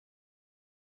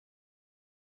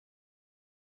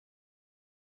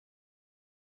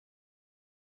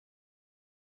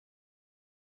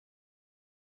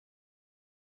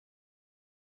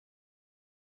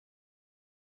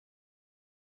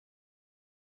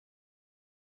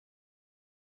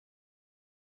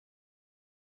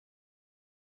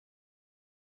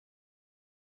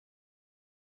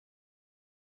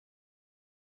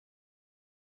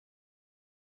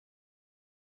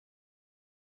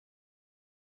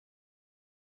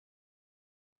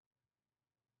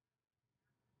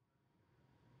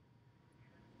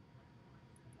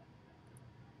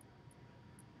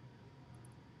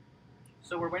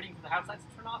So we're waiting for the house lights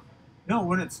to turn off? No,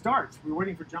 when it starts, we're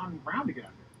waiting for John Brown to get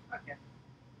out here. Okay.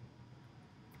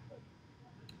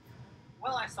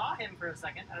 Well, I saw him for a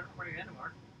second. I don't know where he is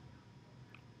anymore.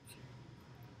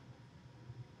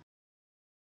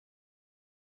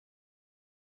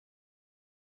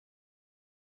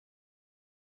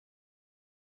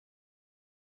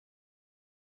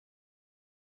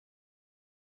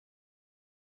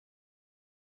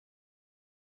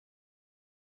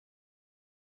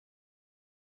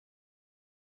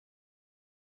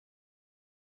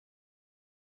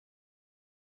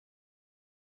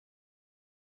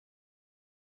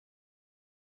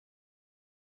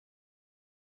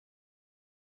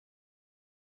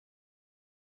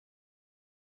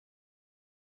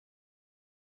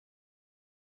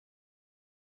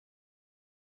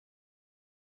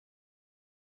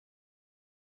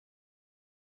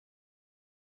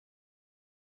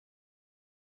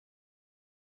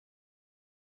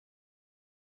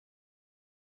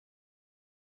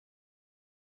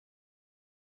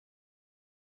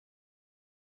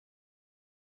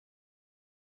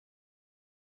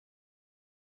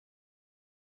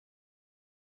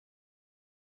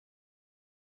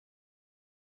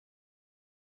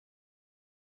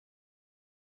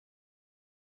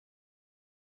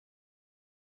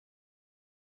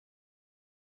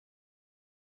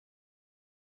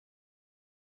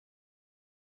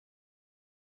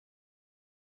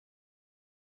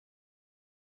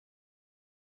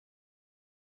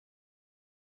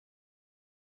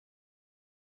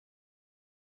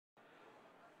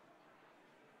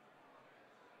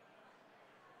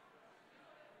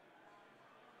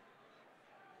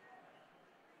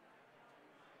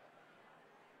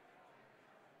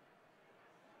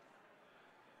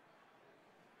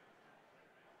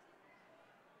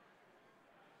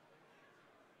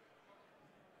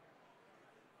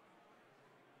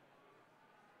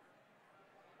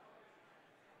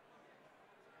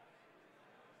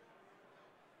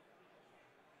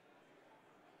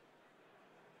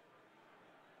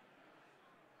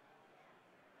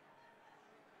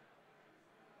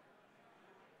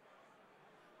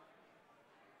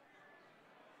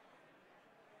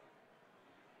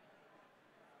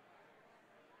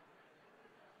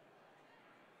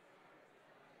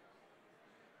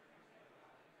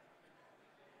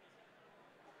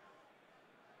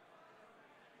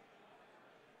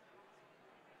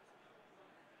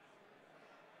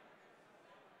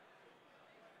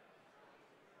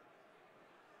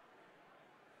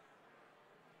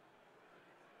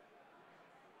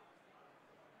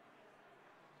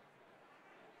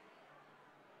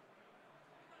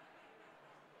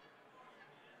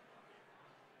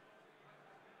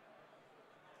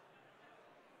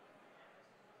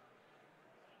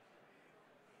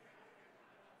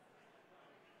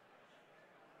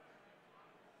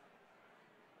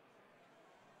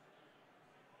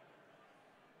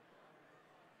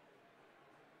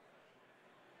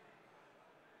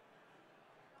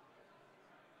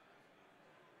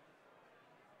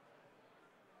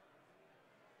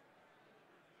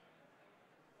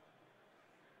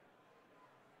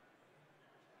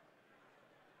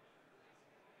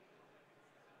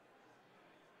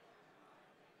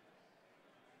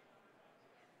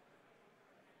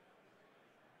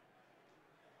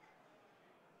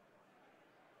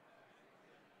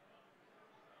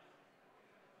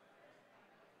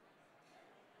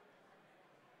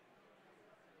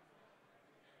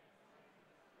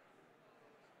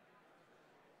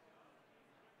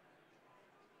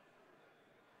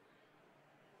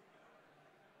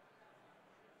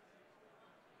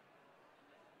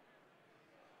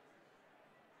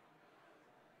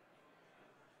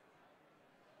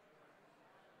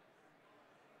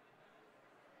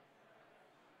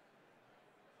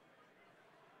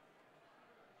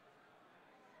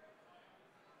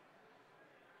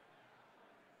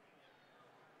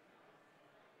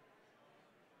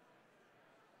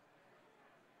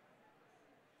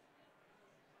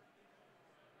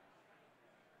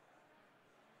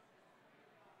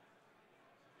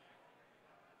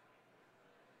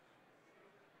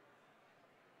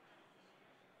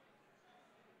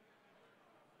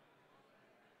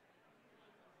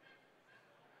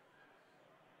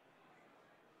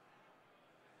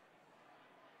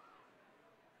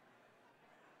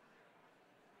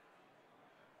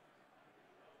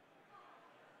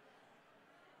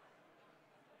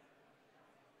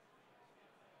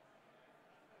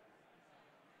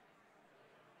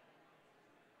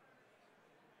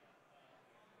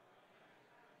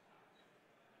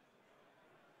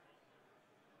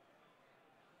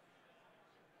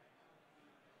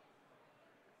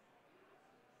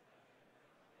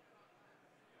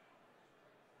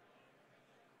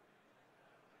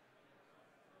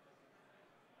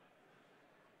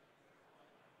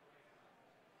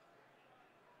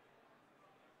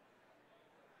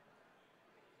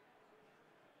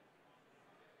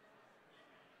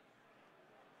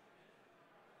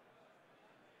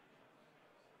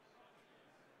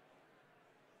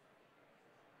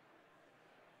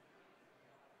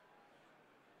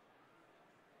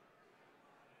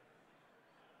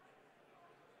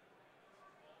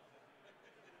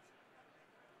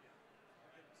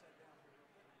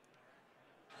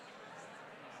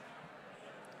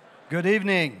 Good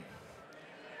evening.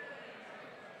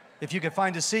 If you could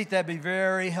find a seat, that'd be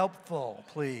very helpful,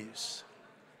 please.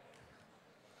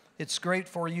 It's great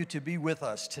for you to be with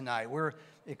us tonight. We're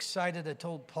excited. I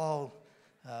told Paul,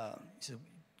 he said,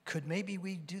 could maybe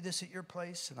we do this at your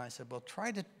place? And I said, well,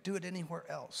 try to do it anywhere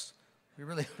else. We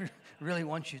really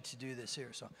want you to do this here.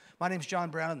 So my name's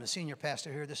John Brown. I'm the senior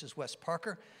pastor here. This is Wes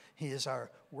Parker. He is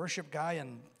our worship guy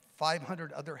and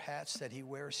 500 other hats that he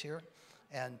wears here.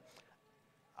 And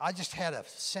I just had a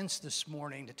sense this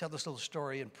morning to tell this little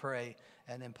story and pray,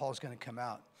 and then Paul's going to come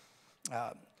out.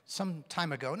 Some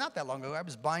time ago, not that long ago, I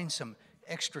was buying some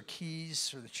extra keys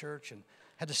for the church and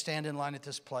had to stand in line at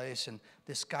this place, and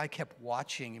this guy kept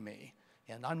watching me.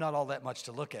 And I'm not all that much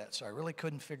to look at, so I really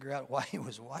couldn't figure out why he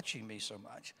was watching me so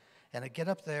much. And I get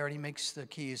up there, and he makes the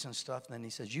keys and stuff, and then he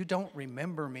says, "You don't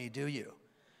remember me, do you?"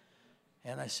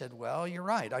 And I said, "Well, you're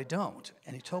right, I don't."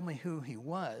 And he told me who he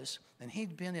was, and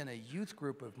he'd been in a youth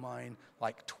group of mine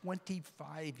like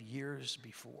 25 years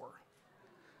before.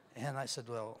 And I said,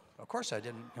 "Well, of course I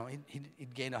didn't." You know,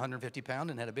 he'd gained 150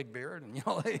 pounds and had a big beard, and you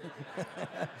know,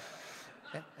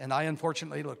 and I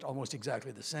unfortunately looked almost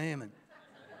exactly the same.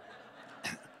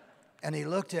 And he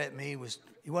looked at me, he wasn't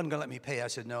going to let me pay. I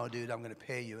said, "No, dude, I'm going to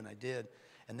pay you," and I did.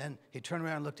 And then he turned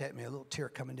around and looked at me, a little tear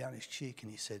coming down his cheek,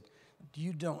 and he said,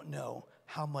 "You don't know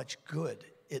how much good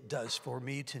it does for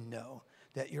me to know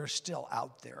that you're still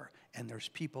out there and there's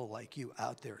people like you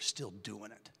out there still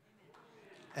doing it."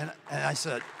 And I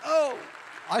said, "Oh,"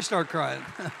 I start crying.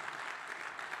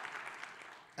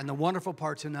 And the wonderful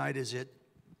part tonight is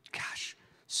gosh,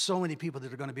 so many people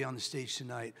that are going to be on the stage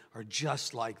tonight are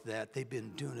just like that. They've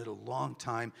been doing it a long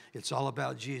time. It's all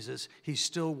about Jesus. He's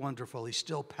still wonderful. He's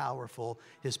still powerful.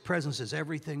 His presence is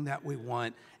everything that we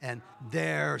want, and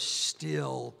they're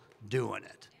still doing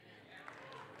it.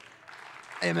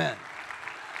 Amen.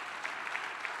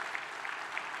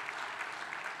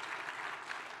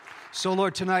 So,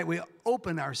 Lord, tonight we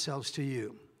open ourselves to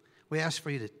you. We ask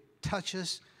for you to touch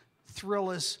us, thrill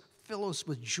us, fill us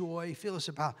with joy,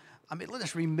 let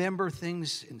us remember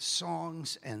things in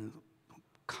songs and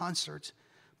concerts.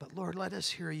 But, Lord, let us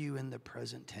hear you in the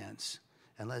present tense,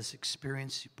 and let us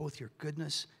experience both your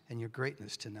goodness and your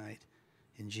greatness tonight.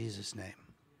 In Jesus' name.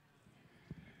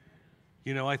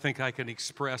 You know, I think I can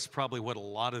express probably what a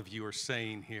lot of you are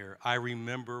saying here. I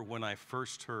remember when I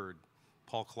first heard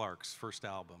Paul Clark's first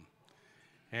album.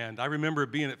 And I remember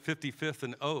being at 55th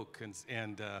and Oak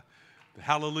and the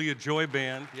Hallelujah Joy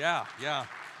Band. Yeah.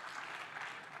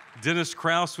 Dennis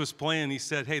Krause was playing. He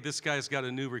said, "Hey, this guy's got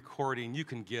a new recording. You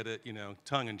can get it,"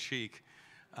 tongue in cheek.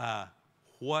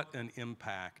 What an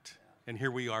impact. And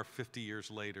here we are 50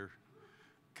 years later.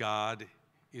 God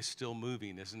is still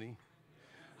moving, isn't he?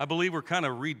 I believe we're kind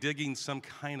of redigging some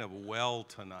kind of well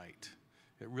tonight.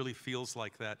 It really feels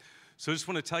like that. So I just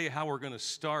want to tell you how we're going to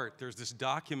start. There's this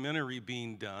documentary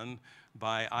being done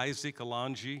by Isaac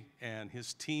Alonji, and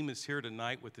his team is here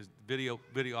tonight with his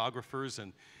videographers.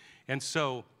 And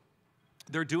so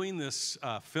they're doing this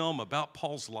film about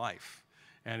Paul's life,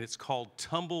 and it's called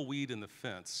Tumbleweed in the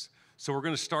Fence. So we're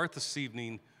going to start this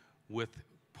evening with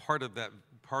part of that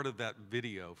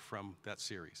video from that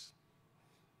series.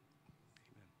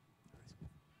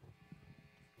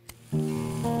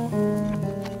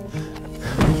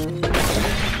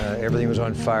 Everything was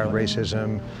on fire,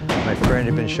 racism. My friend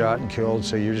had been shot and killed,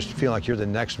 so you just feel like you're the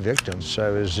next victim. So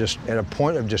I was just at a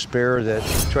point of despair that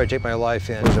I tried to take my life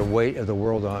in. There's a weight of the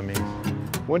world on me.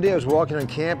 One day I was walking on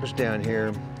campus down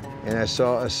here, and I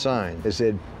saw a sign that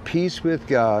said, "Peace with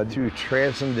God through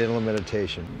transcendental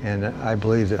meditation." And I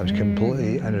believe that I was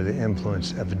completely under the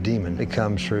influence of a demon that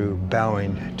comes through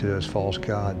bowing to those false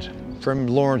gods. From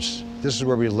Lawrence, this is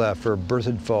where we left for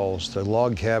Berthoud Falls, the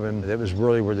log cabin. That was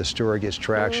really where the story gets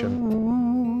traction.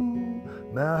 Oh,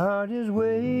 my heart is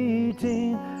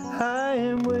waiting, I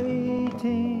am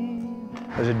waiting.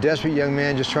 I was a desperate young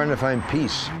man just trying to find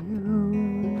peace.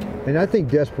 And I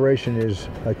think desperation is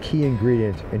a key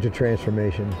ingredient into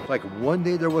transformation. Like one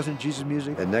day there wasn't Jesus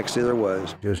music, the next day there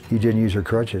was. Just, you didn't use your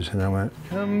crutches, and I went,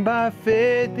 "Come by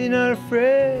faith, be not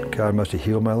afraid." God must have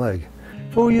healed my leg.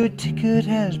 For your ticket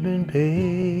has been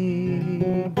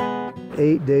paid.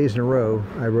 8 days in a row,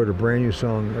 I wrote a brand new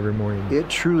song every morning. It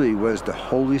truly was the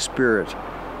Holy Spirit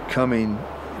coming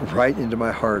right into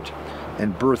my heart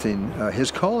and birthing His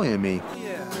calling in me.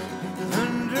 Yeah.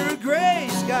 Under gray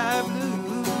sky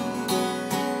blue,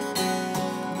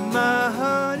 my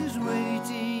heart is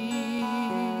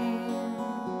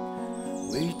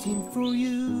waiting for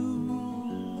you.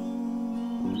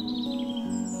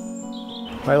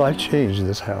 My life changed in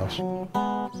this house.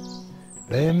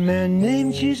 By a man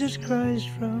named Jesus Christ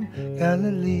from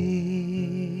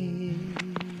Galilee.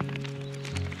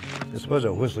 This was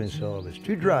a whistling syllable. It's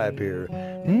too dry up here.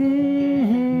 Thank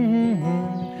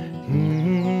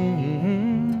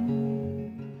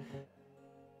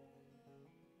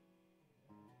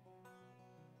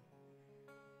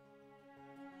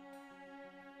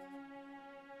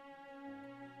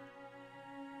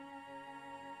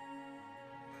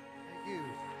you.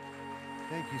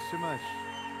 Thank you so much.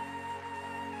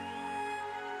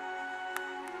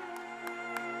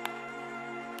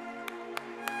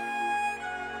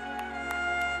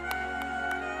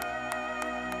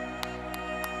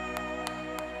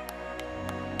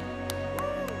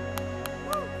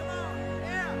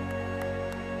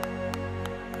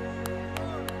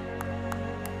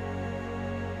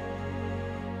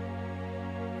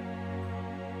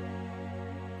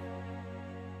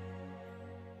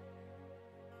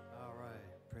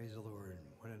 Praise the Lord.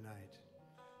 What a night.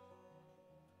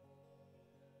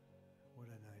 What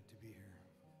a night to be here.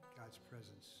 God's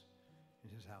presence in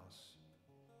his house.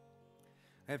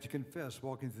 I have to confess,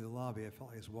 walking through the lobby, I felt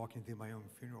like I was walking through my own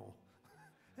funeral.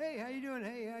 Hey, how you doing?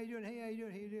 Hey, how you doing? Hey, how you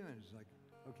doing? How you doing? It's like,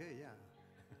 okay, yeah.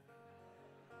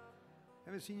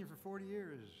 Haven't seen you for 40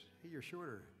 years. Hey, you're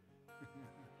shorter.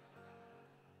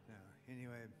 No,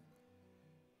 anyway,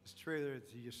 this trailer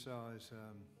that you just saw is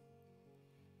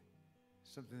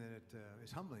something that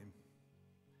is humbling.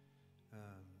 I'm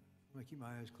going to keep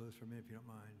my eyes closed for a minute if you don't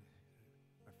mind.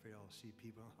 I'm afraid I'll see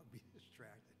people and I'll be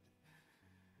distracted.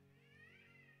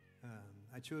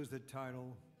 I chose the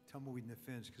title, Tumbleweed in the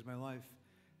Fence, because my life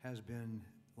has been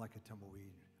like a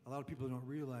tumbleweed. A lot of people don't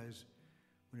realize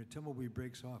when a tumbleweed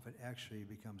breaks off, it actually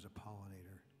becomes a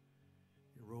pollinator.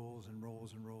 It rolls and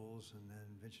rolls and rolls, and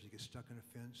then eventually gets stuck in a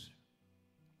fence.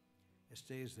 It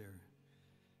stays there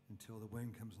until the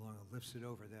wind comes along and lifts it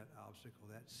over that obstacle.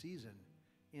 That season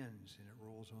ends, and it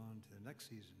rolls on to the next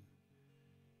season.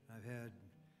 I've had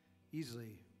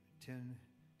easily 10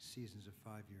 seasons of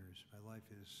 5 years. My life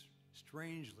is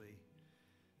strangely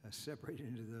separated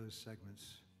into those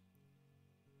segments.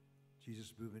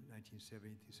 Jesus Movement,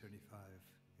 1970 through 75,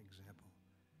 example.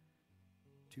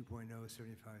 2.0,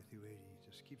 75 through 80,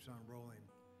 just keeps on rolling.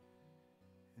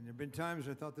 And there have been times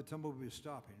I thought the tumbleweed was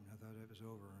stopping. I thought it was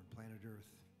over on planet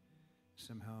Earth.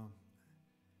 Somehow,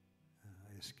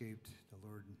 I escaped. The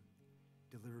Lord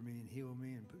delivered me and healed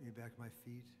me and put me back on my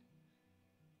feet.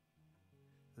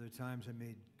 Other times I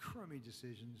made crummy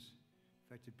decisions,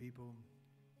 affected people.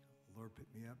 The Lord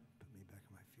picked me up, put me back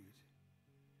on my feet.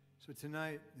 So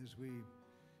tonight, as we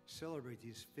celebrate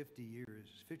these 50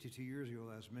 years, 52 years ago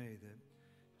last May, that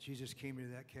Jesus came into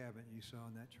that cabin you saw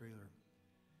in that trailer.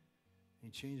 He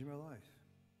changed my life.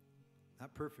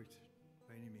 Not perfect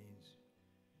by any means,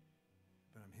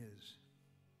 but I'm his.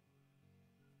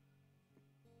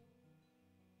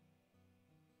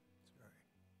 Sorry.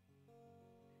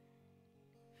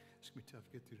 It's going to be tough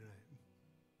to get through tonight,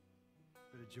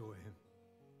 but enjoy him.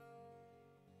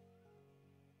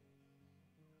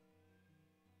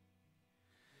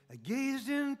 I gazed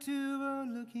into a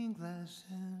looking glass,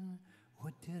 and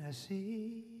what did I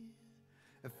see?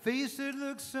 A face that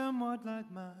looked somewhat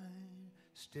like mine,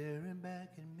 staring back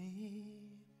at me.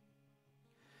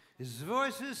 His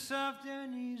voice is soft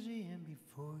and easy, and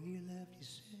before he left he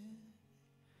said,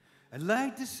 I'd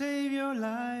like to save your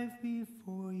life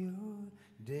before you're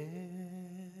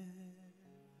dead.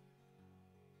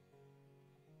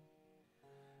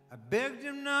 I begged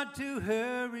him not to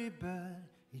hurry, but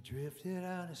he drifted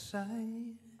out of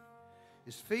sight.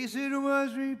 His face, it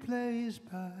was replaced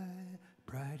by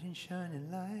bright and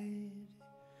shining light.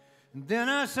 And then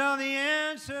I saw the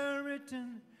answer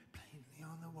written plainly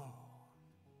on the wall.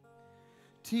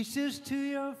 Teach this to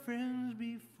your friends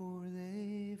before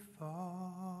they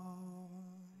fall.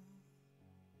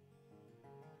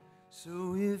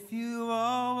 So if you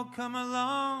all will come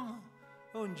along,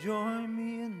 oh, join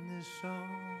me in this song.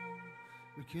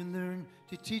 We can learn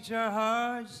to teach our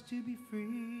hearts to be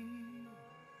free.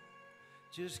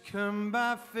 Just come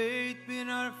by faith, be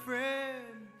not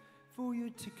afraid, for your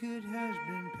ticket has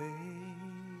been paid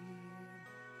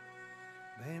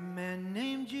by a man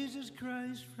named Jesus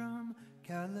Christ from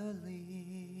Galilee.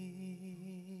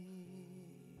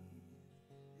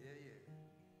 Yeah.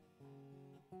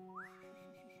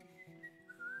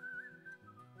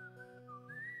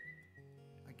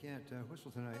 I can't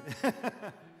whistle tonight.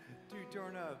 Too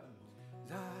torn up.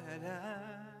 Da da da.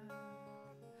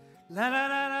 La la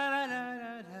la la la la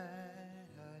la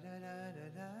la la la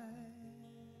la.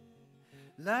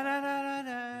 La la la la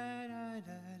la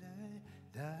la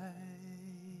la.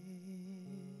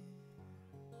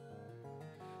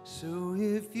 So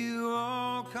if you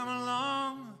all come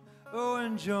along, oh,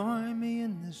 and join me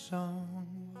in this song,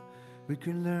 we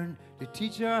can learn to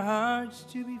teach our hearts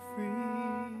to be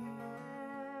free.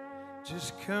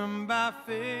 Just come by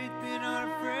faith, be not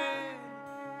afraid,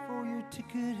 for your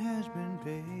ticket has been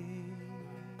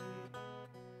paid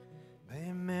by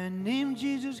a man named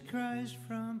Jesus Christ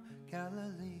from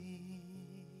Galilee.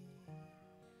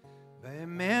 By a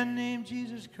man named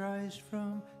Jesus Christ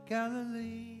from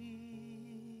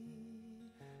Galilee.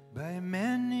 By a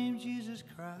man named Jesus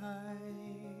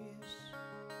Christ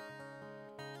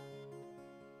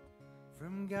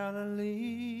from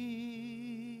Galilee.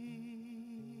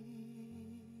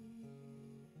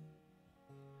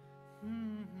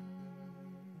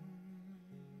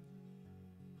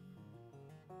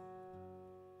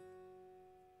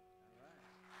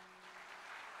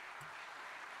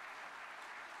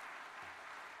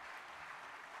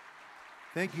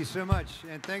 Thank you so much,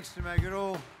 and thanks to my good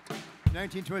old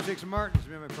 1926 Martins,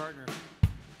 been my partner.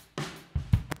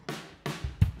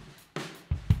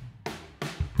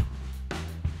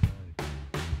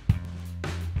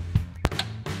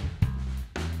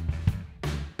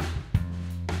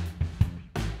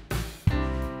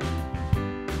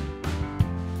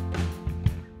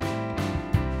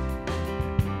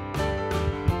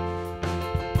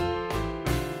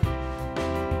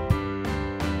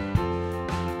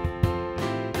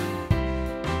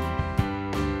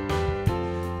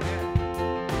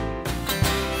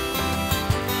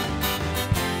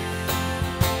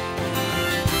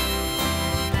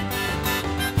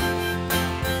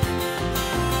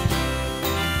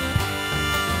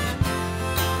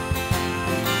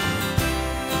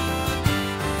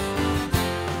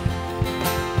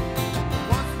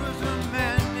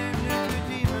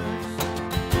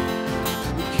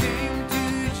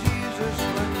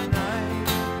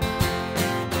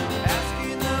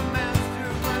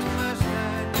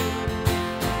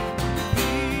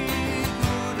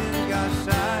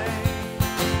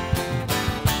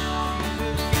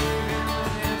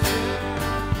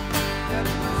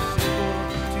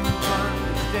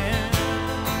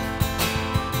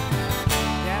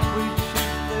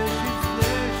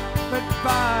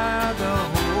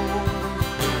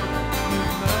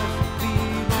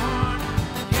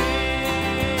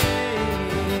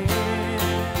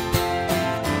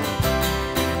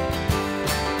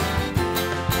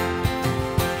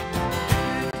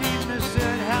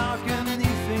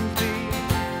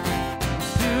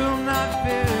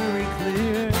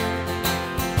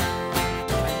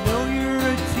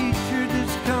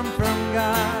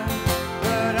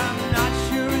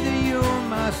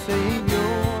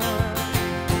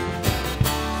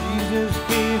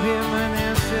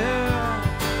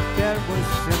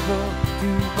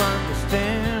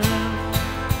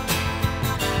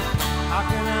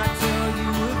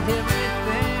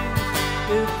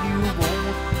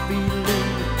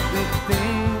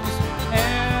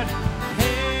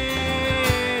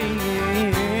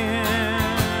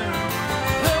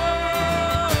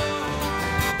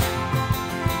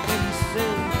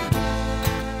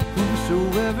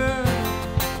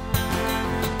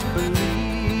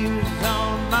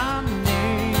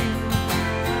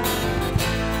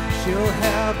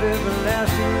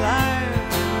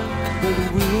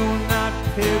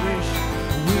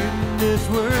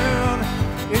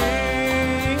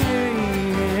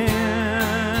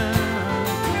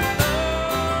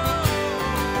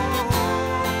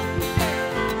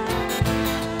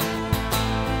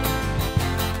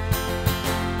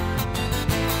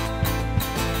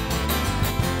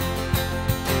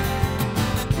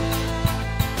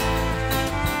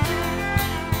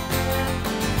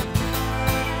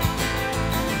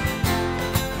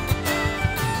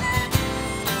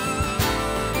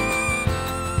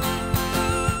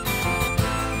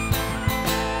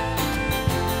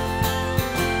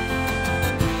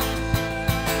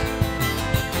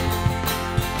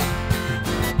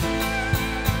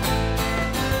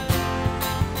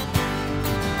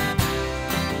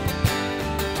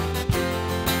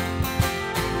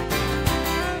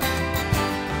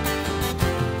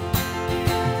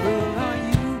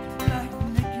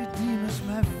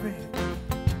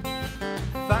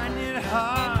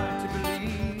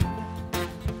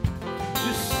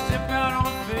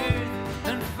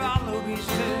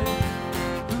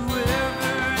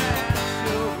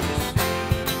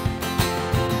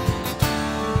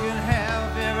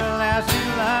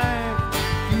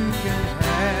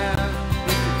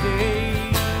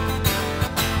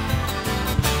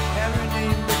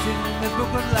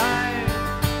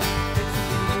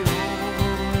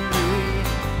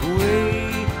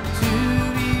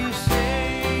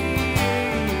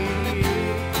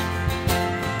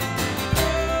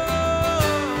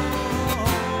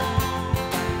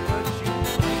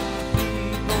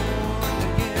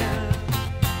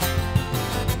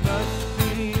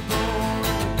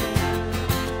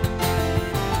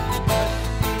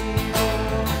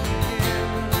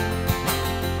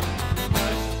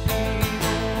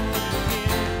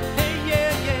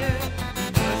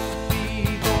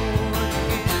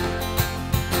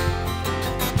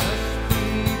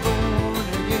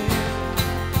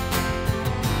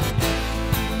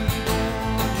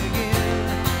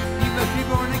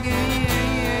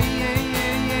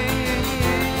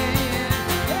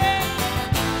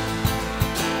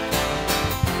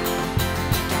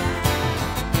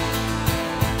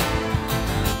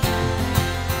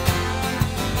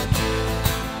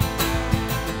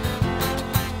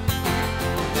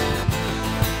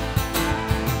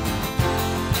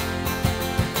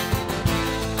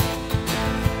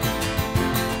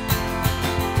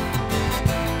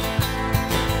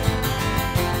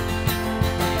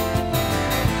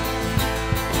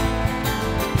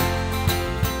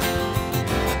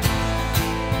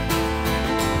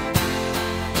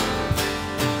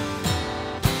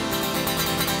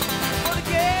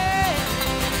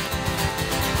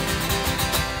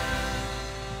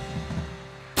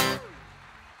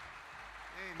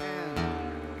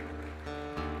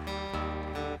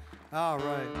 All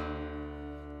right.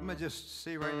 I'm going to just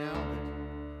say right now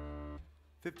that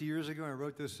 50 years ago I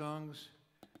wrote those songs.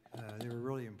 They were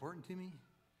really important to me.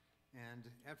 And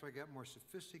after I got more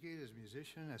sophisticated as a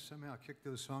musician, I somehow kicked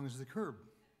those songs to the curb.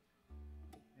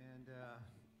 And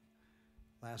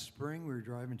last spring, we were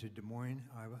driving to Des Moines,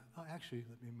 Iowa. Oh, actually,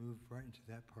 let me move right into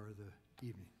that part of the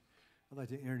evening. I'd like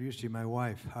to introduce to you my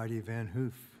wife, Heidi Van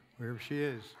Hoof, wherever she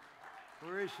is.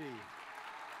 Where is she?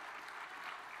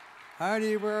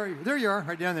 Heidi, where are you? There you are,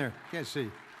 right down there. Can't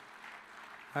see.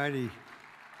 Heidi.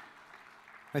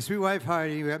 My sweet wife,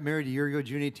 Heidi, we got married a year ago,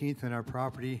 June 18th, on our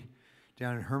property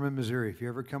down in Herman, Missouri. If you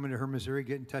ever come into Herman, Missouri,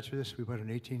 get in touch with us. We bought an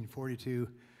 1842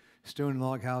 stone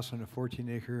log house on a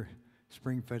 14-acre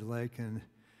spring-fed lake, and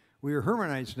we are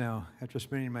Hermanites now after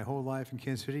spending my whole life in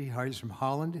Kansas City. Heidi's from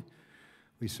Holland.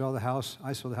 We saw the house.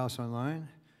 I saw the house online.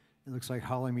 It looks like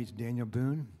Holly meets Daniel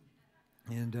Boone.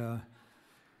 And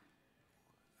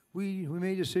we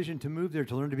made a decision to move there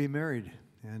to learn to be married.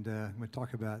 And I'm going to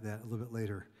talk about that a little bit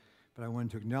later. But I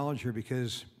wanted to acknowledge her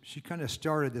because she kind of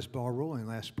started this ball rolling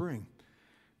last spring.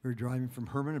 We were driving from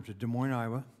Herman up to Des Moines,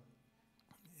 Iowa.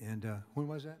 And when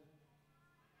was that?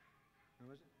 When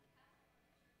was it?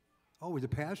 Oh, the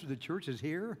pastor of the church is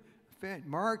here?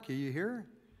 Mark, are you here?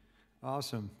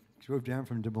 Awesome. Drove down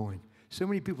from Des Moines. So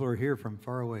many people are here from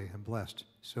far away. I'm blessed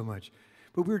so much.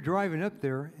 But we were driving up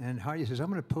there, and Heidi says, I'm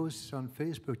going to post this on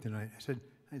Facebook tonight. I said,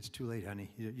 it's too late, honey.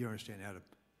 You don't understand how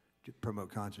to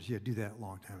promote concerts. You had to do that a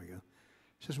long time ago.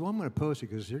 She says, well, I'm going to post it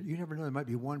because you never know. There might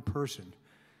be one person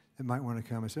that might want to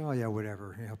come. I said, oh, yeah,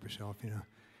 whatever. Help yourself, you know.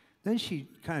 Then she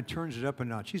kind of turns it up a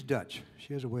notch. She's Dutch.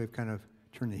 She has a way of kind of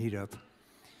turning the heat up.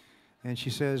 And she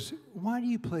says, why do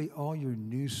you play all your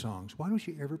new songs? Why don't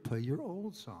you ever play your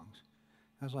old songs?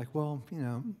 I was like, well, you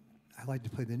know, I like to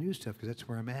play the new stuff because that's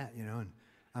where I'm at, you know, and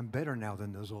I'm better now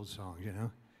than those old songs, you know.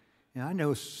 And I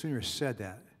no sooner said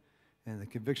that, and the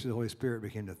conviction of the Holy Spirit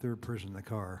became the third person in the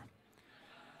car.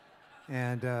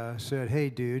 And said, hey,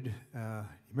 dude,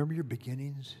 remember your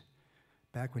beginnings?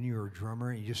 Back when you were a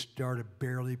drummer and you just started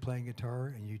barely playing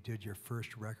guitar and you did your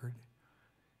first record?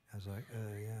 I was like,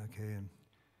 yeah, okay. And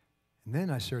then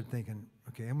I started thinking,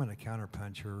 okay, I'm going to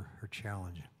counterpunch her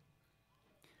challenge.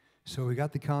 So we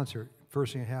got the concert.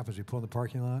 First thing that happens, we pull in the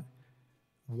parking lot.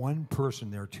 One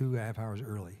person there 2.5 hours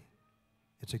early.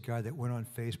 It's a guy that went on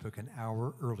Facebook an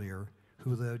hour earlier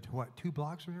who lived, 2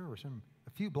 blocks from here or a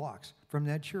few blocks from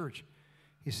that church.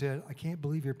 He said, I can't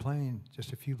believe you're playing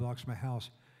just a few blocks from my house.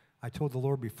 I told the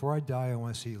Lord, before I die, I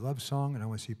want to see Love Song and I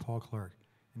want to see Paul Clark.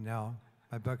 And now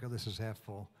my bucket list is half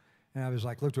full. And I was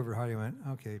like, looked over at Heidi and went,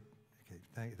 okay,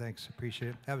 thanks, appreciate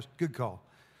it. That was a good call.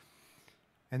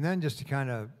 And then just to kind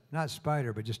of, not spite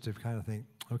her, but just to kind of think,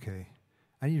 okay,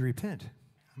 I need to repent.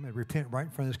 I'm going to repent right in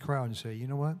front of this crowd and say, you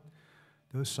know what?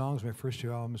 Those songs, my first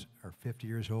 2 albums, are 50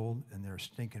 years old, and they're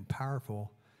stinking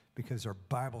powerful because they're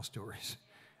Bible stories.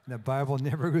 And the Bible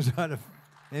never goes out of,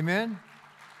 amen?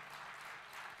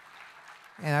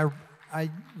 And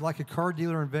I, like a car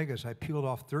dealer in Vegas, I peeled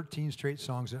off 13 straight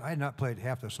songs that I had not played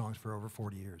half those songs for over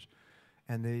 40 years.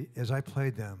 And as I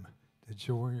played them, the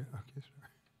joy, okay, sorry.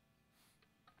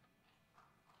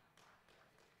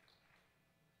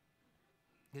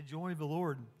 The joy of the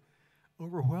Lord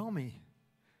overwhelmed me.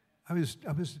 I was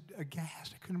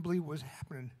aghast. I couldn't believe what was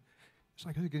happening. It's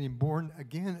like I was getting born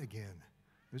again.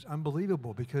 It was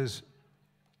unbelievable because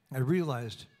I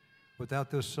realized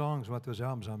without those songs, without those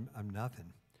albums, I'm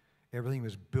nothing. Everything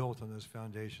was built on those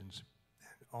foundations.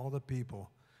 And all the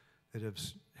people that have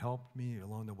helped me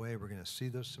along the way, we're going to see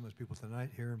some of those people tonight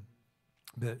here.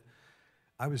 But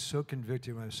I was so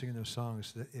convicted when I was singing those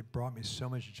songs that it brought me so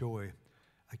much joy.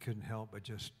 I couldn't help but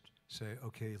just say,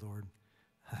 okay, Lord,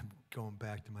 I'm going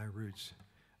back to my roots,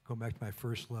 going back to my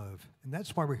first love. And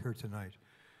that's why we're here tonight.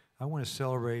 I want to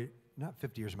celebrate not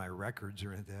 50 years of my records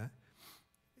or anything like that.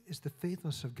 It's the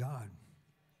faithfulness of God.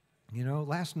 You know,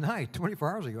 last night,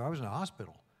 24 hours ago, I was in a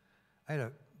hospital. I had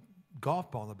a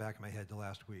golf ball in the back of my head the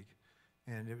last week,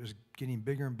 and it was getting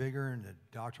bigger and bigger, and the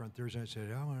doctor on Thursday night said,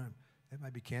 it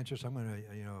might be cancerous. I'm going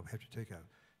to, have to take a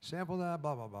sample of that,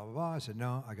 blah, blah, blah, blah, blah. I said,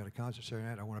 no, I got a concert Saturday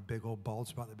night. I want a big old bald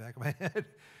spot in the back of my head.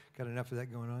 Got enough of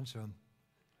that going on. So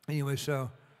anyway,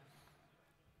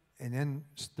 and then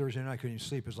Thursday night I couldn't even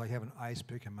sleep. It was like having ice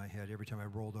pick in my head. Every time I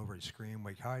rolled over, I'd scream,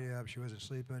 wake Heidi up. She wasn't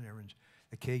sleeping.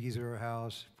 The Kagies at her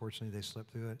house. Fortunately, they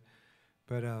slept through it.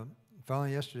 But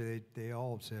finally yesterday, they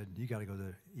all said, you got to go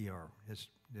to the ER.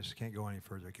 This can't go any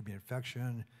further. It could be an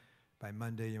infection. By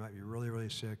Monday, you might be really, really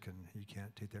sick, and you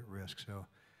can't take that risk. So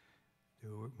we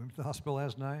went to the hospital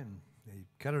last night, and they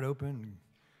cut it open and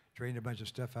drained a bunch of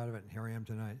stuff out of it, and here I am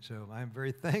tonight. So I'm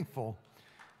very thankful,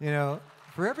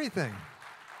 for everything.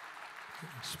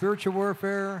 spiritual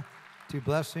warfare to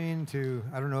blessing to,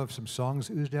 I don't know if some songs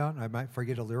oozed out. I might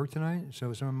forget a lyric tonight,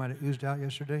 so someone might have oozed out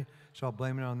yesterday, so I'll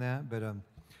blame it on that. But I'm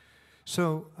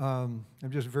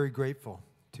just very grateful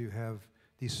to have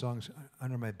these songs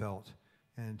under my belt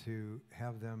and to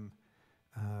have them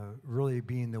really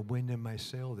being the wind in my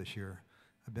sail this year.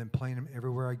 I've been playing them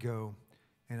everywhere I go,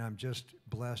 and I'm just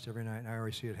blessed every night, and I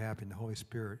already see it happen. The Holy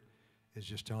Spirit is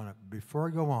just on it. Before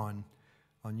I go on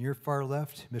your far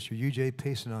left, Mr. UJ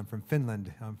Paisanon from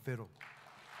Finland on fiddle.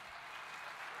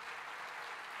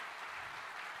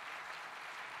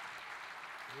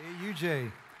 Hey,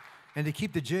 UJ. And to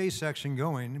keep the J section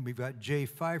going, we've got Jay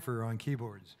Pfeiffer on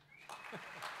keyboards.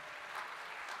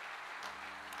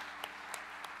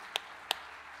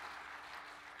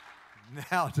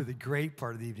 Now to the great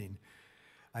part of the evening.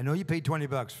 I know you paid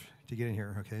 $20 to get in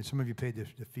here, okay? Some of you paid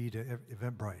the fee to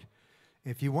Eventbrite.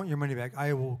 If you want your money back,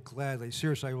 I will gladly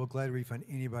refund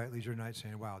anybody at leisure night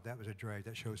saying, wow, that was a drag.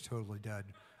 That show is totally dead.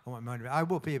 I want my money back. I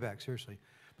will pay you back, seriously.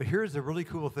 But here's the really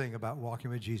cool thing about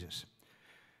walking with Jesus.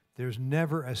 There's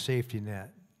never a safety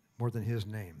net more than his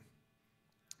name.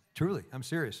 Truly, I'm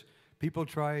serious. People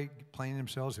try planning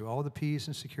themselves through all the peace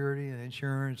and security and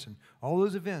insurance and all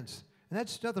those events. And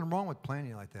that's nothing wrong with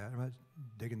planning like that. I'm not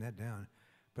digging that down.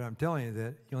 But I'm telling you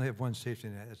that you only have one safety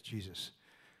net. That's Jesus.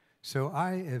 So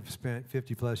I have spent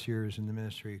 50-plus years in the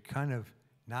ministry kind of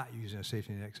not using a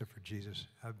safety net except for Jesus.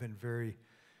 I've been very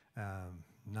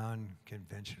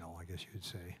non-conventional, I guess you would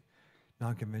say.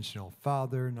 Non-conventional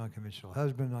father, non-conventional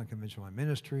husband, non-conventional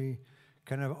ministry,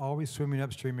 kind of always swimming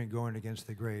upstream and going against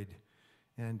the grade.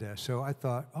 And so I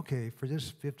thought, okay, for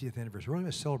this 50th anniversary, we're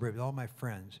going to celebrate with all my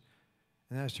friends.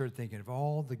 And then I started thinking of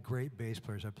all the great bass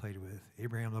players I played with,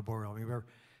 Abraham Laborel,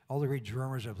 all the great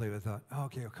drummers I played with. I thought, oh,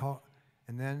 okay, I'll call.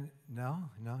 And then, no,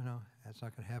 that's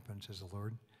not going to happen, says the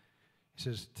Lord. He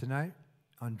says, tonight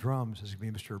on drums is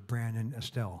going to be Mr. Brandon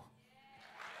Estelle.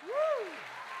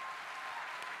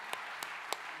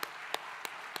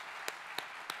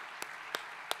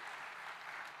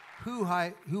 Who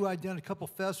I'd done a couple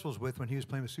festivals with when he was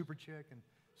playing with Super Chick and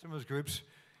some of those groups,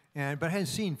 but I hadn't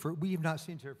seen we have not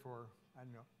seen her for, I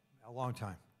don't know, a long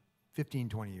time, 15,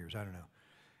 20 years, I don't know.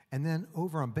 And then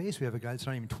over on bass, we have a guy that's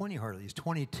not even 20 hardly, he's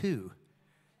 22.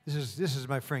 This is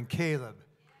my friend Caleb.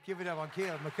 Give it up on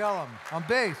Caleb McCullum on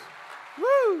bass.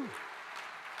 Woo!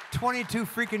 22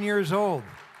 freaking years old.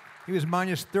 He was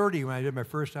minus 30 when I did my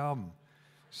first album.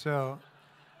 So,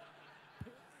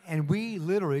 and we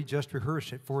literally just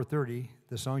rehearsed at 4:30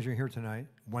 the songs you're going to hear tonight,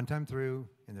 one time through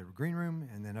in the green room,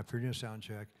 and then up here doing a sound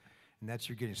check, and that's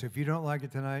your getting. So if you don't like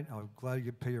it tonight, I'll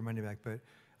gladly pay your money back. But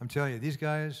I'm telling you, these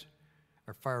guys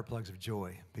are fire plugs of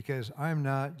joy, because I'm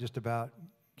not just about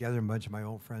gathering a bunch of my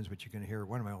old friends, which you're going to hear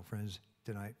one of my old friends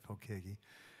tonight, Phil Kagi.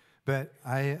 But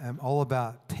I am all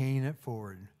about paying it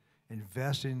forward,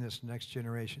 investing in this next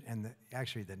generation, and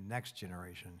actually the next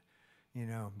generation. You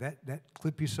know, that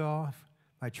clip you saw,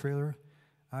 my trailer,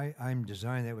 I'm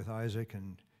designing that with Isaac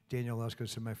and Daniel Lesko,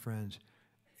 some of my friends.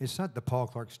 It's not the Paul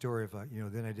Clark story of,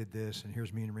 then I did this, and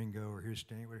here's me and Ringo, or here's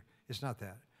Sting. It's not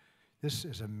that. This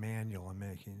is a manual I'm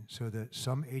making so that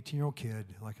some 18-year-old kid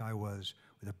like I was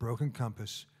with a broken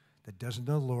compass that doesn't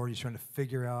know the Lord, he's trying to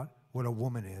figure out what a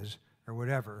woman is or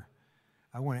whatever.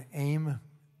 I want to aim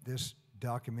this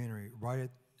documentary right at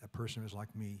a person who's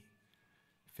like me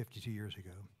 52 years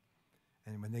ago.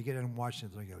 And when they get in and watch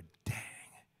it, they go, dang,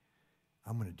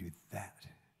 I'm going to do that.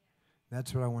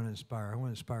 That's what I want to inspire. I want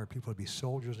to inspire people to be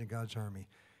soldiers in God's army.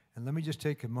 And let me just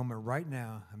take a moment right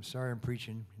now. I'm sorry I'm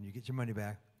preaching, and you get your money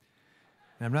back.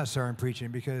 And I'm not sorry I'm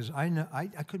preaching, because I know I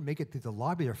couldn't make it through the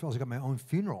lobby. I felt like I got my own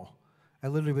funeral. I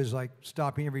literally was like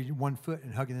stopping every 1 foot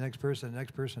and hugging the next person, the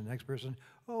next person, the next person.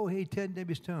 Oh, hey, Ted and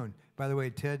Debbie Stone. By the way,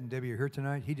 Ted and Debbie are here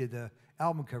tonight. He did the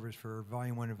album covers for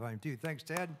Volume 1 and Volume 2. Thanks,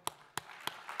 Ted.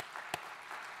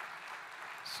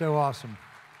 So awesome.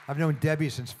 I've known Debbie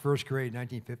since first grade,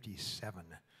 1957.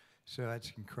 So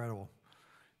that's incredible.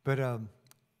 But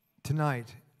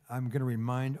tonight, I'm going to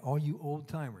remind all you old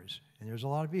timers, and there's a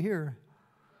lot of you here,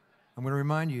 I'm going to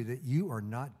remind you that you are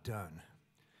not done.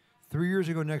 3 years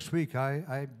ago next week,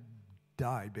 I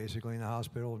died basically in the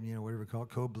hospital, whatever we call it,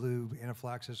 code blue,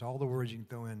 anaphylaxis, all the words you can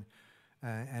throw in.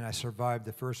 And I survived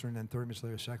the first one, and then 30 minutes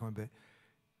later, the second one. But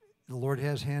the Lord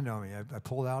has his hand on me. I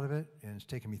pulled out of it, and it's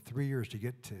taken me 3 years to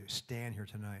get to stand here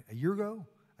tonight. A year ago,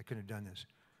 I couldn't have done this.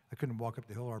 I couldn't walk up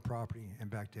the hill of our property and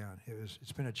back down.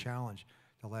 It's been a challenge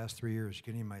the last 3 years,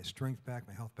 getting my strength back,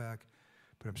 my health back.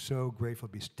 But I'm so grateful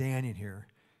to be standing here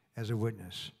as a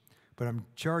witness. But I'm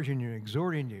charging you,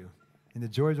 exhorting you in the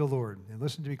joy of the Lord. And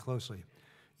listen to me closely.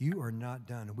 You are not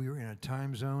done. We are in a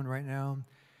time zone right now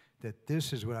that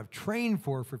this is what I've trained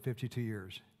for 52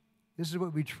 years. This is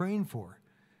what we train for.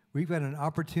 We've got an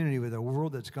opportunity with a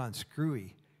world that's gone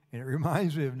screwy. And it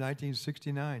reminds me of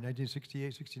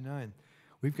 1968, 69.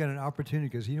 We've got an opportunity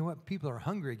because you know what? People are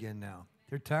hungry again now.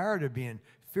 They're tired of being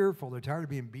fearful. They're tired of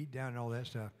being beat down and all that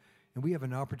stuff. And we have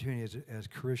an opportunity as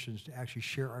Christians to actually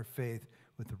share our faith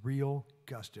with real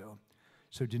gusto.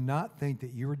 So do not think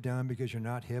that you are done because you're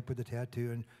not hip with a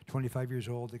tattoo and 25 years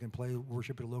old that can play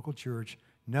worship at a local church.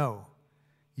 No,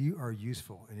 you are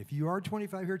useful. And if you are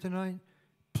 25 here tonight,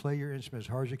 play your instrument as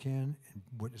hard as you can and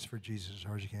witness for Jesus as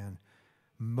hard as you can.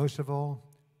 Most of all,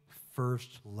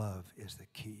 first love is the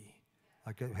key.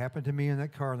 Like it happened to me in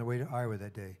that car on the way to Iowa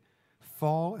that day.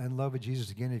 Fall in love with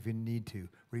Jesus again if you need to.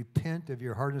 Repent of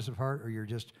your hardness of heart or your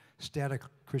just static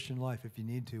Christian life if you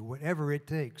need to. Whatever it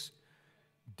takes,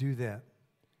 do that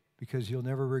because you'll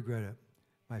never regret it.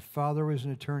 My father was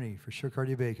an attorney for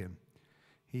Shikardi Bacon.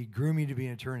 He grew me to be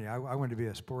an attorney. I wanted to be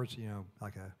a sports,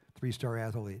 like a 3-star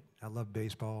athlete. I loved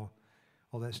baseball,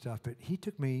 all that stuff. But he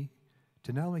took me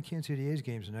to not only Kansas City A's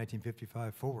games in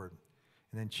 1955 forward,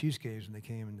 and then Chiefs games when they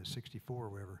came in the 64 or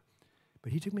whatever.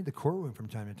 But he took me to the courtroom from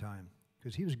time to time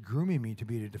because he was grooming me to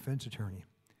be a defense attorney.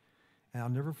 And I'll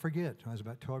never forget, when I was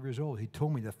about 12 years old, he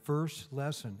told me the first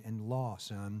lesson in law,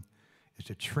 son, is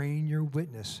to train your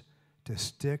witness to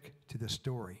stick to the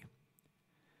story.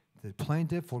 The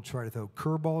plaintiff will try to throw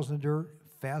curveballs in the dirt,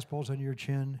 fastballs under your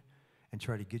chin, and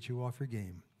try to get you off your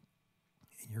game.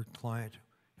 And your client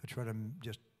will try to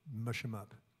just mush him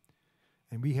up.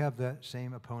 And we have that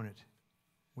same opponent.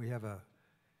 We have a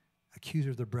accuser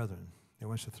of the brethren that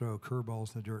wants to throw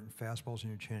curveballs in the dirt and fastballs in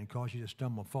your chin, cause you to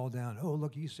stumble, fall down. Oh,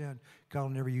 look, you said God will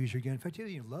never use you again. In fact, he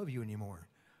doesn't even love you anymore.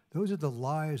 Those are the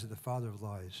lies of the father of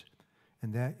lies,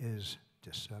 and that is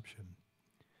deception.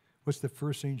 What's the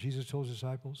first thing Jesus told his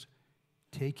disciples?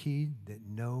 Take heed that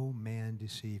no man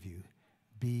deceive you.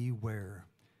 Beware.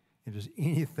 If there's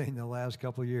anything in the last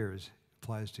couple of years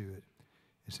applies to it,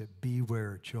 it's that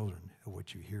beware, children, of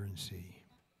what you hear and see.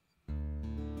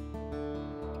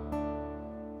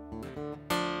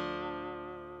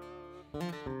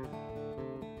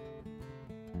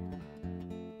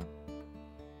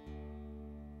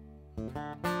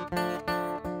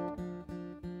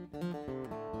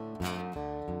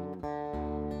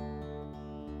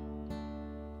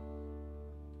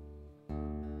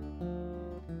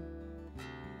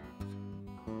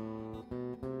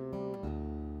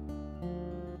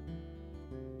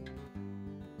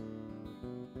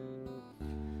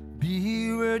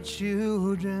 Beware,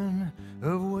 children,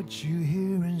 of what you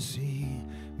hear and see.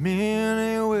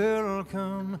 Many will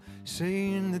come,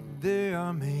 saying that they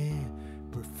are me,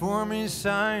 performing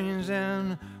signs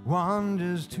and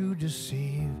wonders to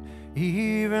deceive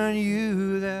even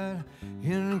you that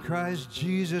in Christ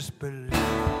Jesus believe.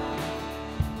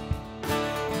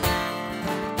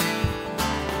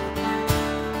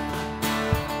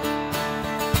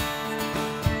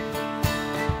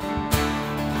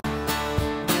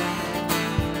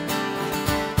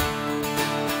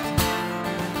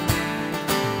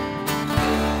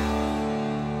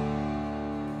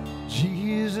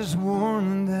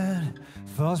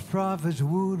 False prophets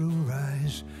would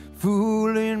arise,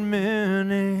 fooling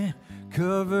many,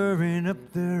 covering up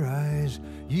their eyes.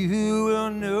 You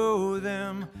will know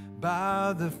them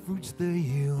by the fruits they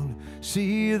yield.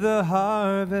 See the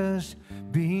harvest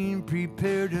being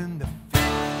prepared in the field.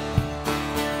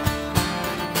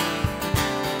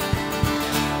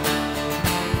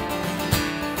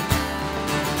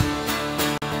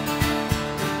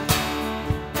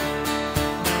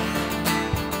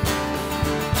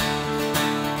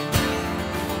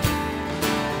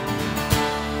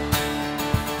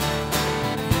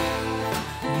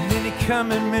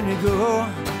 Come and many go.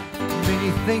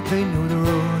 Many think they know the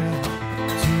road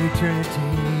to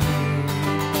eternity.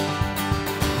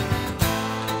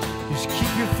 Just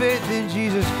keep your faith in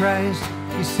Jesus Christ.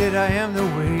 He said, I am the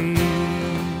way,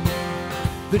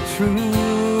 the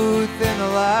truth, and the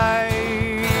life.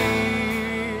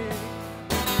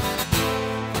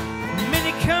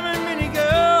 Many come and many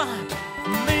go.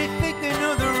 Many think they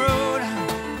know the road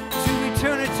to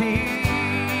eternity.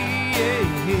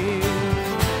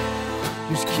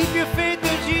 Just keep your faith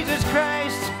in Jesus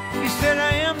Christ. He said,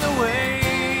 I am the way,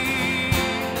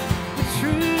 the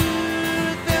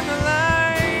truth, and the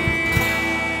life.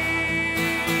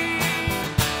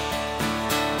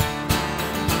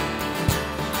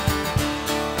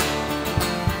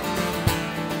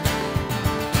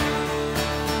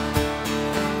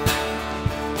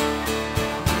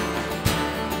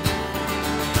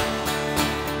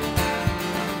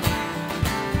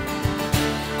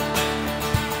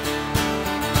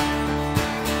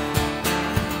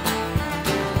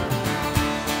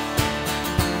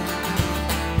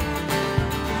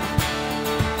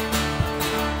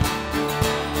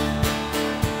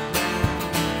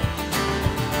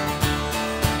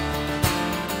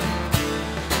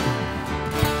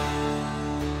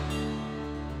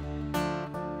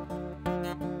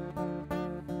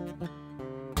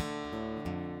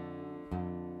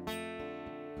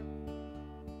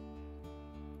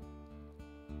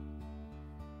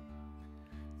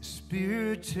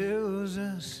 Spirit tells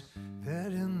us that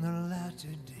in the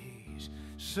latter days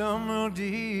some will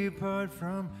depart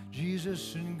from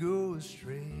Jesus and go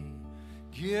astray,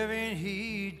 giving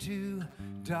heed to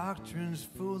doctrines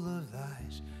full of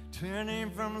lies,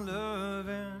 turning from love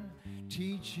and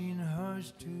teaching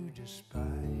hearts to despise.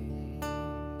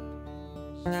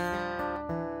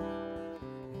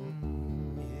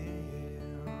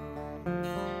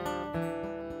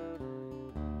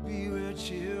 Beware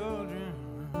children.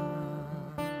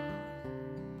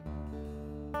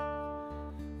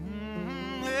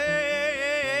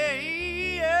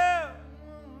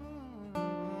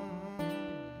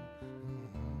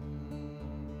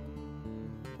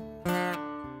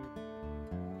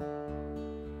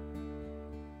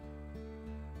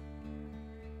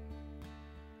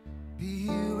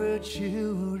 Beware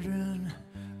children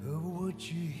of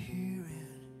what you hear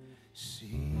and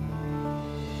see.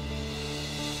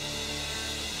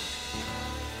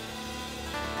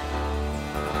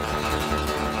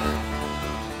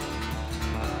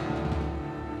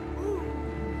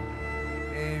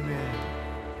 Amen.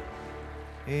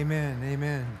 Amen.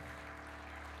 Amen.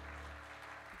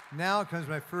 Now comes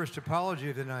my first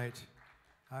apology of the night.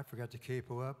 I forgot to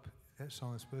capo up. That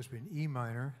song is supposed to be in E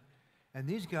minor. And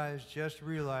these guys just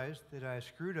realized that I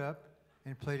screwed up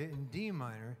and played it in D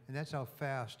minor, and that's how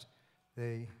fast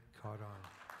they caught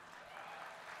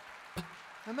on.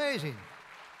 Amazing.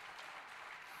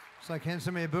 It's like handing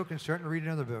somebody a book and starting to read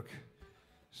another book.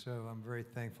 So I'm very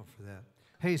thankful for that.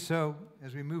 Hey, so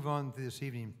as we move on through this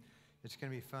evening, it's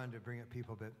going to be fun to bring up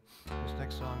people, but this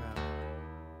next song,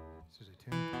 this is a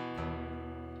tune.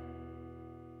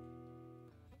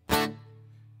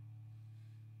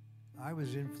 I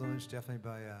was influenced definitely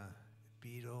by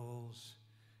Beatles,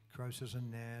 Crosby,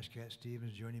 and Nash, Cat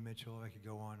Stevens, Joni Mitchell. I could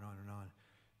go on and on and on.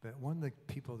 But one of the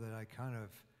people that I kind of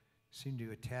seemed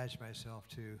to attach myself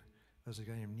to was a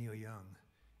guy named Neil Young.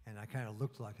 And I kind of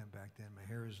looked like him back then. My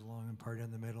hair was long and parted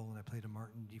in the middle, and I played a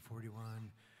Martin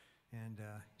D41. And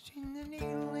sing the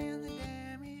needle and the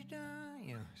damage done.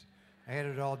 You know, I had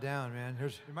it all down, man.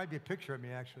 There might be a picture of me,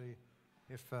 actually.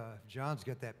 If John's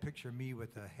got that picture of me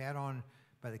with a hat on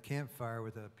by the campfire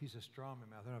with a piece of straw in my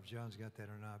mouth. I don't know if John's got that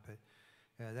or not, but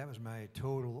that was my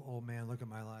total old man look at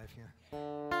my life. Yeah.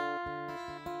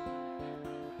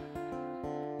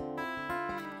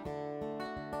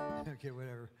 Okay,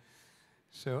 whatever.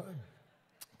 So,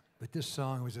 but this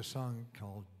song was a song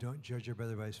called Don't Judge Your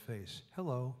Brother by His Face.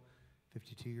 Hello,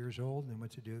 52 years old, and what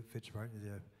to do, it fits right into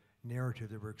the narrative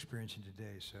that we're experiencing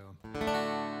today, so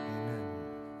amen.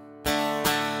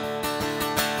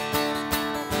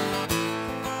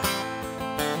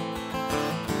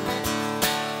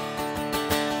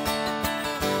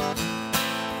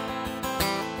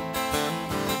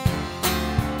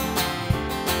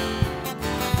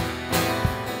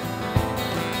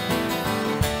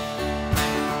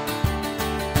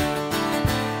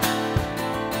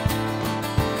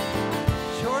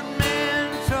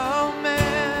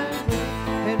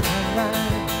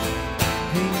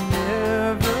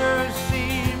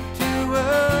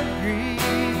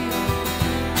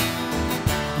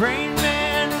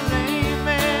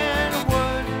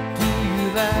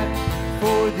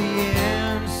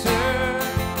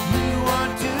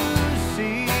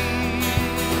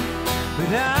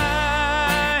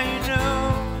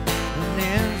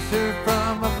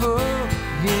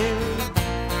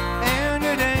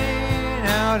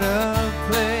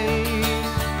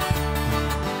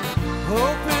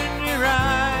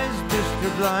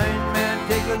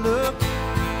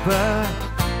 But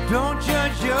don't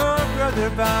judge your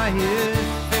brother by his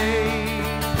face.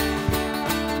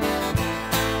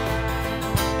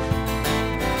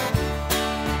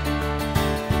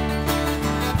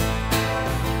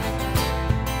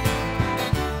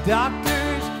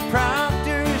 Doctors,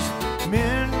 proctors,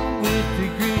 men with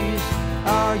degrees,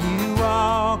 are you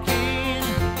walking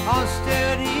on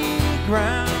steady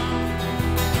ground?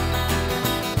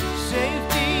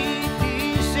 Safety,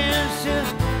 peace, and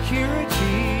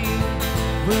security,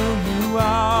 will you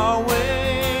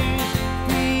always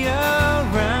be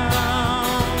around?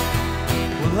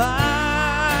 Well,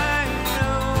 I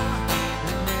know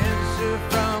an answer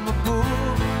from a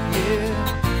book, yeah,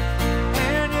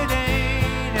 and it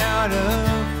ain't out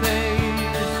of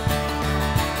place.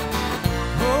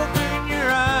 Open your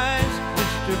eyes,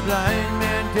 Mr. Blind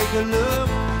Man, take a look,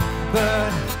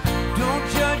 but don't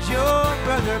judge your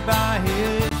brother by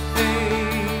his face.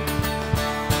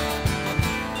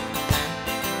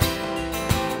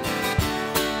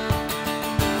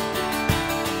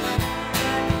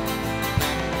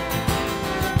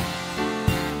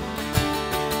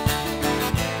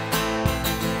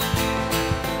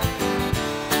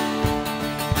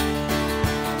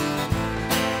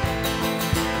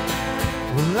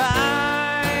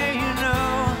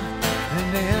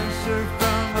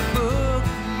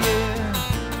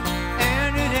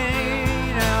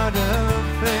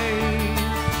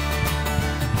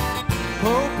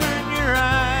 Open your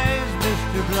eyes,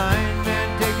 Mr. Blind Man,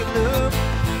 take a look.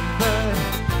 But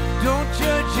don't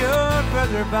judge your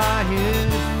brother by his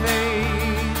face.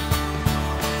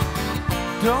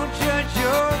 Don't judge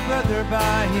your brother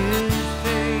by his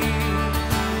face.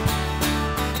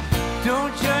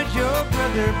 Don't judge your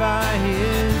brother by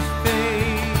his face.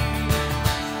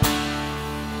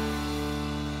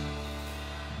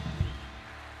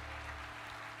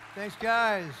 Thanks,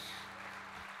 guys.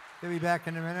 They'll be back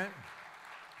in a minute.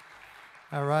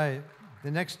 All right.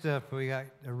 The next up, we got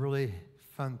a really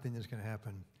fun thing that's going to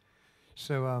happen.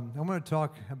 So I'm going to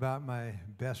talk about my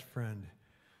best friend,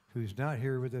 who's not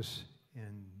here with us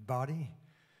in body,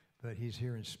 but he's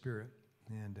here in spirit.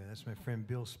 And that's my friend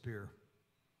Bill Spear.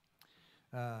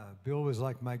 Bill was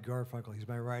like Mike Garfunkel. He's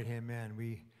my right-hand man.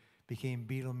 We became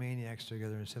Beatlemaniacs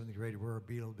together in 7th grade. We wore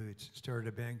Beatle boots. Started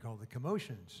a band called the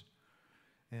Commotions.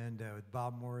 And with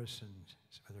Bob Morris and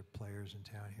some other players in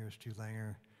town here, Stu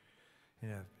Langer,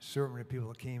 and a assortment of people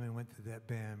that came and went through that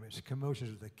band. It's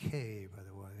Commotions with a K, by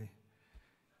the way.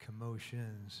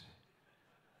 Commotions.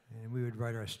 And we would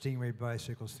ride our Stingray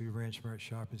bicycles through Ranch Mart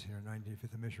Shopping Center on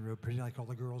 95th and Mission Road, pretending like all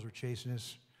the girls were chasing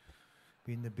us,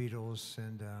 being the Beatles.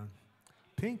 And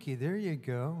Pinky, there you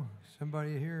go.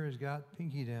 Somebody here has got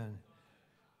Pinky down.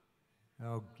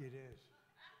 Oh, it is.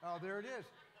 Oh, there it is.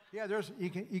 Yeah,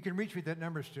 you can reach me at that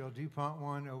number still, DuPont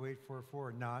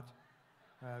 10844, not.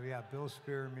 Yeah, Bill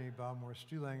Spear, me, Bob Moore,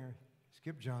 Stu Langer,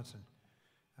 Skip Johnson.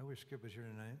 I wish Skip was here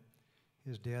tonight.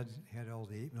 His dad had all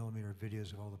the 8mm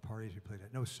videos of all the parties we played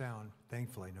at. No sound,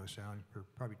 thankfully, no sound. We're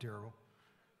probably terrible.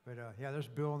 But yeah, there's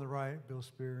Bill on the right, Bill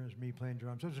Spear, there's me playing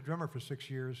drums. I was a drummer for 6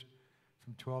 years,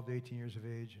 from 12 to 18 years of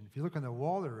age. And if you look on the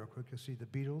wall there real quick, you'll see the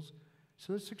Beatles.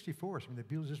 So it's 64. So, I mean,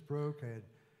 the Beatles just broke. I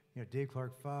had Dave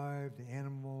Clark 5, The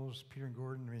Animals, Peter and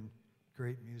Gordon. I mean,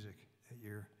 great music that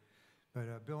year.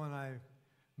 But Bill and I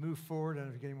move forward. I don't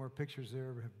know if you're getting more pictures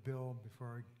there. We have Bill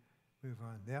before I move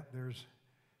on. Yep, there's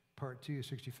part 2,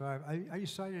 65. I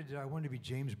decided that I wanted to be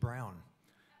James Brown.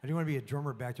 I didn't want to be a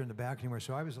drummer back there in the back anymore,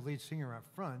 so I was the lead singer up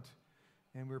front,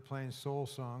 and we were playing soul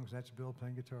songs. That's Bill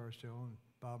playing guitar still, and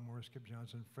Bob Morris, Skip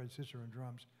Johnson, Fred Cicero on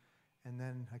drums. And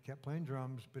then I kept playing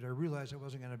drums, but I realized I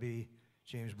wasn't going to be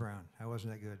James Brown. I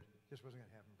wasn't that good. Just wasn't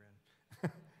going to happen,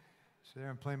 Brandon. So there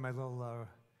I'm playing my little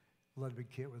Ludwig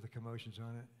kit with the Commotions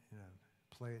on it.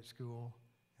 Play at school.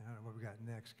 And I don't know what we got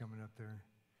next coming up there.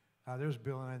 There's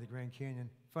Bill and I at the Grand Canyon.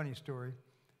 Funny story.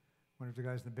 One of the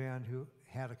guys in the band who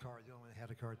had a car, the only one that had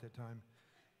a car at that time,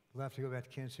 left to go back to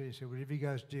Kansas City. He said, whatever you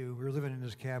guys do, we were living in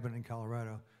this cabin in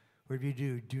Colorado. Whatever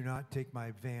you do not take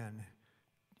my van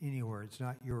anywhere. It's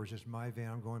not yours, it's my van.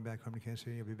 I'm going back home to Kansas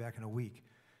City. I'll be back in a week.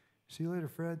 See you later,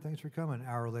 Fred. Thanks for coming. An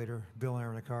hour later, Bill and I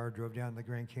were in a car, drove down the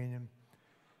Grand Canyon,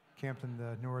 camped in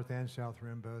the north and south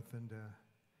rim both, and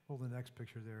hold the next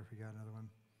picture there if we got another one.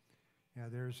 Yeah,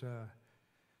 there's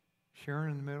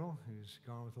Sharon in the middle, who's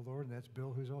gone with the Lord, and that's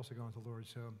Bill, who's also gone with the Lord.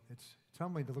 So it's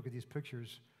humbling to look at these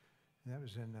pictures. And that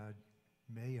was in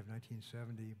May of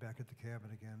 1970, back at the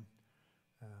cabin again.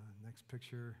 Next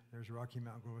picture, there's Rocky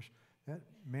Mountain Grove. That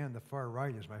man on the far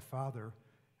right is my father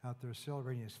out there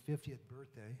celebrating his 50th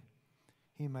birthday.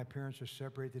 He and my parents were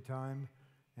separated at the time,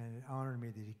 and it honored me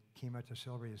that he came out to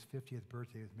celebrate his 50th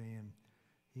birthday with me. And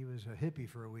he was a hippie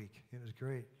for a week. It was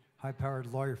great.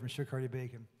 High-powered lawyer from Chick-Hardy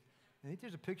Bacon. I think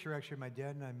there's a picture, actually, of my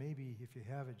dad and I, maybe, if you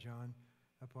have it, John,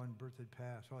 up on Berthoud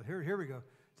Pass. Well, here we go.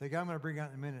 The guy I'm going to bring out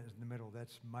in a minute is in the middle.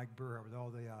 That's Mike Burr with all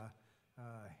the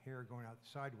hair going out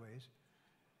sideways.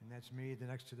 And that's me, the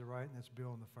next to the right, and that's Bill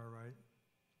on the far right.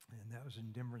 And that was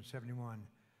in Denver in 71.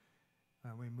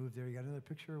 We moved there. You got another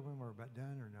picture when we're about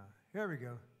done or not? Here we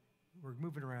go. We're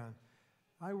moving around.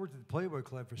 I worked at the Playboy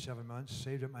Club for 7 months,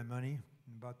 saved up my money,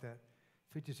 and bought that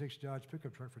 56 Dodge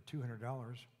pickup truck for $200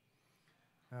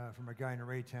 from a guy in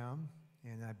Raytown.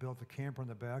 And I built a camper on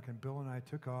the back, and Bill and I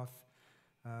took off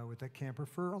with that camper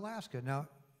for Alaska. Now,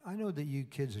 I know that you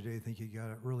kids today think you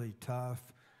got it really tough.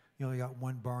 You only got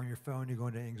one bar on your phone, you're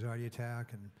going to anxiety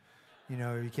attack, and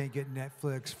you can't get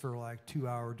Netflix for like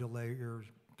 2-hour delay at your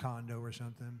condo or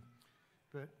something.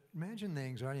 But imagine the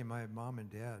anxiety of my mom and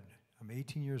dad. I'm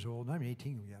 18 years old, not even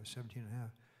 18, I was 17 and a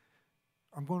half.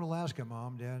 I'm going to Alaska,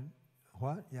 Mom, Dad.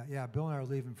 What? Yeah, Bill and I are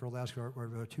leaving for Alaska.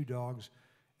 We're 2 dogs,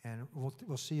 and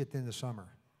we'll see you at the end of the summer.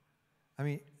 I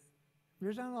mean,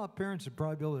 there's not a lot of parents that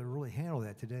probably be able to really handle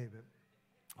that today, but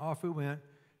off we went.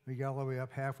 We got all the way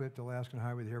up, halfway up the Alaskan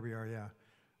Highway. Here we are, yeah.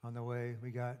 On the way, we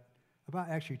got about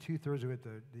actually 2/3 of it,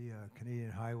 the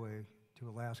Canadian Highway to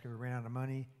Alaska. We ran out of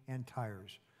money and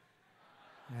tires.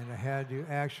 And I had to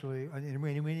actually, and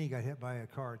Winnie got hit by a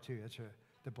car too. That's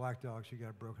the black dog, she got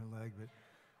a broken leg. But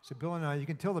so Bill and I, you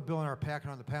can tell that Bill and I are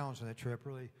packing on the pounds on that trip.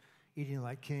 Really, eating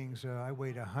like kings. I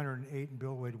weighed 108 and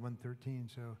Bill weighed 113.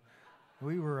 So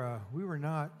we were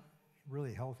not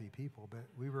really healthy people, but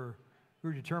we were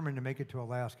determined to make it to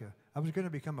Alaska. I was going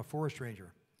to become a forest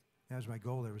ranger. That was my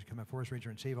goal there, was to become a forest ranger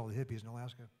and save all the hippies in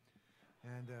Alaska.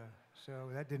 And so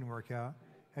that didn't work out.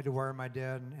 Had to wire my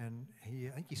dad, and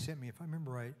I think he sent me, if I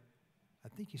remember right, I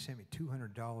think he sent me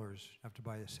 $200 to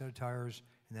buy a set of tires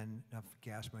and then enough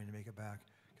gas money to make it back.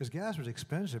 Because gas was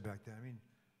expensive back then. I mean,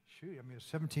 shoot, it was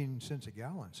 17 cents a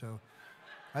gallon. So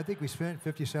I think we spent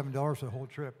 $57 for the whole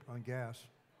trip on gas.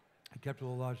 I kept a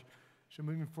little lodge. So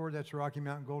moving forward, that's Rocky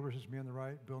Mountain Gold Rush. It's me on the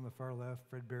right, Bill on the far left,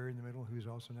 Fred Berry in the middle, who's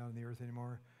also not on the earth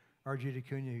anymore. R.G.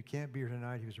 DeCunha, who can't be here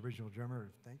tonight. He was the original drummer.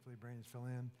 Thankfully, Brandon's fill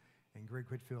in. And Greg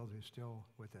Whitfield, who's still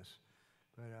with us.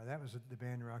 But that was the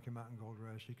band Rocky Mountain Gold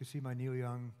Rush. You can see my Neil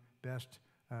Young best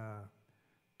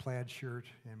plaid shirt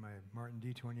and my Martin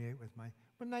D28 with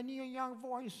my Neil Young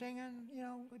voice singing,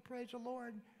 we praise the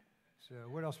Lord. So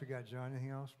what else we got, John?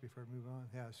 Anything else before we move on?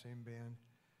 Yeah, same band.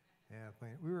 Yeah,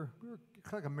 playing. We were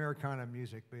like Americana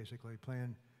music, basically,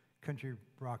 playing country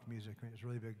rock music. I mean, it was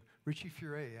really big. Richie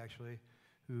Furay, actually,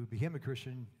 who became a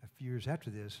Christian a few years after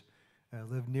this,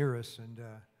 lived near us, and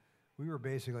we were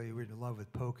in love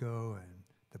with Poco and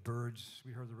the Byrds.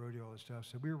 We heard the rodeo, all that stuff.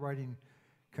 So we were writing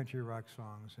country rock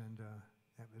songs, and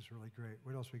that was really great.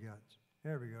 What else we got?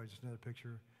 There we go, just another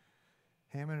picture.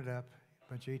 Hamming it up,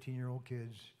 a bunch of 18-year-old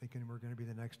kids thinking we're going to be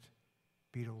the next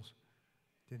Beatles.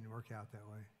 Didn't work out that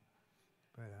way.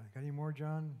 But got any more,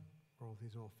 John? Roll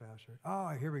these a little faster. Oh,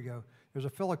 here we go. There's a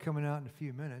fellow coming out in a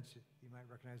few minutes. You might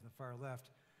recognize in the far left.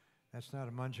 That's not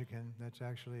a munchkin. That's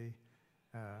actually...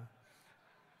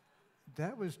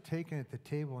 that was taken at the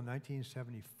table in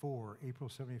 1974, April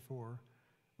 74,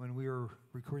 when we were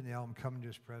recording the album Come Into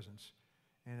His Presence.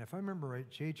 And if I remember right,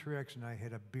 Jay Truex and I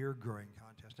had a beard growing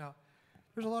contest. Now,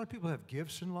 there's a lot of people who have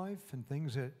gifts in life and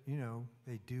things that,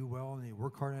 they do well and they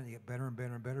work hard on it and they get better and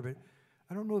better and better, but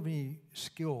I don't know of any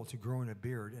skill to growing a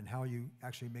beard and how you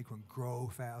actually make one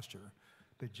grow faster.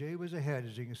 But Jay was ahead,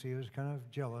 as you can see. He was kind of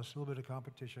jealous, a little bit of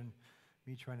competition.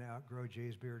 Me trying to outgrow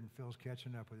Jay's beard, and Phil's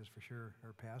catching up with us for sure,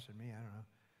 or passing me, I don't know.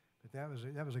 But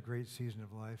that was a great season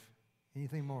of life.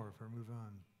 Anything more before I move on?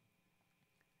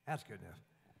 That's good enough.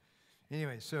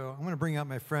 Anyway, so I'm going to bring out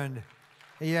my friend.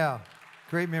 Yeah,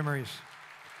 great memories.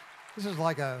 This is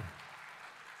like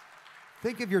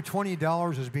think of your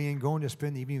 $20 as being going to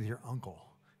spend the evening with your uncle,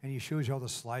 and he shows you all the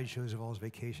slideshows of all his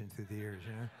vacation through the years,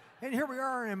 And here we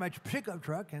are in my pickup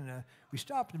truck, and we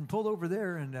stopped and pulled over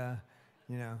there, and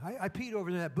I peed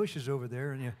over there, that bush is over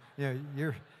there, and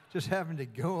you're just having to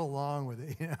go along with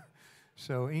it,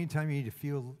 So anytime you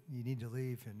need to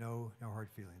leave, and no hard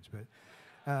feelings. But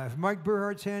if Mike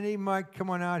Burhart's handy, Mike, come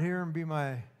on out here and be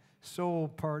my soul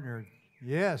partner.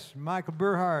 Yes, Michael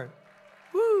Burhart.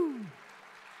 Woo!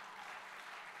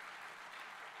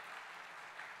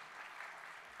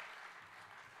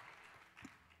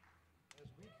 As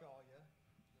we call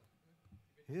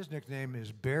you. His nickname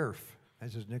is Bearf.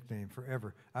 That's his nickname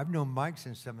forever. I've known Mike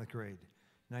since 7th grade,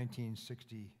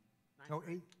 1960.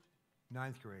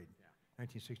 Ninth grade. Yeah.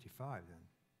 1965 then.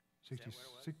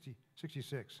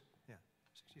 66. Yeah,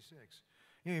 66.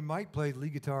 Anyway, Mike played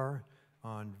lead guitar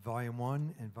on Volume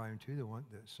 1 and Volume 2,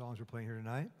 the songs we're playing here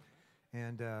tonight.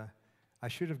 And I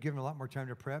should have given a lot more time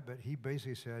to prep, but he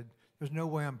basically said, there's no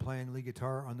way I'm playing lead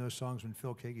guitar on those songs when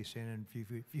Phil Keaggy's standing a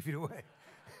few feet away.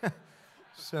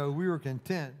 So we were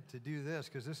content to do this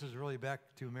because this is really back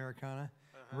to Americana.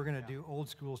 We're going to do old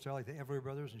school style like the Everly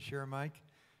Brothers and Share Mike.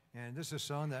 And this is a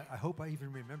song that I hope I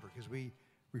even remember because we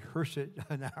rehearsed it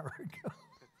an hour ago.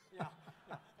 Yeah.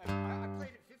 I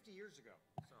played it 50 years ago.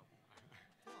 So.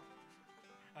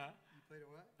 You played it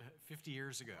what? 50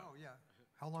 years ago. Oh, yeah.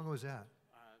 How long was that?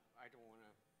 I don't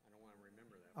want to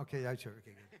remember that. Okay, I sure.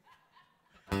 Okay, good.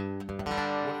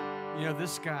 Well,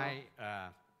 this guy,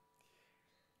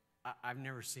 I've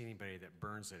never seen anybody that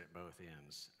burns it at both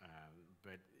ends,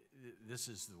 but this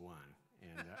is the one.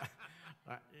 And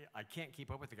I can't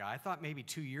keep up with the guy. I thought maybe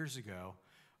 2 years ago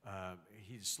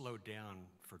he'd slowed down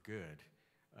for good,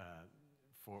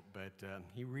 but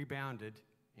he rebounded,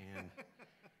 and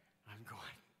I'm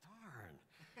going, darn.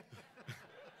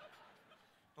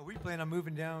 Well, we plan on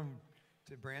moving down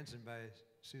to Branson by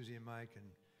Susie and Mike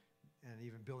and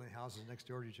even building houses next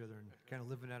door to each other and kind of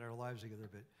living out our lives together,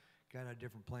 but got a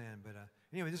different plan. But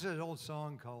anyway, this is an old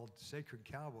song called Sacred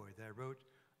Cowboy that I wrote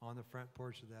on the front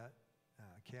porch of that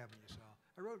cabin you saw.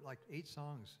 I wrote like 8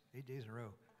 songs, 8 days in a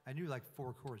row. I knew like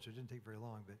 4 chords, so it didn't take very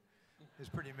long, but it's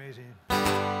pretty amazing.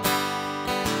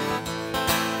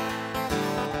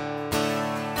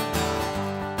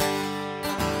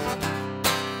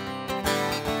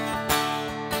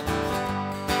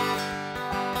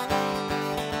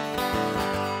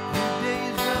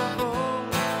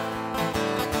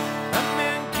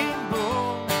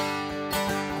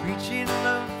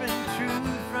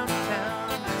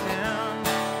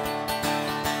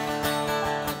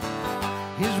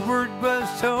 his word was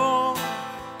told,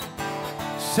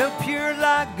 so pure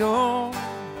like gold.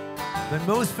 But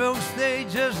most folks, they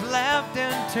just laughed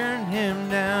and turned him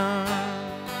down.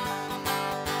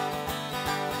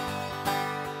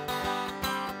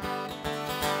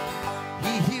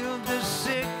 He healed the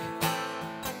sick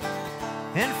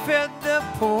and fed the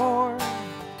poor,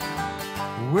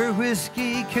 where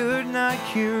whiskey could not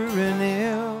cure an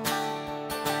ill.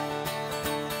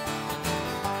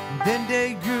 Then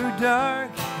day grew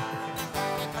dark,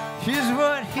 here's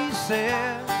what he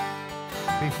said,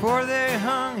 before they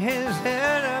hung his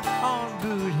head up on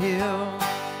Boot Hill.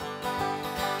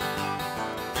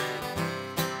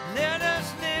 Let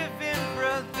us live in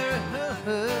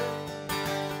brotherhood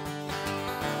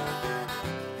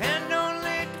and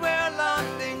only dwell on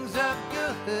things of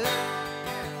good.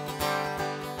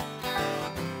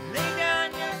 Lay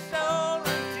down your soul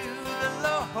unto the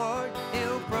Lord,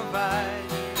 he'll provide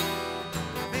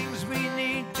things we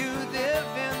need to live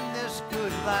in this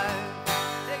good life.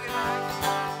 Take it, Mike.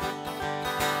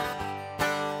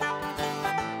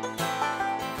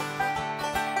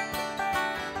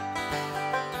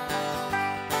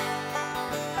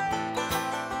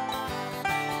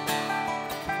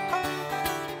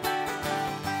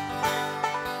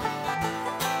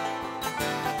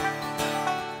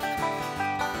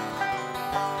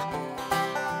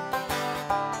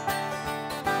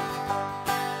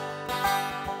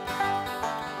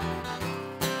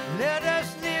 Let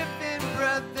us live in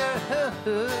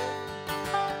brotherhood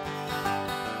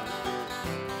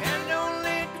and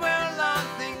only dwell on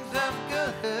things of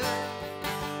good.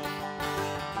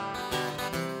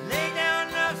 Lay down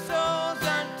our souls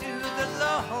unto the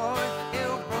Lord,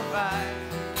 he'll provide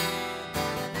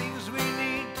things we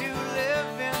need to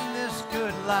live in this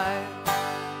good life.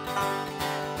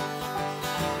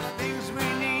 Things we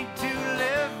need to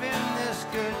live in this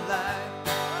good life.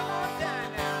 One more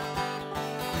time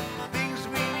now. Things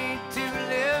we need to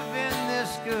live in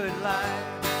this good life.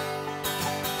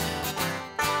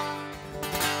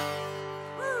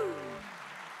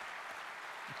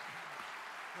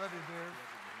 Love you, Bear.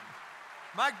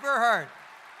 Mike Burhart.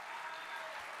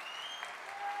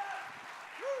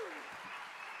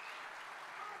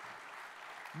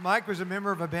 Mike was a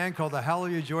member of a band called the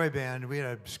Hallelujah Joy Band. We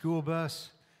had a school bus,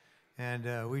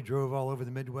 and we drove all over the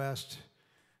Midwest,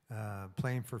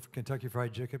 playing for Kentucky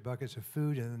Fried Chicken, buckets of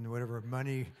food, and then whatever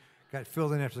money got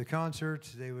filled in after the concert,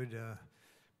 they would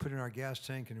put in our gas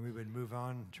tank, and we would move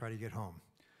on and try to get home.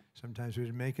 Sometimes we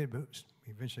didn't make it, but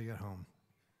we eventually got home.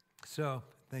 So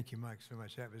thank you, Mike, so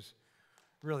much. That was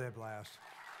really a blast.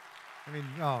 I mean,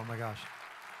 oh my gosh.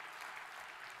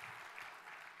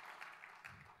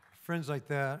 Friends like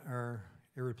that are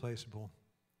irreplaceable.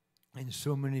 And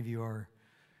so many of you are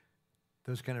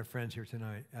those kind of friends here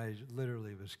tonight. I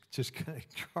literally was just kind of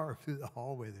carved through the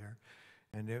hallway there.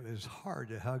 And it was hard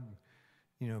to hug,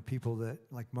 you know, people that,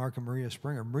 like Mark and Maria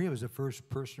Springer. Maria was the first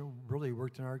person who really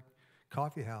worked in our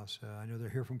coffee house. I know they're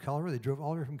here from Colorado. They drove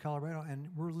all the way from Colorado, and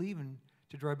we're leaving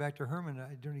to drive back to Herman.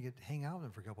 I don't get to hang out with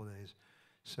them for a couple of days.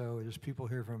 So there's people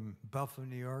here from Buffalo,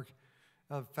 New York.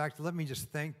 In fact, let me just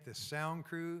thank the sound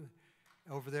crew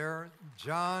over there.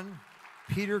 John,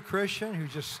 Peter Christian, who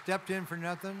just stepped in for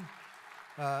nothing.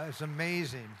 It's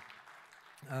amazing.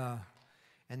 And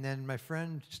then my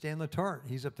friend Stan Letarte,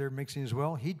 he's up there mixing as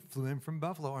well. He flew in from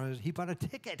Buffalo, and he bought a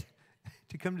ticket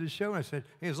to come to the show. And I said,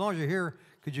 hey, as long as you're here,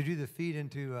 could you do the feed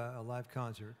into a live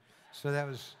concert? So that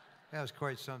was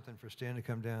quite something for Stan to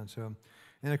come down. So,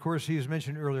 and of course, he was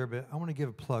mentioned earlier, but I want to give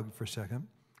a plug for a second.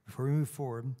 Before we move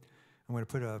forward, I'm going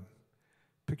to put a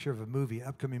picture of a movie,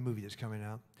 upcoming movie that's coming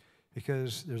out,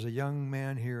 because there's a young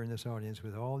man here in this audience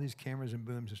with all these cameras and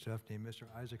booms and stuff named Mr.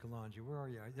 Isaac Alonji. Where are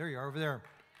you? There you are, over there.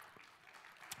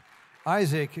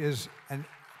 Isaac is an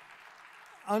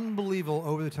unbelievable,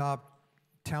 over-the-top,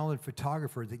 talented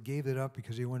photographer that gave it up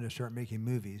because he wanted to start making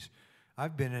movies.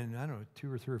 I've been in, I don't know,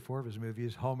 2 or 3 or 4 of his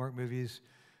movies, Hallmark movies.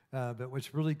 But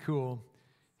what's really cool,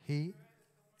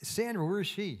 Sandra, where is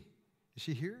she? Is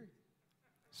she here?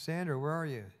 Sandra, where are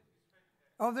you?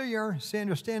 Oh, there you are.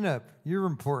 Sandra, stand up. You're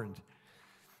important.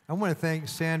 I want to thank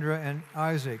Sandra and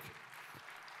Isaac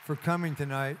for coming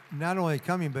tonight. Not only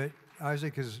coming, but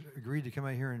Isaac has agreed to come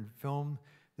out here and film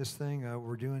this thing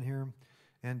we're doing here.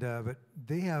 And but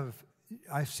they have,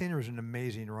 Sandra's an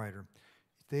amazing writer.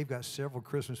 They've got several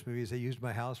Christmas movies. They used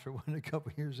my house for one a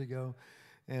couple years ago.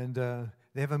 And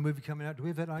they have a movie coming out. Do we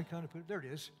have that icon to put? There it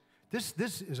is.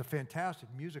 This is a fantastic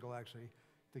musical, actually.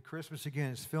 The Christmas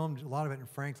Again. It's filmed, a lot of it in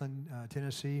Franklin,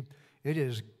 Tennessee. It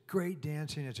is great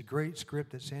dancing. It's a great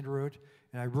script that Sandra wrote.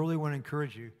 And I really want to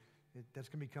encourage you. That's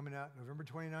going to be coming out November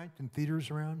 29th in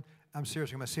theaters around. I'm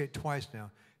serious. I'm going to say it twice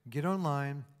now. Get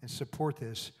online and support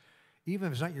this. Even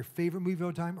if it's not your favorite movie of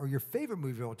all time or your favorite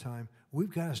movie of all time,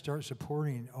 we've got to start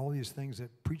supporting all these things that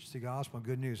preach the gospel and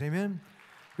good news. Amen?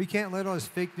 We can't let all this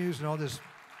fake news and all this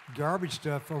garbage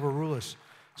stuff overrule us.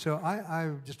 So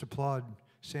I just applaud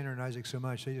Sandra and Isaac so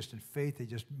much. They just, in faith, they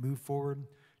just move forward,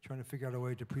 trying to figure out a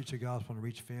way to preach the gospel and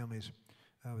reach families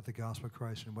with the gospel of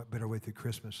Christ, and what better way through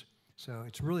Christmas. So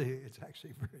it's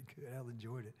actually very good. I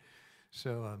enjoyed it.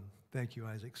 So thank you,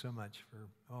 Isaac, so much for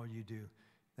all you do.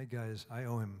 That guy I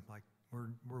owe him, like,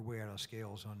 we're way out of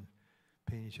scales on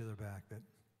paying each other back, but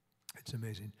it's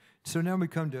amazing. So now we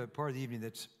come to a part of the evening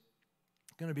that's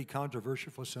going to be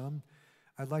controversial for some.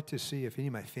 I'd like to see if any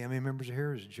of my family members are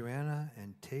here. Is Joanna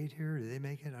and Tate here? Did they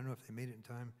make it? I don't know if they made it in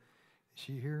time. Is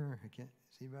she here? I can't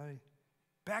see anybody.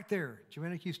 Back there.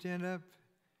 Joanna, can you stand up?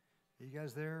 Are you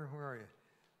guys there? Where are you?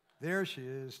 There she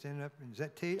is, standing up. Is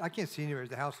that Tate? I can't see anywhere.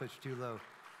 The house lights are too low.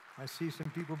 I see some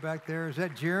people back there. Is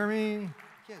that Jeremy?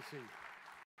 I can't see.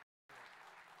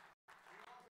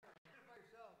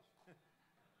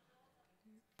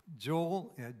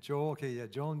 Joel. Okay,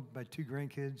 Joel and my two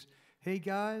grandkids. Hey,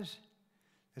 guys.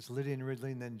 That's Lydia and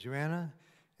Ridley. And then Joanna.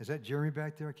 Is that Jeremy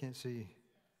back there? I can't see.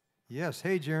 Yes.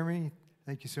 Hey, Jeremy.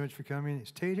 Thank you so much for coming.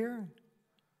 Is Tate here?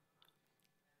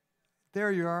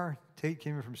 There you are. Tate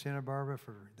came in from Santa Barbara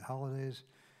for the holidays.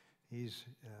 He's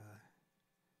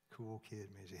a cool kid,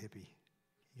 man. He's a hippie.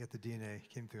 He got the DNA.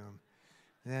 Came through him.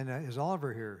 And then is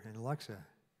Oliver here and Alexa?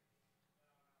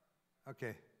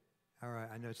 Okay. All right.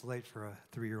 I know it's late for a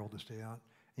 3-year-old to stay out.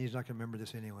 And he's not going to remember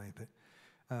this anyway.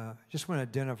 But just want to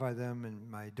identify them. And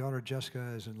my daughter Jessica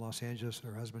is in Los Angeles.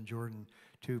 Her husband Jordan.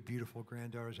 2 beautiful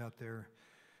granddaughters out there.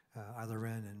 Isla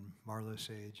Wren and Marla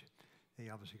Sage. They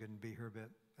obviously couldn't be here, but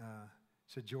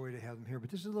it's a joy to have them here. But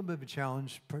this is a little bit of a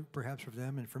challenge, perhaps for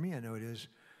them, and for me, I know it is.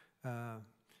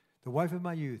 The wife of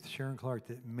my youth, Sharon Clark,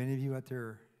 that many of you out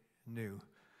there knew,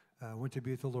 went to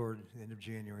be with the Lord at the end of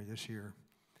January this year.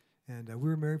 And we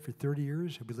were married for 30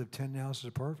 years. We lived 10 houses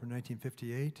apart from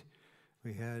 1958.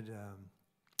 We had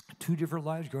 2 different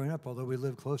lives growing up, although we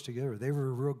lived close together. They were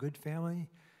a real good family,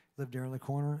 lived around the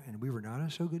corner, and we were not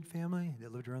a so good family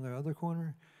that lived around the other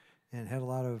corner and had a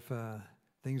lot of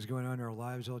things going on in our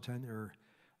lives all the time. There were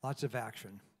lots of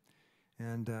action.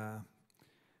 And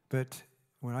but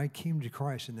when I came to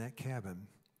Christ in that cabin,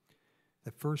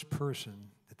 the first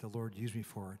person that the Lord used me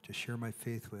for to share my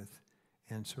faith with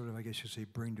and sort of, I guess you'd say,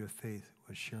 bring to a faith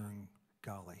was Sharon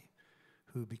Golly,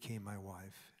 who became my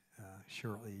wife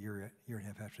shortly, a year and a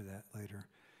half after that later.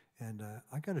 And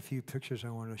I got a few pictures I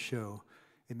want to show.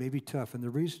 It may be tough, and the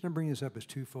reason I'm bringing this up is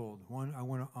twofold. One, I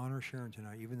want to honor Sharon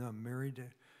tonight, even though I'm married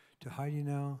to Heidi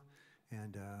now,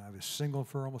 and I was single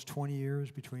for almost 20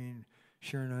 years between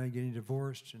Sharon and I getting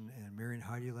divorced and marrying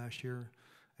Heidi last year.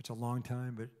 It's a long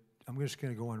time, but I'm just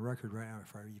going to go on record right now,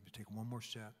 if I even take one more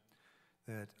step,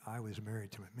 that I was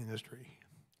married to my ministry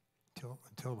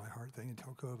until my heart thing,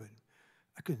 until COVID.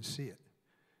 I couldn't see it.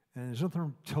 And there's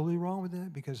nothing totally wrong with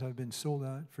that because I've been sold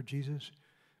out for Jesus,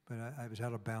 but I was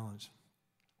out of balance.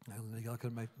 I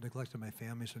neglected my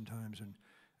family sometimes, and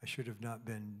I should have not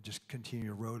been just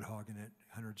continuing road hogging it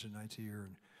hundreds of nights a year.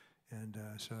 And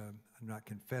so I'm not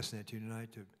confessing that to you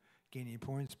tonight to gain any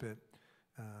points, but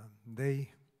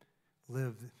they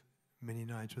lived many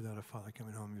nights without a father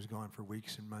coming home. He was gone for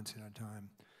weeks and months at a time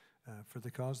for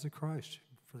the cause of Christ,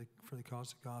 for the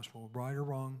cause of the gospel. Right or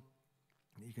wrong,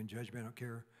 you can judge me, I don't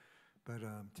care. But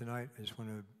tonight I just want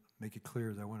to make it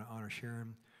clear that I want to honor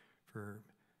Sharon for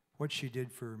what she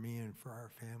did for me and for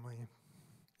our family.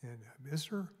 And I miss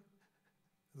her.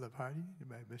 I love Heidi.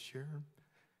 I miss Sharon.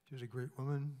 She was a great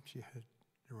woman. She had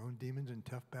her own demons and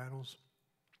tough battles,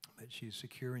 but she's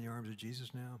secure in the arms of Jesus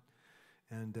now.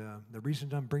 And the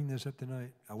reason I'm bringing this up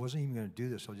tonight, I wasn't even going to do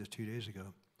this until just 2 days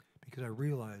ago, because I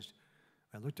realized,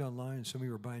 I looked online and some of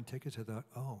you were buying tickets. I thought,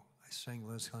 oh, I sang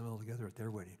Les Clement all together at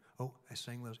their wedding. Oh, I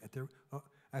sang Les at their, oh,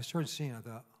 I started singing. I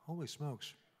thought, holy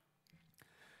smokes.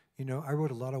 You know, I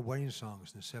wrote a lot of wedding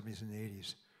songs in the 70s and the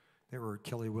 80s. They were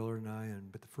Kelly Willard and I,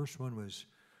 but the first one was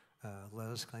Let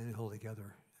Us Climb the Hill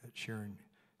Together. Sharon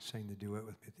sang the duet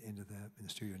with me at the end of that in the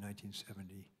studio in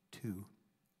 1972.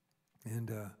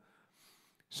 And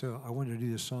so I wanted to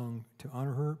do this song to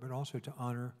honor her, but also to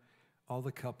honor all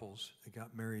the couples that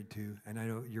got married to, and I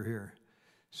know you're here.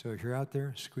 So if you're out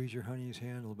there, squeeze your honey's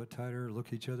hand a little bit tighter, look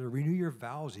at each other, renew your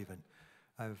vows even.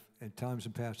 At times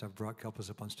in the past, I've brought couples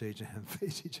up on stage and have them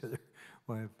face each other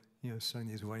while I've sung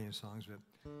these wedding songs. But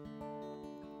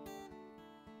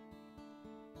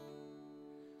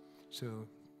so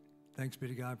thanks be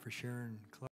to God for Sharon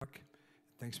Clark.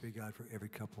 Thanks be to God for every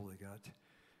couple that got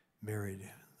married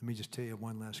Let me just tell you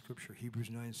one last scripture. Hebrews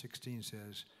 9:16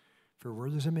 says, "For where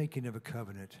there's a making of a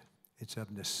covenant, it's of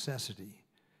necessity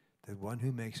that one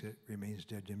who makes it remains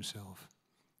dead to himself."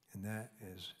 And that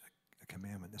is a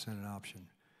commandment. That's not an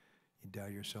option. You die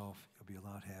to yourself, you'll be a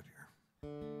lot happier.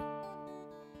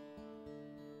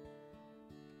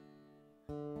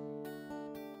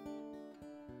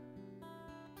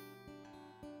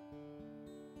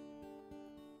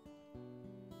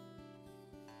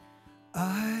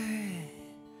 I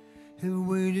have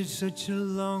waited such a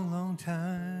long, long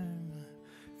time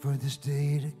for this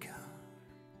day to come.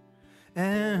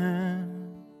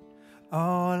 And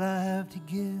all I have to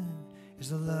give is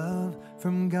the love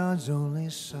from God's only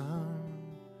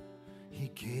Son. He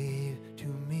gave to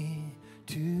me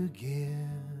to give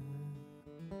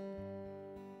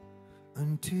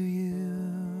unto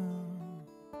you.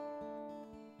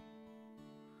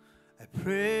 I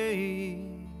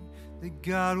pray that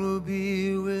God will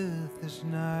be with us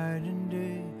night and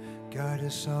day, guide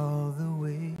us all the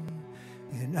way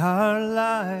in our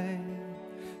life.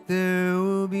 There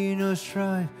will be no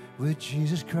strife with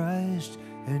Jesus Christ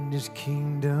and His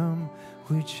kingdom,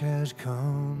 which has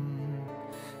come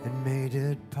and made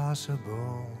it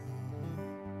possible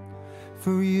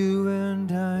for you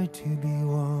and I to be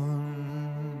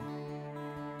one.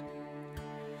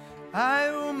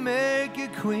 I will make you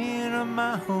queen of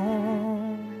my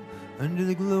home, under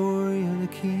the glory of the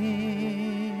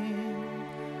King.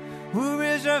 We'll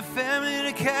raise our family in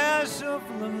a castle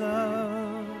full of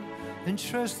love and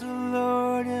trust the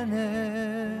Lord in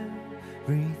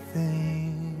everything.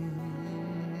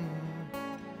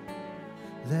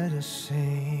 Let us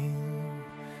sing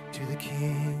to the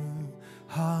King,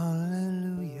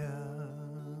 hallelujah.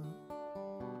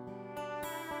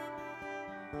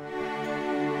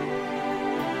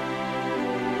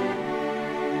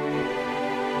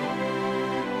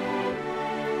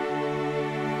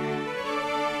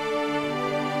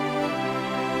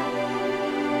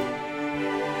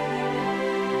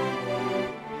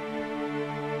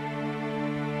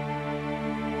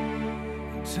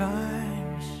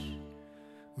 Times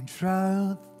when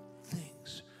trial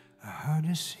things are hard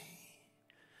to see,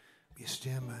 you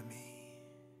stand by me.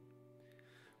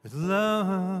 With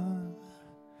love,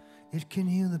 it can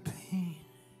heal the pain,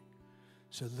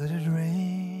 so let it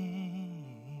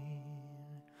rain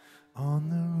on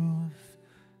the roof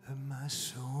of my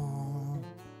soul.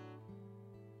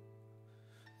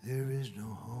 There is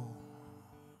no hope.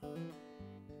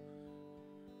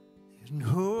 There's no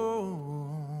hope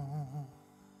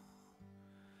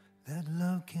that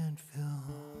love can't fill.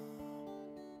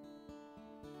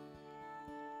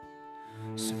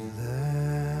 So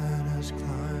let us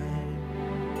climb,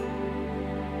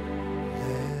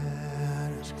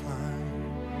 let us climb,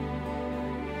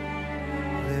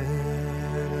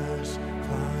 let us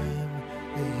climb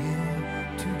the hill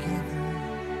together.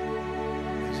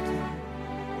 Let's climb,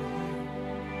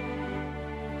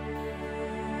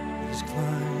 let's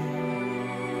climb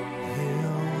the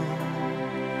hill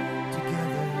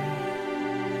together.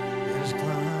 Let's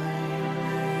climb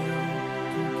the hill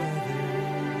together.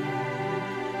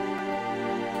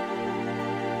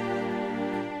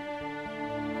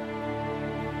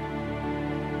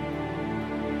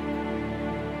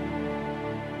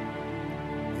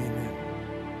 Amen.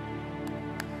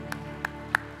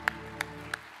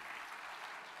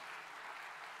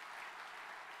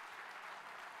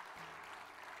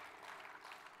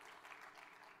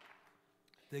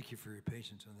 Thank you for your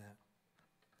patience on that.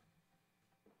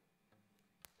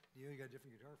 Neil, you got a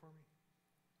different guitar for me?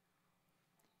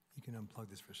 You can unplug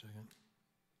this for a second.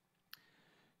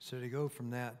 So to go from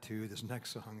that to this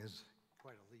next song is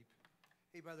quite a leap.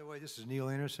 Hey, by the way, this is Neil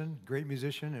Anderson, great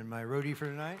musician and my roadie for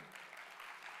tonight. No,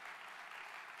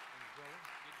 I got it.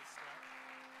 Oh, there's a strap in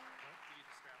the case.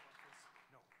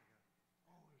 Yeah.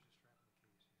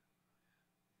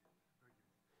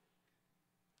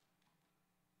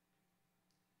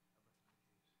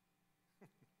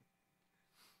 Very good.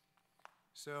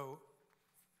 So,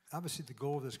 obviously the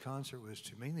goal of this concert was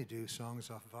to mainly do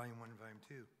songs off Volume 1 and Volume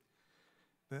 2.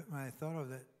 But when I thought of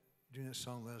that, doing this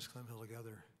song, Let Us Climb Hill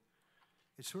Together,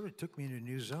 it sort of took me into a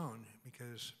new zone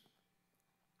because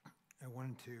I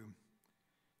wanted to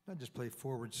not just play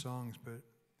forward songs, but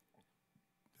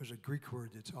there's a Greek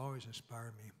word that's always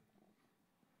inspired me.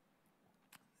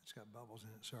 It's got bubbles in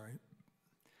it, sorry.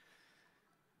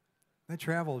 I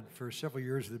traveled for several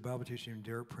years with a Bible teacher named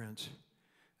Derek Prince.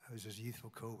 I was his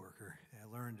youthful co-worker, and I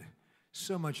learned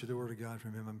so much of the Word of God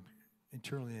from him. I'm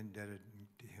eternally indebted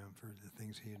to him for the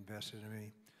things he invested in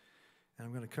me. And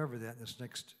I'm going to cover that in this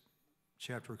next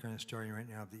chapter we're kind of starting right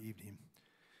now of the evening,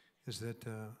 is that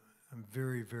I'm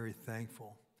very, very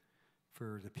thankful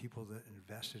for the people that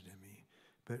invested in me.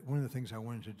 But one of the things I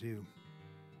wanted to do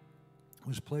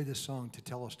was play this song,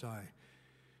 Tetelestai.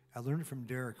 I learned it from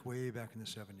Derek way back in the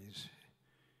 70s.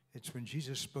 It's when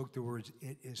Jesus spoke the words,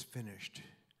 "It is finished."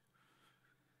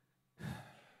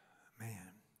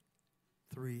 Man,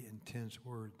 3 intense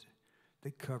words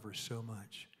that cover so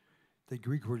much. The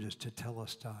Greek word is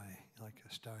tetelestai, like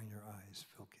a sty in your eyes,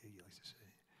 Phil Kagi likes to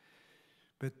say.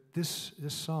 But this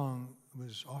song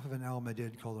was off of an album I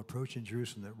did called Approaching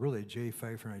Jerusalem that really Jay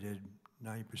Pfeiffer and I did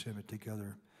 90% of it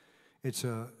together. It's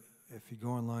if you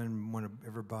go online and want to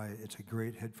ever buy it, it's a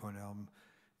great headphone album.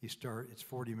 It's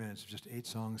 40 minutes, just 8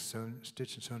 songs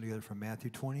stitched and sewn together from Matthew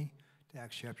 20 to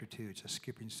Acts chapter 2. It's a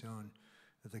skipping stone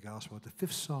of the gospel. The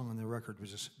 5th song on the record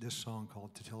was this song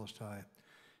called Tetelestai.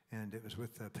 And it was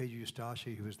with Pedro Eustache,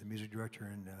 who was the music director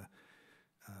and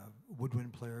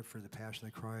woodwind player for The Passion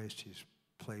of the Christ. He's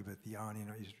played with Yanni.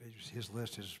 His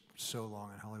list is so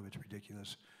long in Hollywood, it's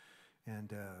ridiculous.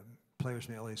 And players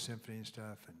from the LA Symphony and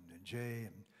stuff, and Jay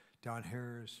and Don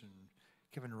Harris and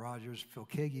Kevin Rogers, Phil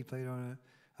Kagi played on it.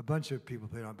 A bunch of people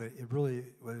played on it, but it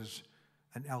really was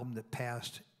an album that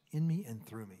passed in me and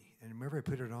through me. And whenever I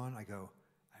put it on, I go,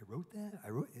 I wrote that? I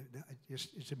wrote it.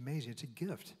 It's amazing. It's a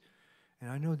gift. And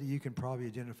I know that you can probably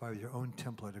identify with your own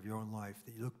template of your own life,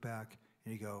 that you look back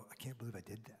and you go, I can't believe I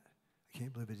did that. I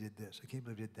can't believe I did this. I can't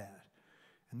believe I did that.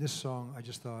 And this song, I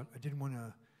just thought, I didn't want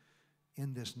to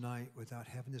end this night without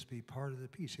having this be part of the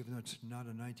piece, even though it's not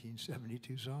a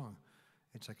 1972 song.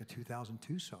 It's like a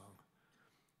 2002 song.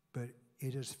 But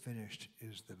 "It is finished"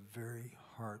 is the very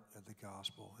heart of the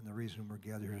gospel. And the reason we're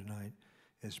gathered here tonight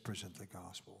is to present the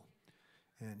gospel.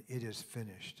 And it is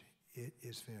finished. It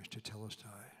is finished.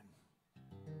 Tetelestai.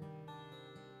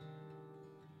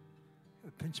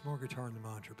 Pinch more guitar in the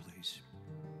mantra, please.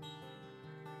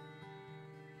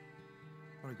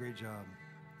 What a great job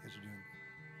you guys are doing.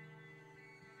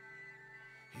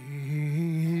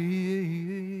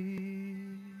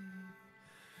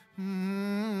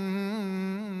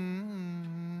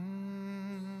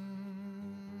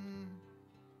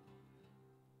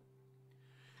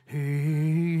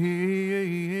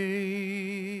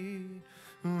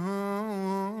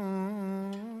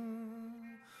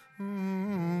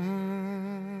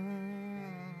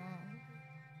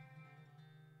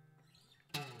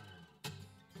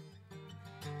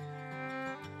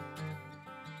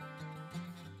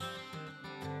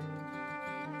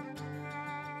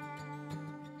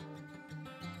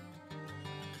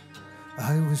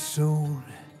 I was sold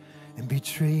and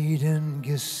betrayed in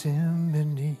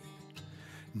Gethsemane,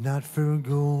 not for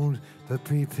gold, but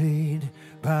prepaid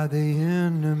by the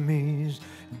enemy's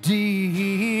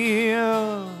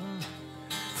deal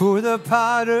for the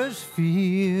potter's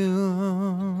field.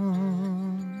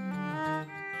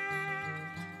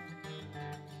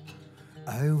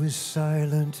 I was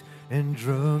silent and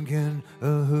drunk in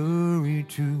a hurry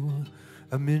to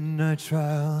a midnight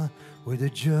trial where the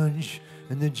judge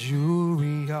and the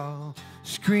jury all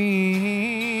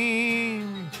screamed,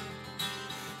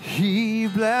 he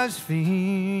blasphemed.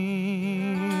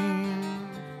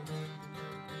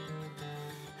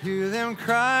 Hear them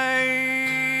cry,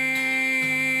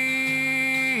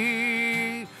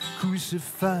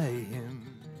 crucify him.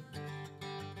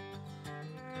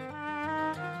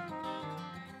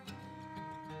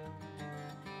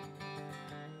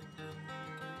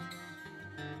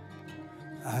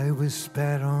 I was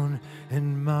spat on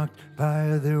and mocked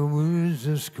by their words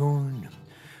of scorn.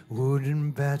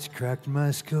 Wooden bats cracked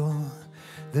my skull,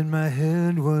 then my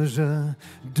head was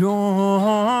adorned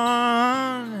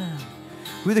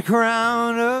with a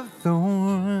crown of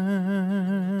thorns.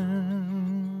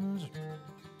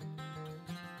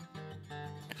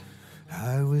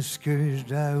 I was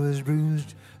scourged, I was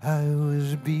bruised, I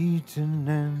was beaten,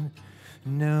 and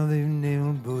now they've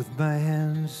nailed both my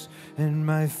hands and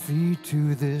my feet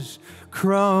to this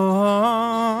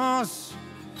cross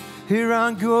here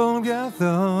on Golgotha.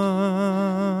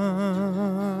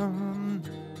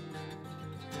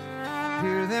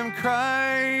 Hear them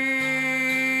cry,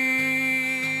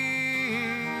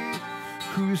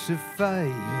 crucify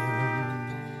him.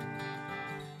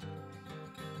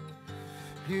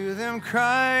 Hear them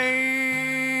cry,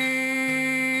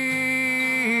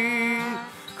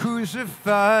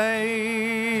 crucify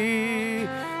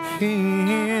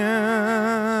him.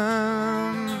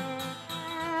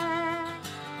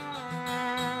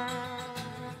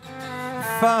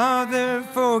 Father,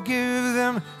 forgive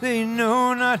them, they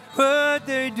know not what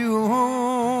they do.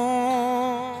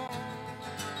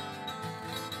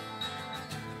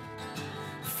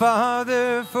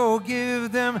 Father,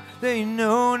 forgive them, they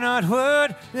know not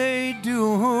what they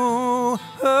do.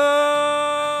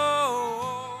 Oh.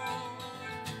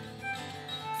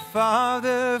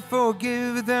 Father,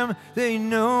 forgive them, they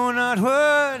know not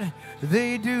what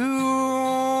they do.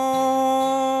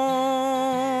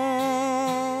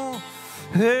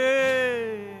 Hey.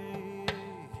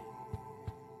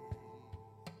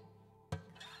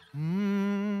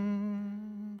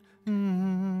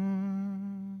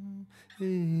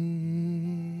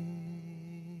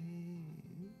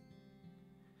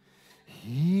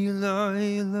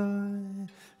 Eloi, Eloi,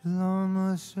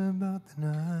 lama sabachthani.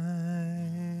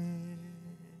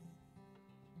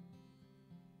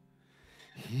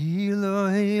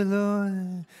 Eloi,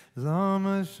 Eloi,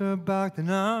 lama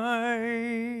sabachthani.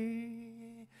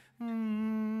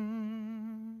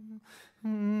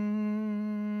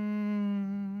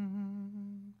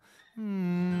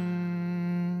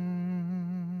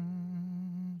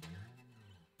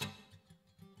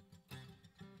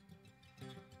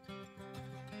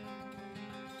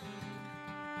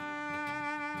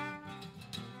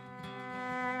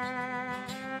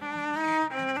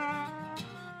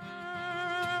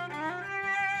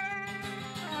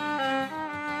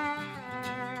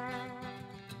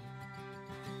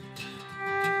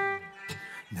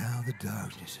 Now the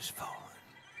darkness is fallen.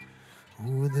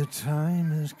 Oh, the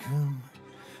time has come.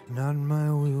 Not my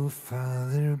will,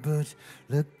 Father, but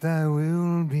let thy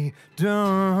will be done.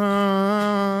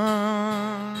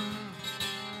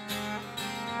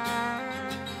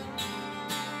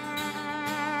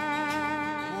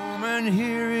 Woman,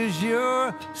 here is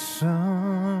your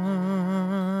son.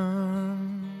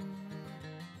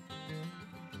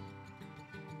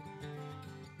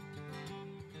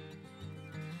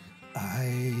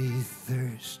 I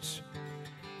thirst.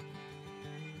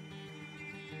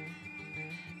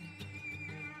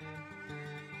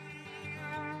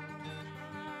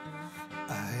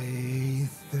 I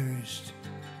thirst.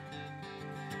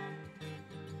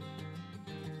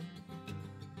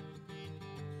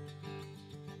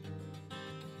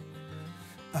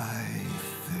 I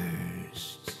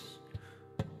thirst.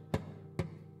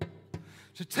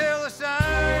 So tell us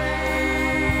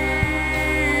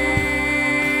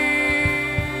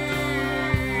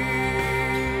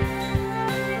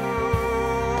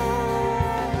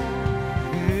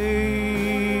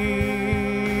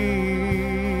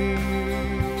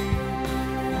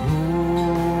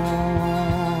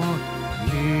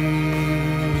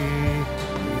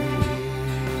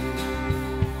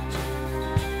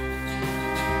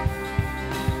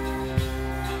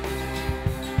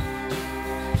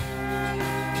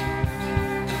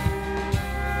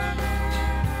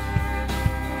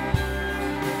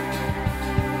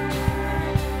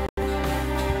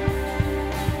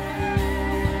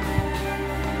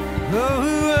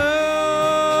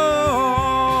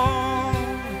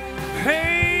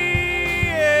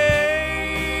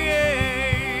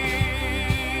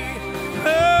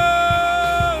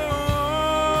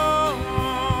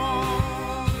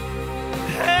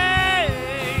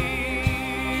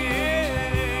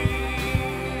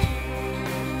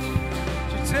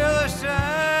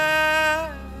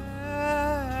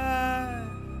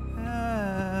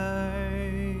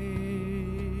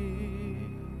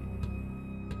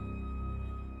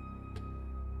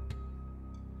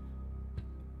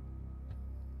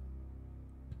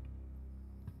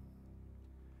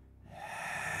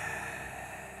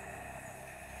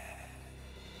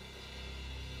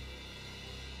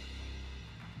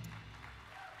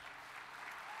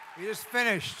we just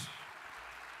finished.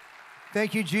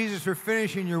 Thank you, Jesus, for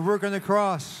finishing your work on the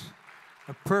cross.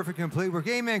 A perfect, complete work.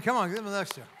 Amen. Come on, give them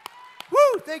Alexa.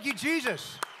 Woo! Thank you,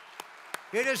 Jesus.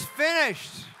 It is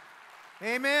finished.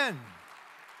 Amen.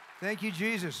 Thank you,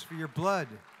 Jesus, for your blood,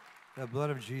 the blood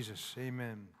of Jesus.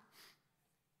 Amen.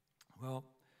 Well,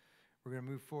 we're going to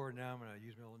move forward now. I'm going to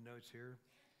use my little notes here.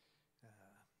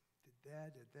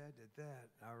 Did that.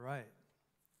 All right.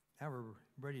 Now we're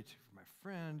ready for my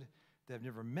friend that I've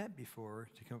never met before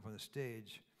to come up on the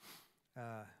stage.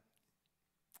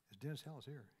 Is Dennis Hallis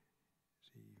here? Is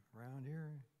he around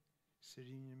here?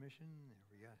 City Union Mission?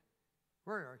 There we go.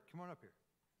 Where are you? Come on up here.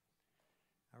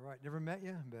 All right. Never met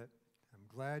you, but I'm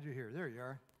glad you're here. There you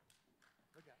are.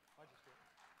 Look out. Watch this.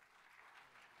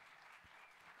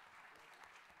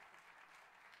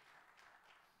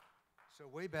 So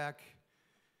way back,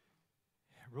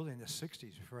 really in the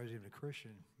 60s, before I was even a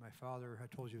Christian, my father, I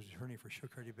told you, was attorney for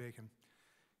Shookarty Bacon.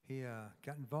 He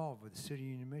got involved with the City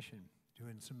Union Mission,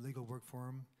 doing some legal work for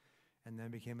him, and then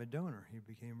became a donor. He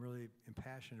became really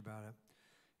impassioned about it.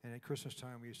 And at Christmas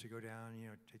time, we used to go down,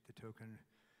 take the token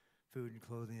food and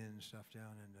clothing and stuff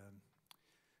down. And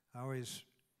I always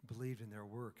believed in their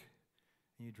work.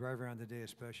 And you drive around today,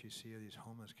 especially, you see these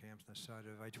homeless camps on the side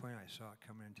of I-20. I saw it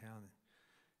coming in town.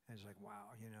 And it's like,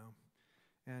 wow,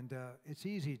 And it's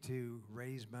easy to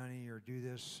raise money or do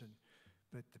this,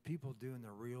 but the people doing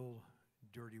the real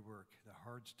dirty work, the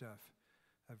hard stuff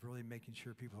of really making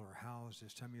sure people are housed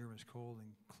this time of year when it's cold and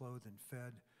clothed and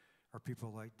fed are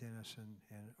people like Dennis and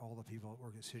all the people that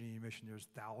work at City Union Mission. There's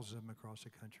thousands of them across the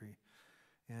country.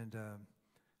 And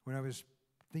when I was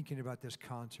thinking about this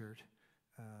concert,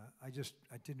 I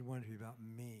didn't want it to be about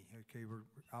me. Okay,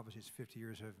 obviously it's 50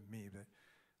 years of me, but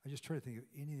I just tried to think of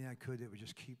anything I could that would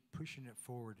just keep pushing it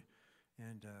forward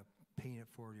and paying it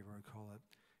forward, you want to call it.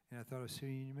 And I thought of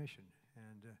City Union Mission.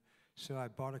 And so I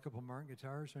bought a couple Martin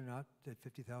guitars. They're not the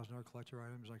 $50,000 collector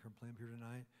items like I'm playing here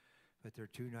tonight, but they're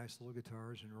two nice little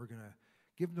guitars, and we're going to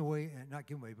give them away, not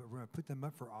give them away, but we're going to put them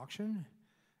up for auction.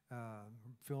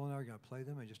 Phil and I are going to play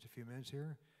them in just a few minutes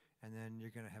here. And then you're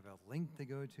going to have a link to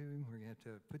go to. We're going to have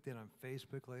to put that on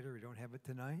Facebook later. We don't have it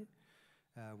tonight.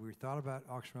 We thought about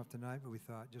auction off tonight, but we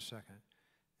thought, just a second,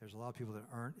 there's a lot of people that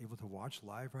aren't able to watch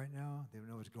live right now. They don't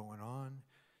know what's going on.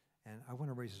 And I want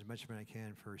to raise as much money as I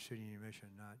can for City Union Mission,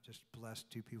 not just bless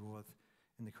two people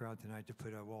in the crowd tonight to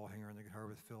put a wall hanger on the guitar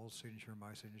with Phil's signature and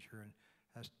my signature, and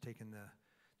that's taken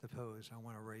the pose. I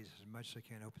want to raise as much as I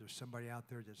can. I hope there's somebody out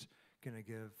there that's going to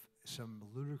give some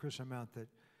ludicrous amount that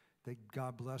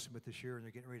God bless them with this year, and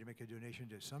they're getting ready to make a donation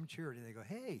to some charity, and they go,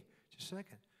 hey, just a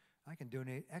second, I can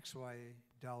donate XY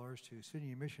dollars to City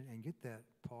Union Mission and get that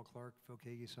Paul Clark, Phil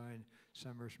Kagi signed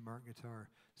Summers Martin guitar.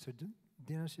 So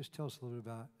Dennis, just tell us a little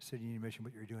bit about City Union Mission,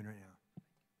 what you're doing right now.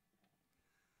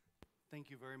 Thank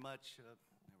you very much. There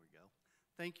we go.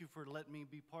 Thank you for letting me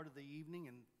be part of the evening,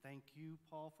 and thank you,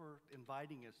 Paul, for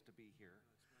inviting us to be here.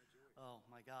 Oh,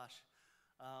 my gosh.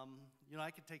 You know, I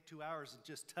could take 2 hours and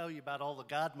just tell you about all the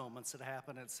God moments that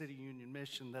happen at City Union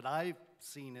Mission that I've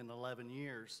seen in 11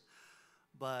 years.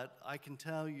 But I can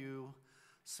tell you,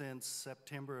 since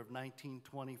September of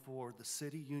 1924, the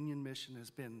City Union Mission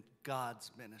has been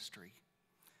God's ministry.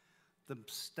 The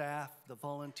staff, the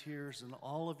volunteers, and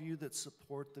all of you that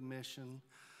support the mission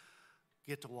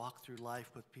get to walk through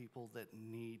life with people that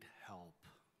need help.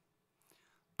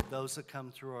 Those that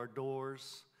come through our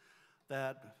doors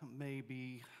that may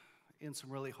be in some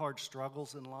really hard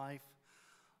struggles in life,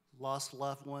 lost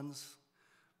loved ones,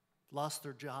 lost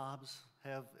their jobs,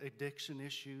 have addiction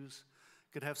issues,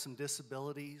 could have some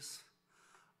disabilities,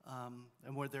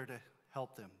 and we're there to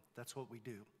help them. That's what we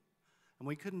do. And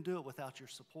we couldn't do it without your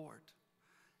support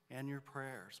and your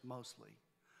prayers, mostly.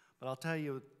 But I'll tell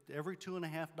you, every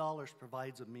 $2.50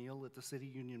 provides a meal at the City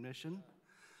Union Mission.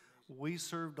 We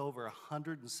served over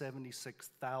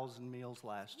 176,000 meals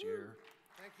last year.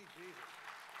 Thank you, Jesus.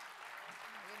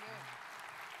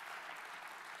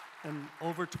 And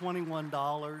over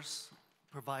 $21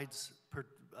 provides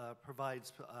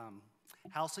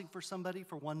housing for somebody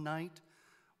for one night.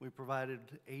 We provided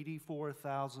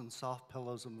 84,000 soft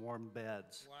pillows and warm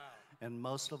beds. Wow. And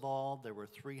most of all, there were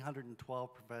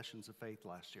 312 professions of faith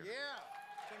last year. Yeah,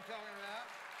 that's what I'm talking about.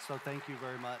 So thank you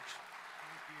very much.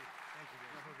 Thank you. Thank you,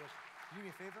 Dan. Do me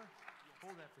a favor?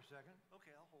 Hold that for a second.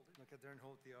 Okay, I'll hold it. Look up there and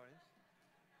hold the audience.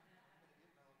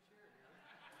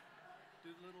 Do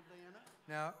little Diana.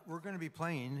 Now, we're going to be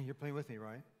playing. You're playing with me,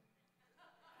 right?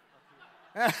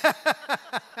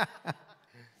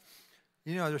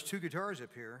 You know, there's two guitars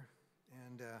up here,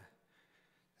 and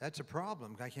that's a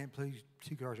problem. I can't play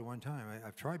two guitars at one time.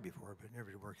 I've tried before, but it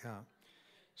never did work out.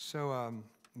 So at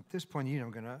this point,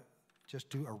 I'm going to just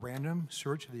do a random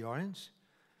search of the audience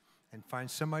and find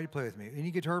somebody to play with me.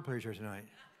 Any guitar players here tonight?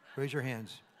 Raise your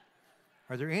hands.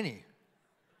 Are there any?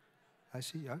 I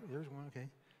see. There's one. Okay.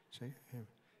 So,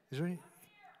 is there any?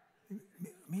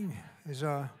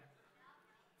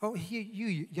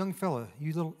 You young fella,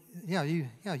 you little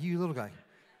guy.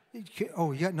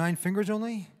 Oh, you got 9 fingers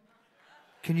only?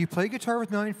 Can you play guitar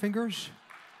with 9 fingers?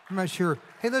 I'm not sure.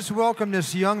 Hey, let's welcome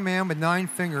this young man with 9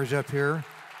 fingers up here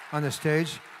on the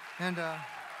stage. And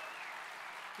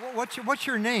what's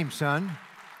your name, son?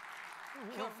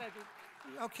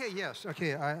 Okay, yes.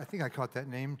 Okay, I think I caught that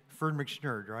name. Ferd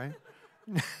McSnurd, right?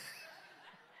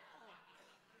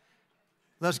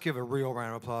 Let's give a real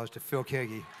round of applause to Phil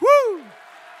Kagi. Woo!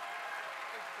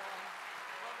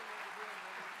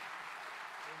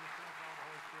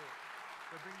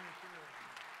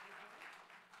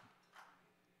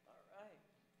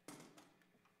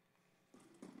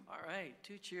 All right,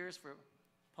 2 cheers for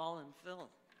Paul and Phil.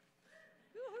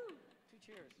 Woo-hoo! 2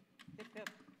 cheers. Hip, hip.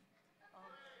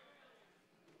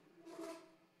 Let's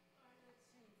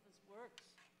see if this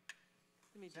works.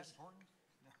 Let me just.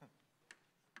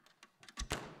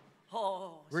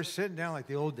 Oh. We're sitting down like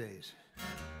the old days.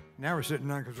 Now we're sitting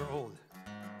down because we're old.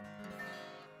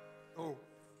 Oh.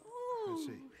 Let's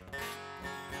see.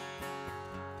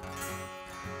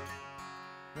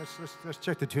 let's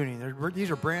check the tuning.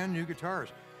 These are brand new guitars.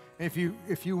 And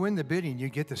if you win the bidding, you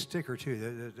get the sticker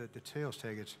too, the sales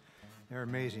tag. They're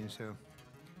amazing. So,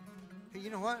 hey, you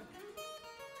know what?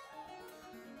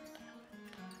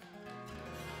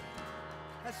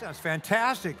 That sounds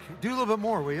fantastic. Do a little bit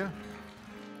more, will you?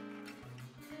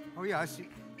 Oh yeah, I see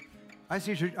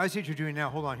what you're doing now.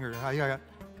 Hold on here. I got.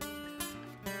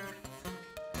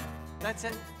 That's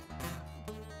it.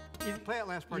 Play that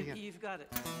last part again. You've got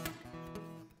it.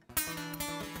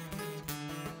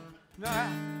 No,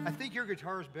 I think your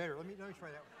guitar is better. Let me try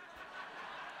that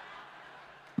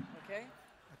one. Okay.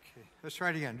 Okay, let's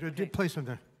try it again. Okay. Play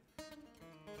something.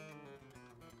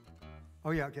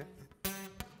 Oh yeah, okay.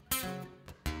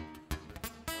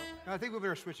 I think we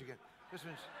better switch again.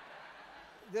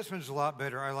 This one's a lot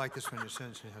better. I like this one.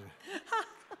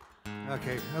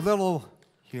 Okay, a little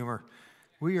humor.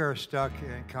 We are stuck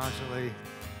constantly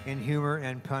in humor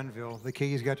and Punville. The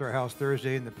Kiggies got to our house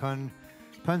Thursday, and the puns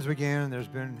began. And there's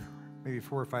been maybe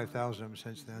 4,000 or 5,000 of them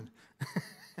since then.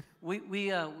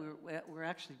 We're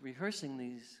actually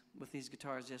rehearsing with these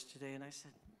guitars yesterday, and I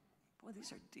said, "Boy,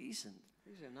 these are decent.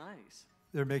 These are nice."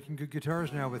 They're making good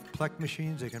guitars now with Plek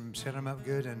machines. They can set them up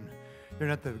good, and they're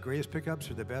not the greatest pickups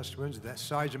or the best ones. The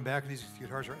sides and back of these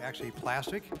guitars are actually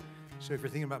plastic. So if you're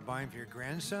thinking about buying for your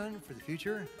grandson for the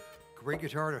future, great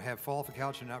guitar to have fall off the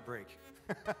couch and not break.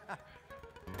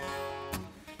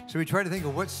 So we tried to think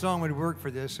of what song would work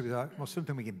for this. So we thought, well,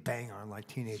 something we can bang on like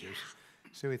teenagers.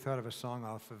 So we thought of a song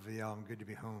off of the album Good to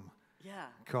Be Home. Yeah.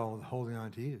 Called Holding On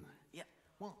to You. Yeah.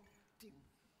 1, 2,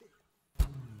 3.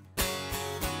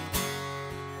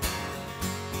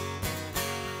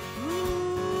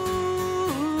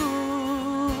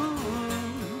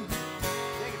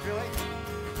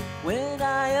 When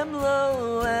I am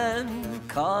low and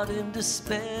caught in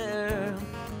despair,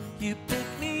 you pick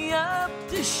me up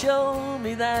to show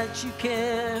me that you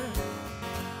care.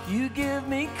 You give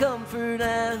me comfort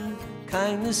and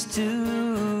kindness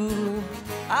too.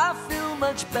 I feel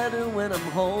much better when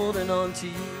I'm holding on to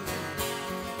you.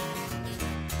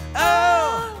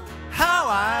 Oh, how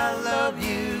I love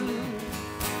you.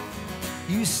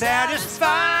 You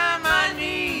satisfy my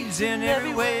needs in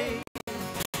every way.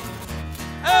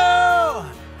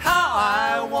 Oh, how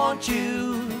I want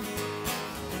you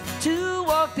to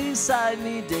walk beside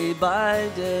me day by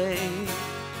day.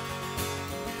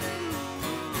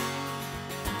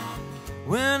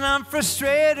 When I'm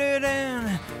frustrated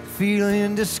and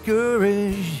feeling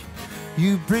discouraged,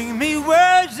 you bring me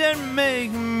words that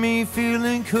make me feel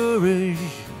encouraged.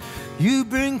 You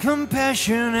bring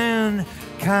compassion and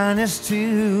kindness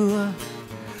too.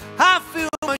 I feel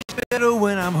much better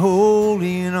when I'm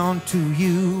holding on to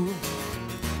you.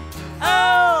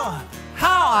 Oh,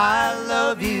 how I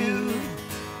love you.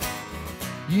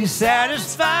 You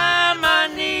satisfy my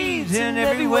needs in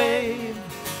every way.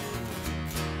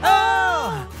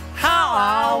 Oh, how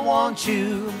I want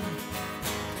you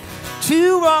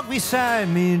to walk beside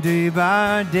me day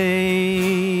by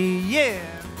day. Yeah.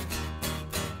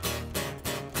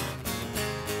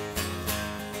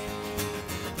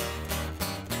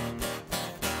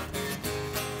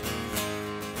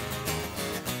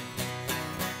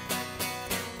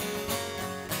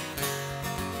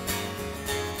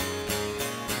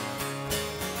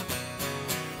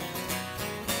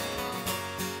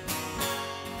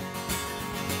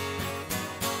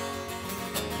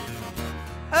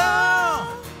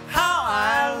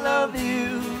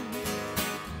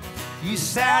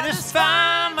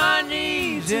 Satisfy my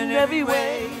needs in every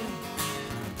way.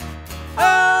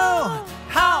 Oh,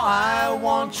 how I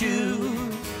want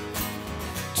you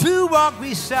to walk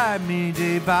beside me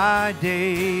day by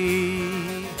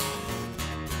day.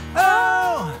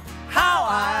 Oh, how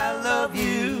I love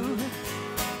you.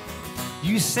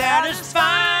 You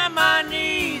satisfy my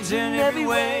needs in every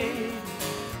way.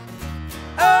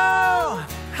 Oh,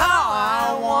 how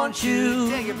I want you.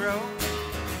 Take it, bro.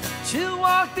 To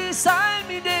walk beside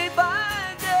me day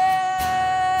by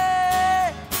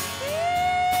day.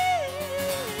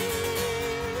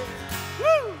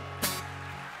 Woo!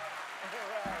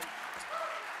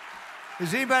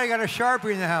 Has anybody got a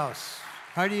Sharpie in the house?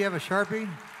 How do you have a Sharpie?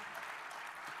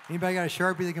 Anybody got a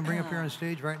Sharpie they can bring up here on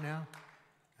stage right now?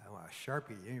 I want a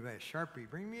Sharpie. Anybody a Sharpie?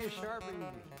 Bring me a Sharpie.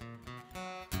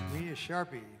 We need a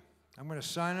Sharpie. I'm going to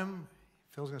sign them.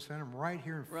 Phil's going to sign them right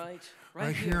here. Right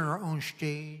here on our own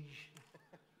stage.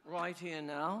 Right here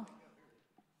now.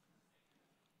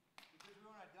 Because we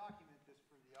want to document this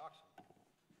for the auction.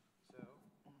 So,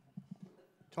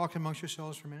 talk amongst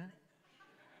yourselves for a minute.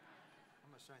 I'm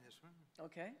going to sign this one.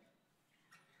 Okay.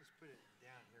 Let's put it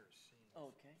down here.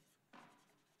 Okay.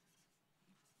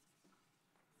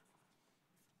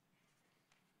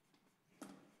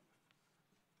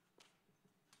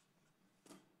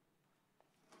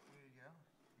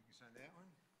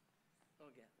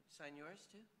 together. Sign yours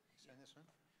too? Sign this one.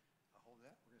 I'll hold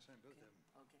that. We're going to sign both of them.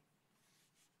 Okay.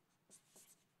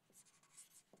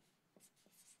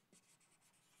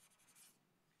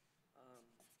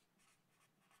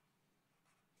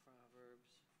 Proverbs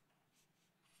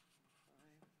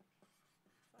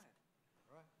 5.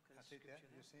 All right. I'll take that.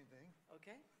 Do the same thing.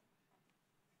 Okay.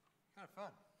 Kind of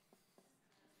fun.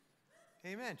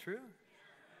 Amen. True.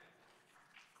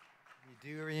 You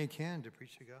do everything you can to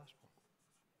preach the gospel.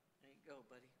 There you go,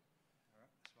 buddy. All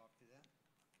right. So I'll do that.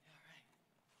 All right.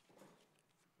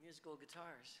 Musical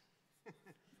guitars.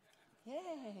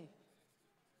 Yay.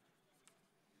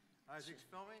 Isaac's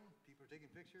filming. People are taking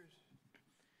pictures.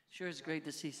 Sure, it's great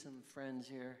to see some friends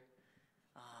here.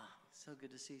 So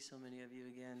good to see so many of you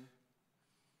again.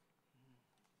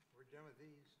 We're done with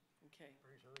these. Okay.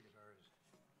 Bring some other guitars.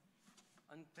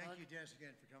 Unplug. Thank you, Dennis,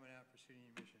 again for coming out, pursuing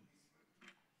your mission.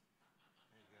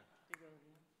 There you go. Here you go,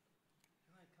 Neil.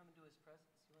 You want to come into his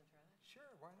presence? You want to try that?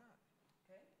 Sure, why not?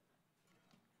 Okay.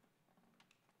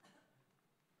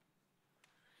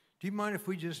 Do you mind if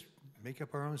we just make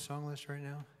up our own song list right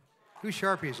now? Whose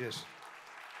Sharpie is this?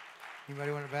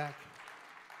 Anybody want it back?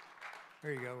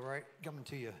 There you go, right? Coming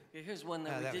to you. Yeah, here's one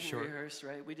that we didn't rehearse,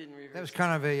 right? We didn't rehearse. That was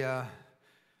kind of a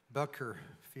Bucker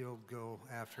field goal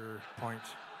after point.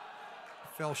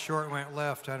 Fell short, went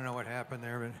left. I don't know what happened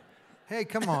there, but hey,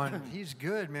 come on. He's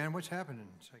good, man. What's happening?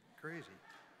 It's like crazy.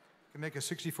 Can make a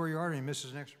 64-yarder and he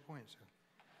misses an extra point. So.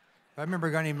 I remember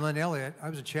a guy named Lynn Elliott. I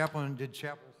was a chaplain and did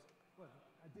chapel.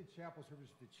 I did chapel service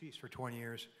with the Chiefs for 20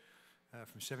 years.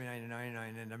 From 79 to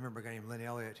 99, and I remember a guy named Lynn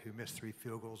Elliott who missed 3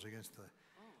 field goals against the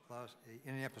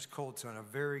Indianapolis Colts on a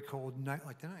very cold night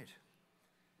like tonight.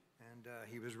 And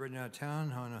he was ridden out of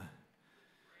town on a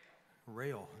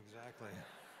rail, exactly.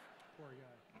 Poor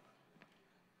guy.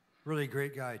 Really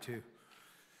great guy, too.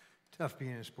 Tough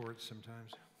being in sports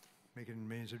sometimes. Making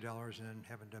millions of dollars and then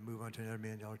having to move on to another $1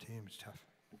 million team. It's tough.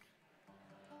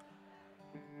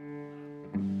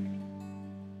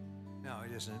 No,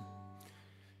 it isn't.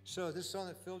 So this song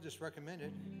that Phil just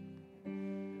recommended,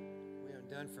 we haven't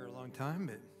done for a long time,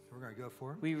 but we're going to go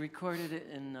for it. We recorded it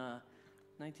in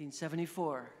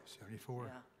 1974. 74.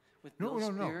 Yeah. With Bill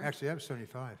No. Spear. Actually, that was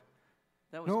 75.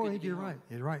 That was no, good I think to be you're home. right.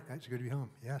 You're right. That's good to be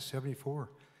home. Yeah, 74.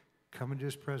 Coming to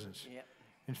his presence. Yeah.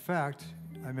 In fact,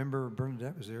 I remember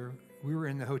Bernadette was there. We were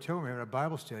in the hotel room having a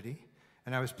Bible study,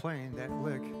 and I was playing that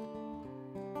lick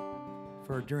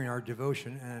during our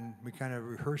devotion, and we kind of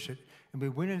rehearsed it. And we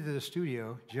went into the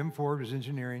studio. Jim Ford was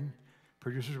engineering,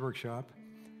 producer's workshop,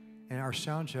 and our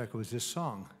sound check was this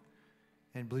song.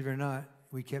 And believe it or not,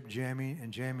 we kept jamming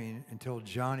and jamming until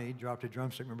Johnny dropped a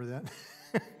drumstick. Remember that?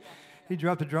 He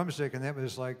dropped a drumstick, and that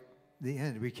was like the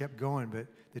end. We kept going, but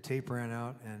the tape ran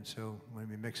out, and so when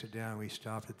we mixed it down, we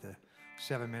stopped at the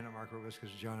 7-minute marker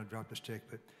because John had dropped a stick.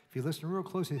 But if you listen real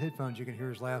closely to the headphones, you can hear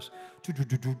his last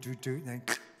do-do-do-do-do-do, and then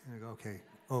and I go, okay,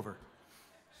 over.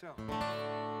 So, I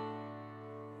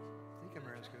think I'm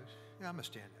as goes. Yeah, I'm going to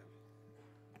stand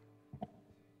up.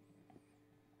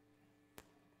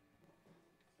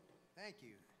 Thank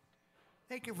you.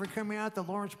 Thank you for coming out to the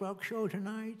Lawrence Welk Show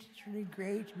tonight. It's really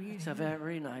great. It's a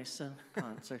very nice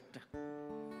concert.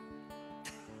 If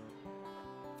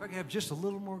I could have just a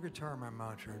little more guitar in my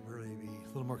monitor, I'd really be a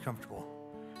little more comfortable.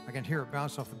 I can hear it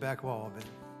bounce off the back wall, but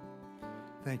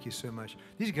thank you so much.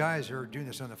 These guys are doing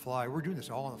this on the fly. We're doing this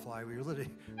all on the fly. We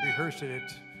literally rehearsed it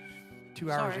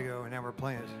 2 hours ago, and now we're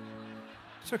playing it.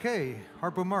 It's okay.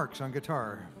 Harpo Marx on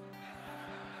guitar.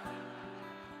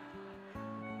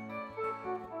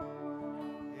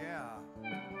 Yeah.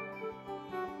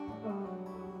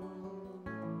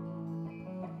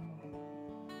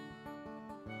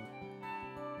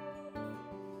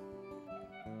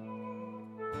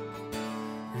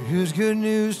 Here's good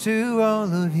news to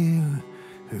all of you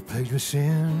who plagued with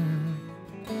sin,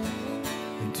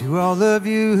 and to all of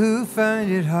you who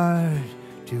find it hard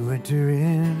to enter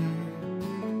in.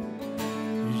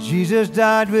 Jesus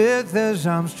died with his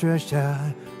arms stretched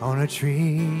out on a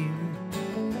tree,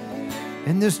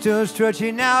 and they're still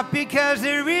stretching out because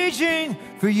they're reaching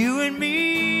for you and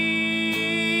me.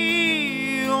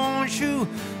 Won't you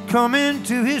come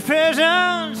into his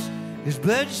presence? His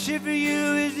blood shed for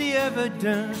you is the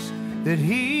evidence that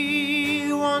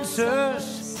he wants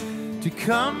us to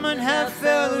come and have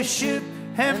fellowship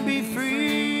and be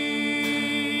free.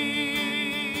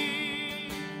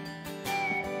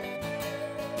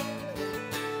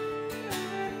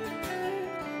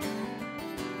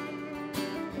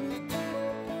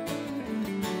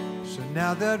 So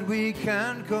now that we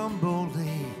can come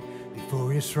boldly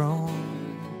before his throne,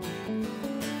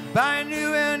 by a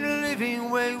new and living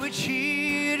way which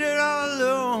he did all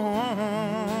alone,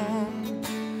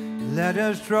 Let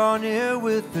us draw near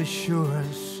with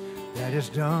assurance that it's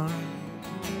done.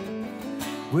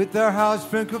 With our house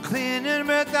sprinkled clean and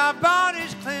with our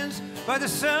bodies cleansed by the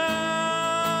sun.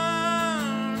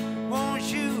 Won't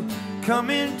you come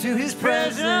into his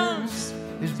presence?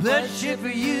 His blood shed for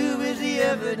you is the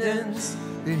evidence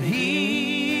that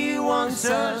he wants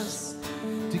us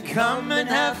to come and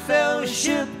have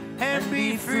fellowship and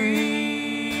be free.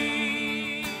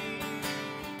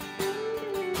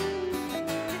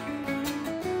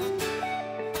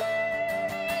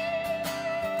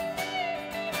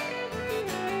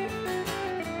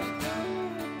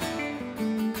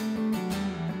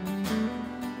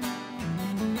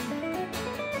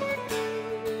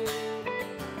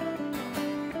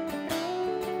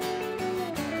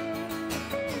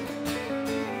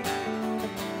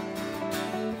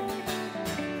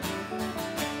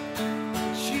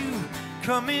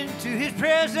 Come into his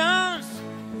presence.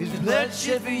 His blood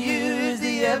shed for you is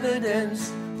the evidence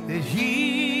that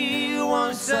he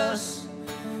wants us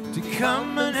to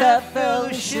come and have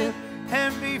fellowship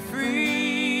and be free.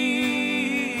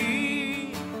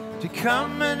 To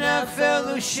come and have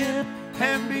fellowship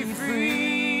and be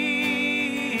free.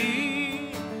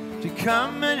 To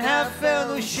come and have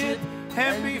fellowship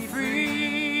and be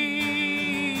free.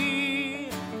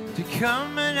 To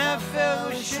come and have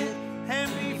fellowship and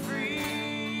be free.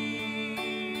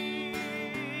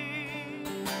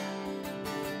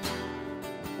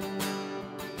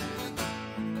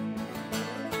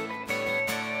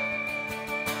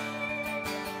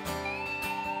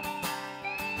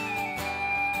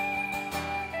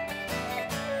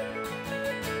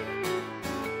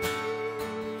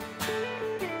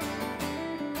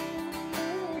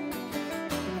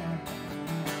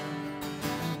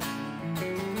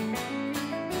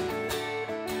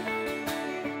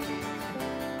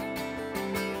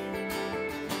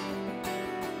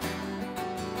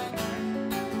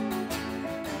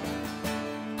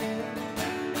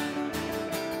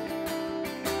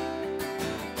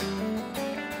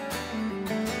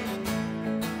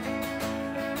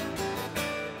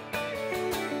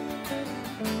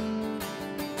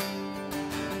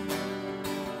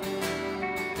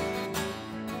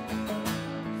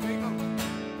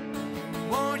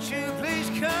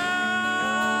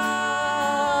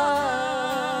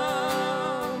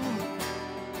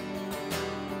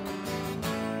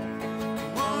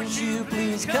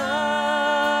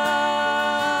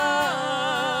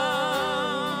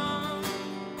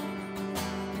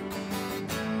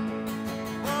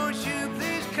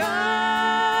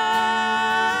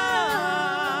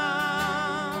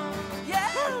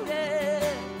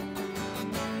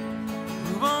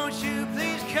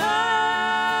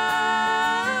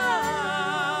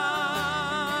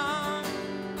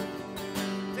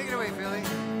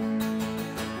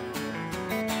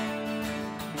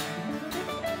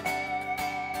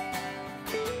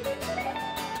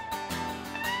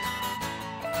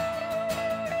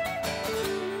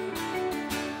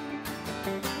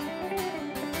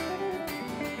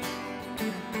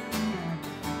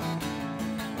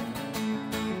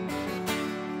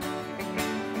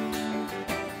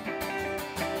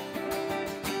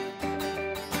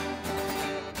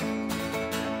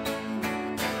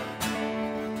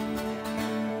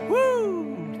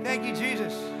 Thank you,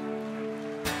 Jesus.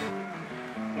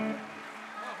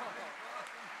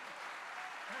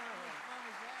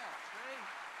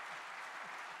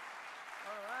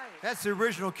 That's the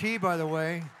original key, by the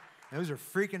way. Those are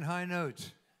freaking high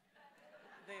notes.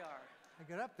 They are. I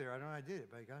got up there. I don't know how I did it,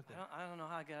 but I got there. I don't know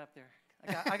how I got up there.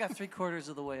 I got 3/4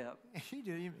 of the way up. You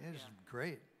did. It's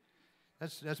great.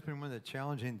 That's been one of the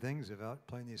challenging things about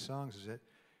playing these songs is that,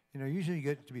 you know, usually you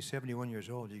get to be 71 years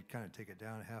old, you kind of take it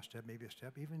down a half step, maybe a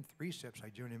step, even 3 steps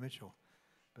like Joni Mitchell.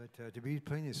 But to be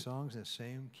playing these songs in the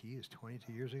same key as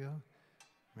 22 years ago,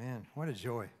 man, what a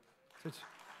joy. It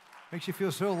makes you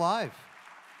feel so alive.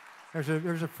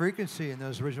 There's a frequency in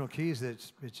those original keys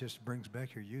that it just brings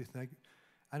back your youth. And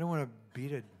I don't want to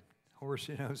beat a horse,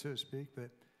 you know, so to speak,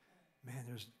 but man,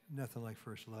 there's nothing like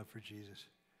first love for Jesus.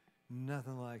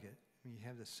 Nothing like it. When you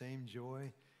have the same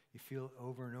joy, you feel it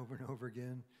over and over and over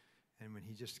again. And when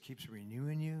he just keeps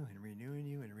renewing you and renewing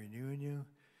you and renewing you,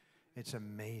 it's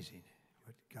amazing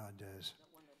what God does,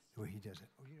 the way he does it.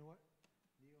 Oh, you know what?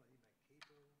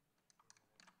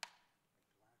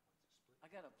 I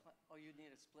got oh, you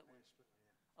need a split one.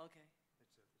 Okay. It's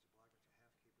a black, it's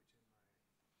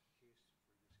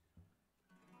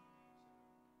a half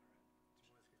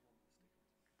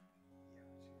key, which in my case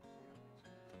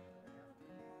for this guy.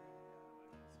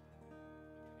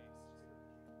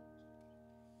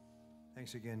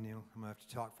 Thanks again, Neil. I'm going to have to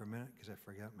talk for a minute because I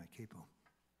forgot my capo.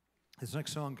 This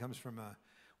next song comes from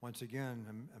once again,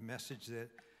 a message that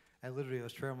I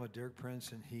was traveling with Derek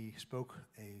Prince, and he spoke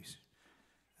a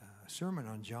sermon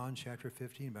on John chapter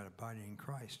 15 about abiding in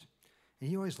Christ. And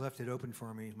he always left it open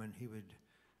for me when he would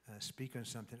speak on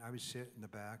something. I would sit in the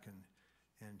back and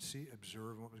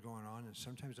observe what was going on, and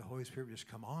sometimes the Holy Spirit would just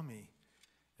come on me,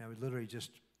 and I would literally just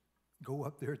go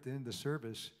up there at the end of the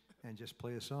service and just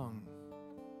play a song.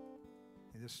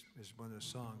 And this is one of those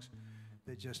songs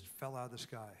that just fell out of the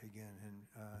sky again, and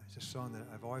it's a song that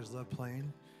I've always loved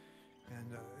playing.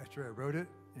 And after I wrote it,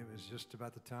 it was just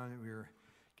about the time that we were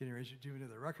getting ready to do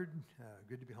another record.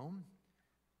 Good to be home.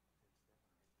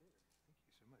 Thank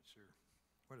you so much, sir.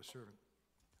 What a servant.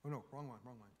 Oh no, wrong one.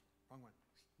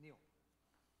 Neil.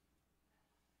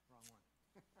 Wrong one.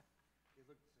 They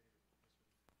look the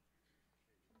same.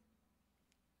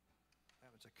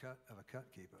 That was a cut of a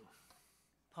cut capo.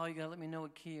 Paul, you gotta let me know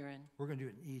what key you're in. We're gonna do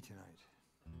it in E tonight.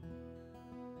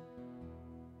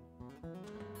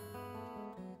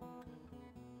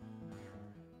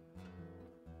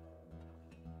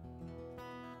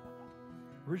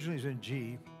 Originally it was in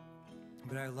G,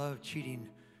 but I love cheating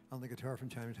on the guitar from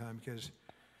time to time because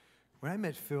when I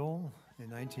met Phil in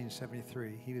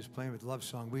 1973, he was playing with Love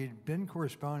Song. We had been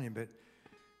corresponding, but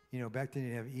back then you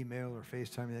didn't have email or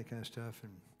FaceTime and that kind of stuff.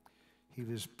 And he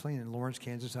was playing in Lawrence,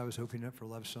 Kansas. I was opening up for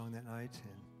Love Song that night.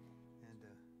 And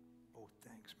oh,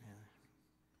 thanks, man.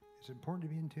 Is it important to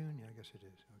be in tune? Yeah, I guess it is.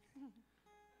 Okay.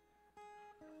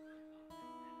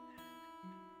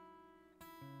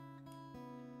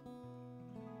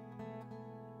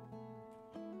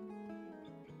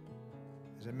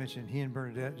 As I mentioned, he and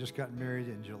Bernadette just got married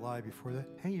in July before that.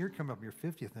 Hey, you're coming up your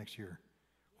 50th next year.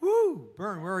 Woo!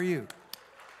 Bern, where are you?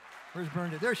 Where's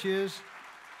Bernadette? There she is.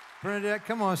 Bernadette,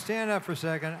 come on, stand up for a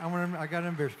second. I got to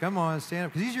embarrass you. Come on, stand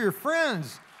up, because these are your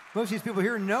friends. Most of these people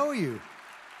here know you.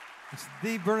 It's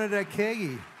the Bernadette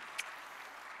Kagi.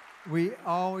 We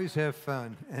always have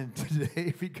fun. And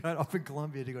today we got off in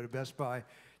Columbia to go to Best Buy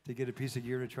to get a piece of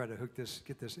gear to try to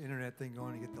get this internet thing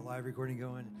going and get the live recording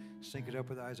going, sync it up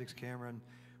with Isaac's camera. And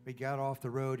we got off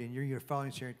the road, and you're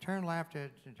following, saying, turn left,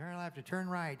 turn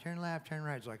right, turn left, turn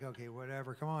right. It's like, okay,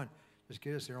 whatever, come on. Just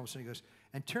get us there. All of a sudden he goes,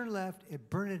 and turn left at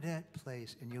Bernadette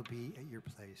Place, and you'll be at your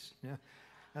place. Yeah.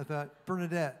 I thought,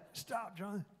 Bernadette, stop,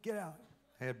 John, get out.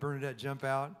 I had Bernadette jump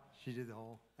out. She did the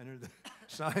whole, under the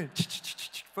sign,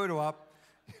 photo op.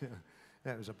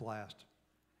 That was a blast.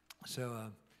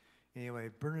 So anyway,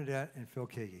 Bernadette and Phil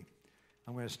Kagi.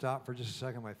 I'm going to stop for just a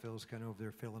second while Phil's kind of over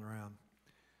there fiddling around.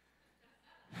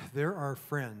 There are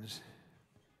friends,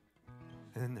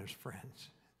 and then there's friends,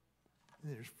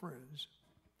 and there's friends.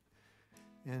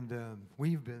 And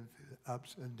we've been through the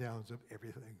ups and downs of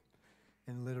everything.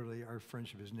 And literally, our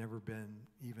friendship has never been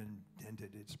even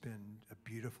dented. It's been a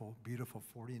beautiful, beautiful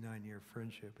 49-year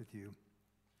friendship with you.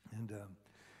 And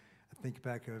I think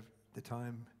back of the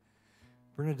time.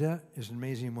 Bernadette is an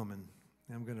amazing woman.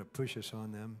 And I'm going to push us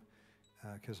on them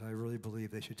because I really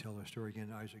believe they should tell their story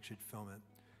again. Isaac should film it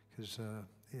because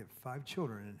they have 5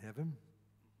 children in heaven.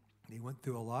 They went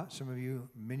through a lot.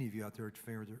 Many of you out there are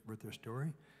familiar with their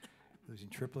story. Losing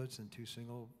triplets and 2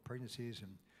 single pregnancies,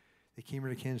 and they came here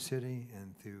to Kansas City,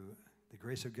 and through the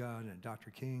grace of God and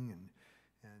Dr. King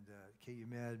and KU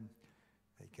Med,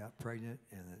 they got pregnant,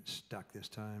 and it stuck this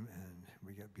time, and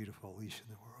we got beautiful Alicia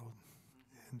in the world.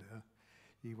 And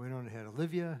he went on and had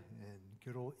Olivia and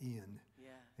good old Ian.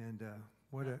 Yeah. And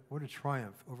what a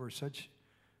triumph over such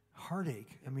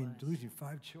heartache. Losing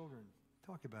 5 children.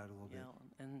 Talk about it a little bit.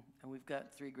 And we've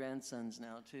got 3 grandsons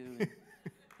now too.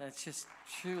 That's just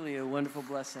truly a wonderful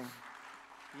blessing.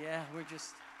 Yeah,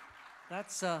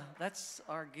 that's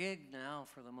our gig now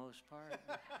for the most part.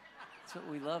 That's what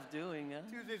we love doing. Huh?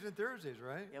 Tuesdays and Thursdays,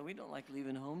 right? Yeah, we don't like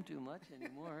leaving home too much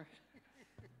anymore.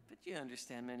 But you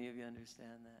understand, many of you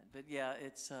understand that. But yeah,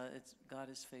 it's God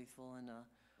is faithful, and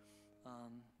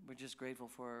we're just grateful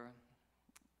for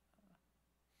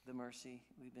the mercy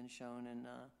we've been shown,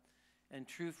 and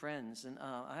true friends. And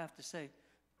I have to say,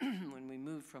 when we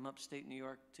moved from upstate New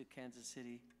York to Kansas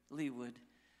City, Leawood,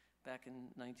 back in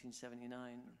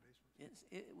 1979,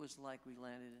 it was like we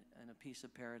landed in a piece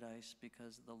of paradise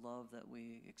because of the love that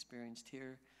we experienced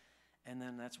here. And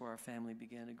then that's where our family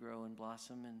began to grow and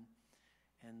blossom,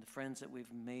 and the friends that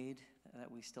we've made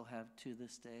that we still have to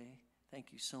this day.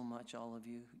 Thank you so much, all of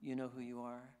you. You know who you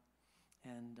are.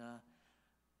 And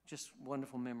just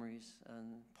wonderful memories.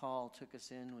 And Paul took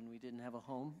us in when we didn't have a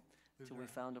home. So we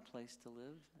found a place to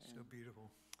live. So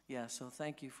beautiful. Yeah, so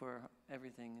thank you for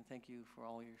everything, and thank you for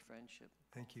all your friendship.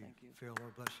 Thank you. Thank you. Phil,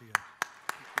 Lord bless you guys.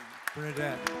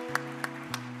 Bernadette,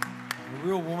 a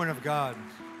real woman of God.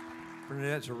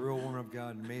 Bernadette's a real woman of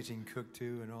God, amazing cook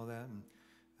too and all that. And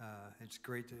It's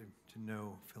great to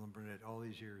know Phil and Burnett all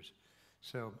these years.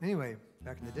 So anyway,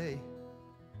 back in the day,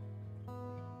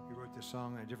 we wrote this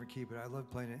song in a different key, but I love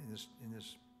playing it in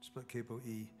this split capo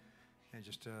E, and it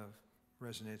just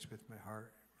resonates with my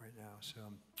heart right now. So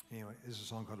anyway, this is a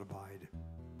song called Abide.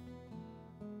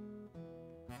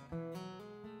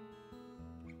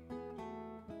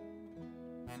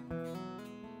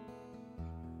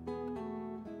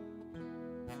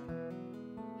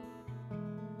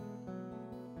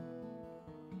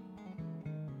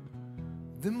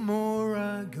 The more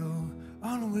I go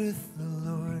on with the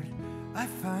Lord, I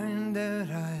find that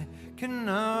I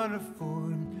cannot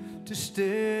afford to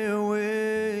stay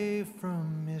away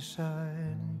from His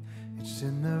side. It's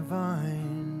in the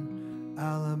vine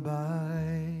I'll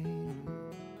abide.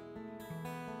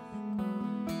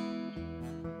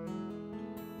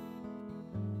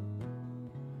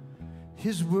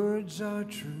 His words are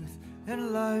truth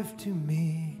and life to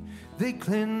me. They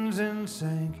cleanse and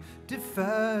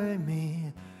sanctify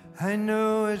me. I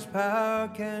know His power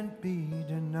can't be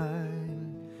denied.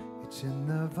 It's in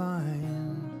the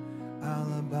vine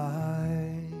I'll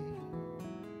abide.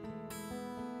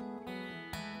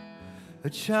 A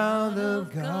child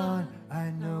of God, I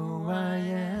know I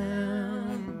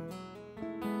am.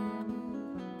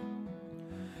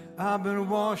 I've been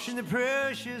washed in the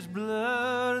precious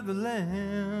blood of the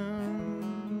Lamb.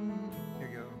 Here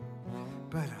you go.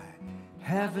 But I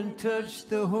haven't touched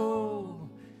the hole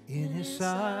in His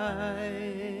side.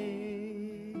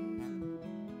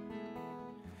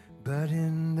 But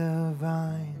in the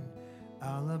vine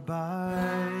I'll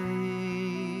abide.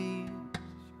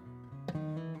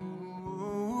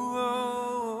 Oh,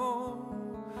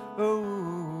 oh, oh.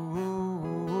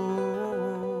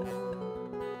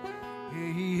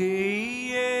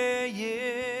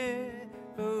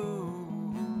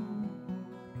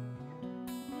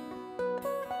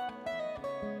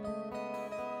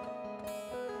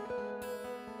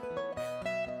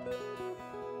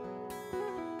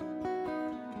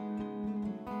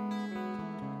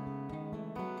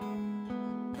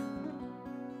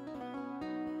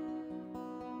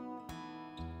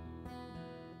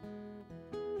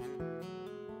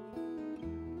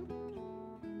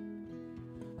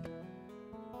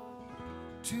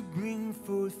 To bring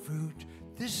forth fruit,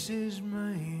 this is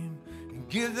my aim, and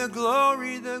give the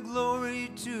glory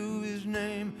to His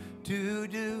name. To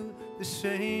do the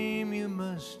same you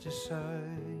must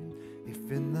decide, if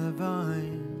in the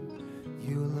vine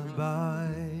you'll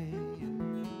abide.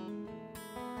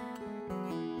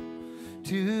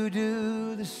 To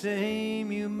do the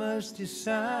same you must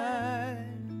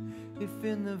decide, if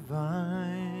in the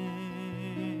vine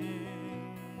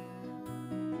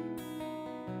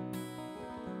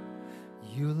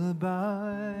you'll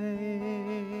abide.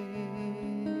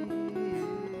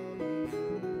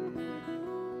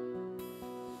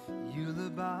 You'll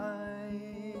abide.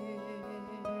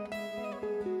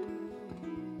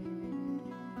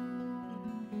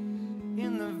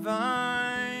 In the vine.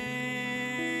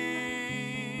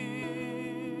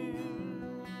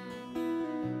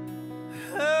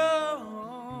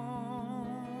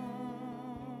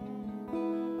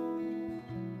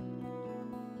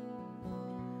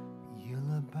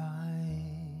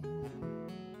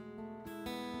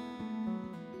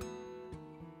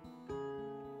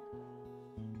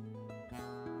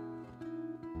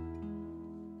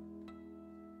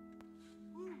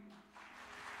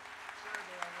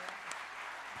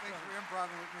 Thanks for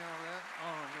improvising with me on that.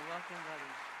 Oh, you're welcome, buddy.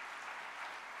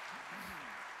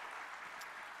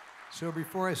 So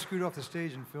before I scoot off the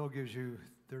stage and Phil gives you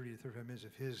 30 to 35 minutes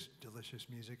of his delicious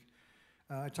music,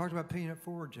 I talked about paying it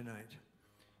forward tonight.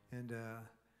 And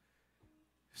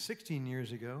 16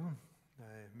 years ago,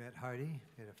 I met Heidi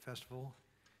at a festival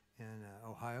in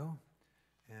Ohio.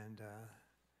 And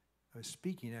I was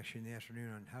speaking actually in the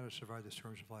afternoon on how to survive the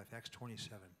storms of life, Acts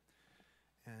 27.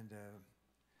 And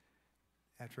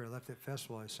after I left that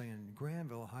festival, I was singing in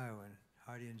Granville, Ohio, and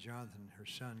Heidi and Jonathan, her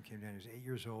son, came down. He was 8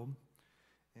 years old.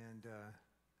 And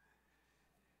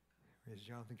is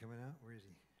Jonathan coming out? Where is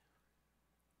he?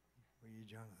 Where are you,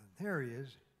 Jonathan? There he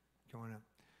is, going up.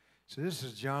 So this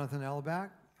is Jonathan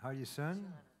Elback, Heidi's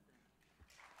son.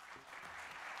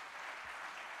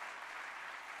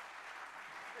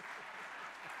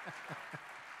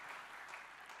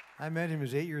 I met him. He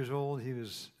was 8 years old. He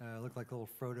was looked like a little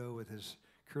Frodo with his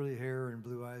curly hair and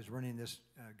blue eyes, running this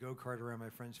go-kart around my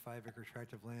friend's 5-acre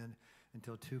tract of land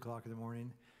until 2 o'clock in the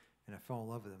morning, and I fell in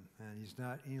love with him. And he's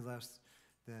not any less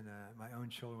than my own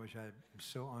children, which I'm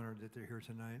so honored that they're here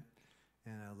tonight,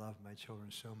 and I love my children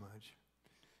so much.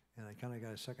 And I kind of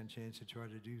got a second chance to try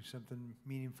to do something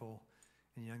meaningful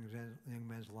in a young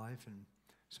man's life, and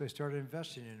So I started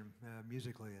investing in him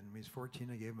musically. And when he was 14,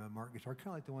 I gave him a Mark guitar, kind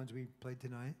of like the ones we played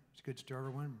tonight. It's a good starter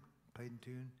one, played in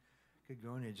tune, good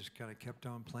going. He just kind of kept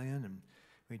on playing. And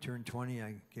when he turned 20,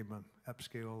 I gave him an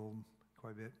upscale,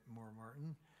 quite a bit more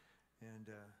Martin. And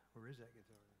where is that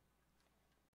guitar?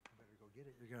 I better go get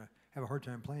it. You're going to have a hard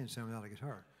time playing something without a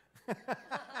guitar.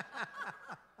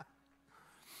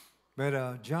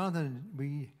 But Jonathan,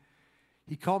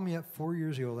 he called me up 4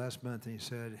 years ago last month, and he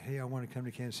said, hey, I want to come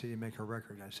to Kansas City and make a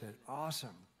record. And I said,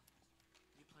 awesome.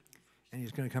 And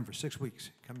he's going to come for 6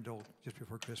 weeks, come till just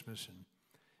before Christmas,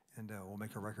 and we'll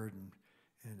make a record, and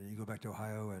then you go back to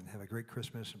Ohio and have a great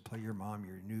Christmas and play your mom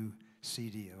your new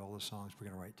CD of all the songs we're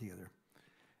going to write together.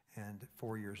 And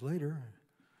 4 years later,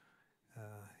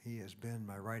 he has been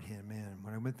my right-hand man.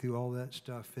 When I went through all that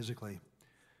stuff physically,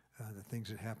 the things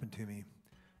that happened to me,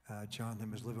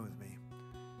 Jonathan was living with me.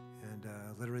 And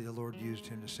literally the Lord used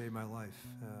him to save my life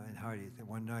and Heidi. And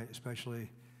one night especially,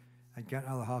 I'd gotten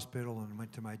out of the hospital and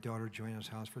went to my daughter Joanna's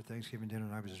house for Thanksgiving dinner,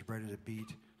 and I was as red as a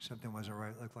beet. Something wasn't right.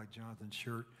 It looked like Jonathan's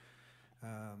shirt.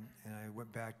 And I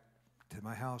went back to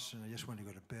my house, and I just wanted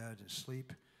to go to bed and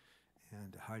sleep.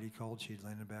 And Heidi called. She'd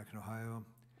landed back in Ohio.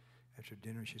 After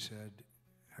dinner, she said,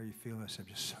 how are you feeling? I said,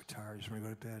 I'm just so tired. I just want to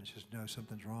go to bed. She said, no,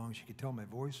 something's wrong. She could tell my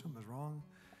voice something was wrong.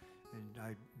 And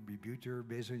I rebuked her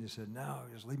basically and said, no,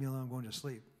 just leave me alone. I'm going to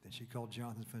sleep. Then she called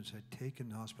Jonathan's friend and said, take him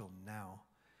to the hospital now.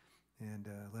 And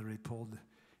literally pulled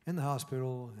in the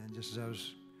hospital. And just as I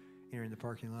was entering the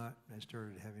parking lot, I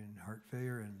started having heart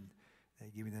failure. And they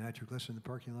gave me the nitroglycerin in the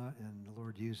parking lot. And the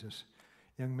Lord used this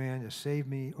young man to save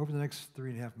me. Over the next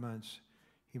 3.5 months,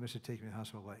 he must have taken me to the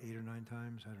hospital about 8 or 9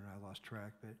 times. I don't know. I lost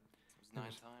track. But it was 9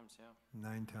 times, yeah.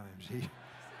 9 times.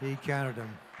 He counted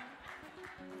them.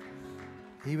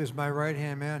 He was my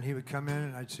right-hand man. He would come in,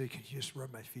 and I'd say, could you just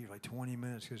rub my feet for like 20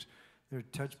 minutes? Because there are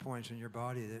touch points in your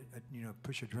body that,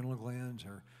 push adrenal glands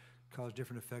or cause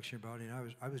different effects in your body.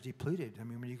 And I was depleted. I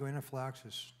mean, when you go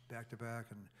anaphylaxis back-to-back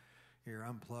and you're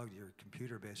unplugged, your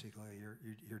computer basically,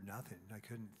 you're nothing. I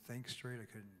couldn't think straight. I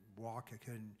couldn't walk. I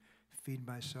couldn't feed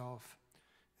myself.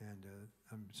 And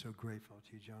I'm so grateful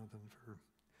to you, Jonathan, for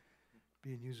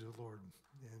being used of the Lord.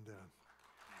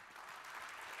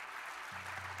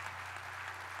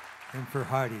 And for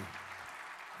Heidi.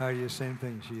 Heidi, the same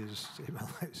thing. She has saved my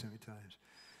life so many times.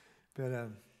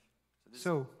 But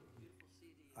so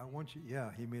I want you,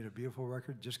 he made a beautiful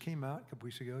record. Just came out a couple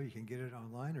weeks ago. You can get it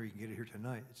online or you can get it here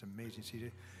tonight. It's an amazing CD. I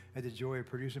had the joy of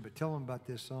producing, but tell them about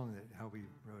this song, how we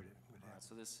wrote it.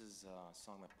 So this is a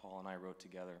song that Paul and I wrote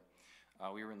together.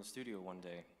 We were in the studio one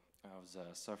day. I was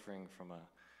suffering from a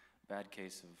bad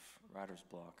case of writer's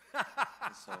block.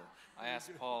 So I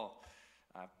asked Paul,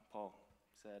 Paul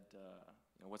said,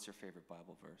 what's your favorite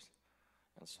Bible verse?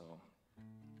 And so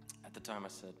at the time I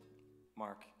said,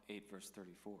 Mark 8, verse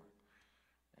 34.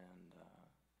 And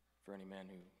for any man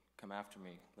who come after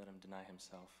me, let him deny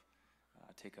himself,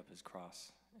 take up his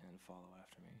cross, and follow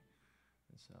after me.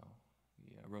 And so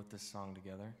we wrote this song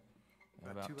together in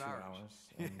about 2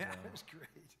 hours. And, it was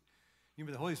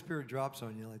great. The Holy Spirit drops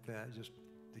on you like that. Just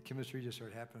the chemistry just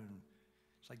started happening.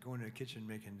 It's like going to a kitchen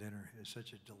making dinner. It's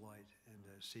such a delight. And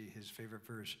see his favorite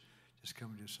verse just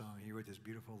come to a song. He wrote this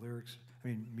beautiful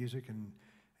music, and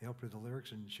I helped with the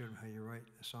lyrics and showed him how you write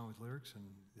a song with lyrics, and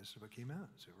this is what came out.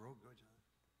 So roll good, John.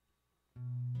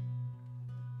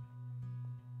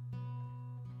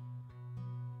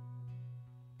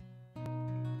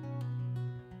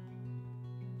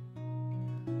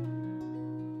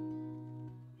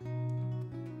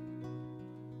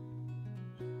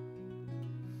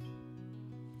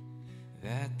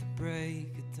 At the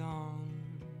break of dawn,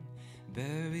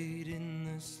 buried in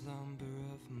the slumber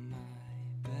of my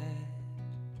bed,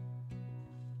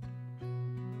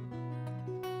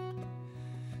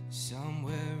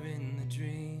 somewhere in the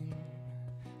dream,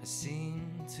 I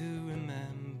seem to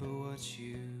remember what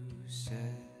you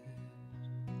said.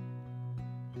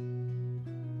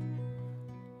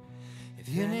 If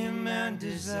any man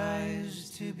desires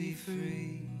to be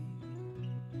free,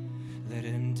 let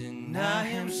him deny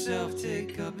himself,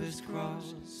 take up his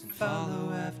cross, and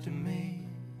follow after me.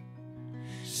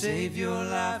 Save your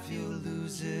life, you'll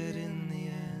lose it in the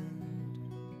end.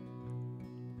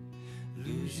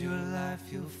 Lose your life,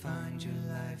 you'll find your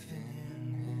life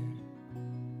in him.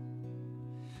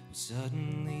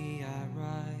 Suddenly I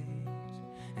rise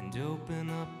and open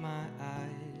up my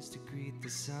eyes to greet the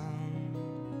sun.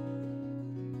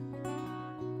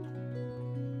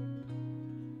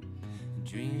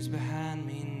 Dreams behind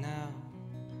me now.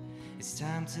 It's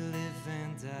time to live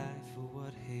and die for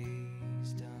what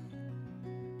he's done.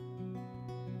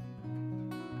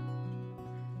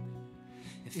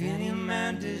 If any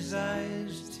man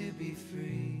desires to be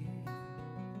free,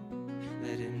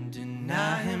 Let him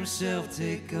deny himself,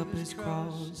 take up his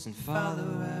cross, and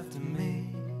follow after me.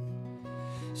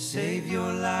 Save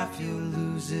your life, you'll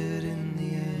lose it in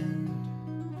the end.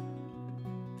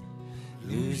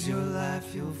 Lose your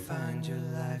life, you'll find your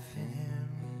life in him.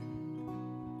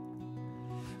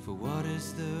 For what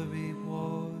is the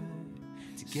reward?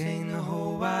 To gain the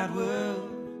whole wide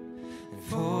world and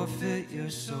forfeit your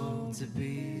soul to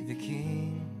be the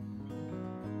king.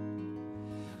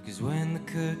 'Cause when the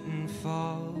curtain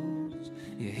falls,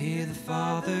 you hear the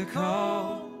Father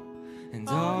call, and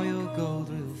all your gold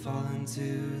will fall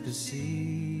into the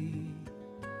sea.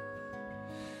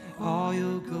 All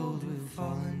your gold will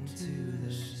fall into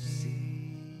the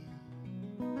sea.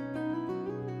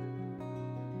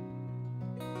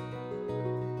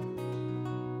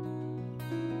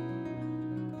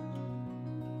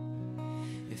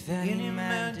 If any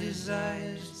man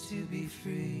desires to be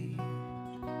free,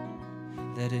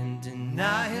 let him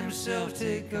deny himself,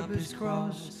 take up his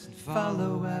cross, and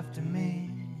follow after me.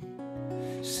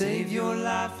 Save your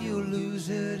life, you'll lose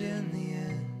it in the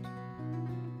end.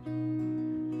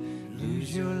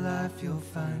 Lose your life, you'll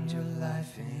find your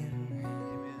life in him.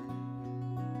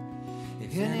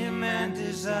 If any man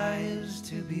desires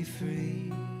to be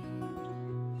free,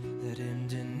 let him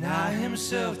deny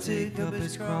himself, take up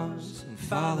his cross, and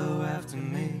follow after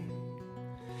me.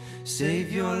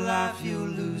 Save your life, you'll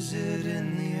lose it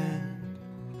in the end.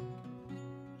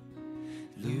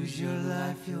 Lose your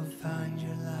life, you'll find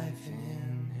your life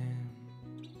in him.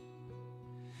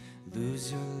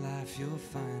 Lose your life, you'll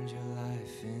find your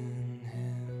life in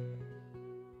him.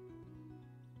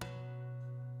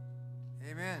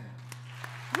 Amen.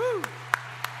 Woo!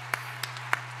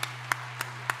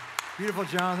 Beautiful,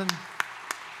 Jonathan.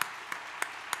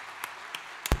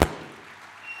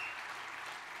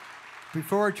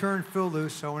 Before I turn Phil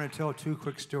loose, I want to tell two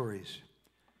quick stories.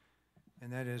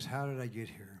 And that is, how did I get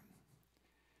here?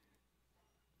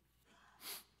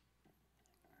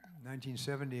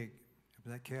 1970, up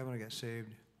in that cabin, I got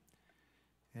saved.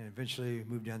 And eventually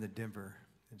moved down to Denver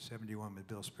in 71 with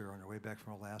Bill Spear. On our way back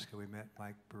from Alaska, we met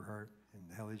Mike Burhart and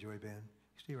the Helly Joy Band.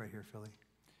 Stay right here, Philly.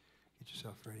 Get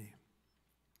yourself ready.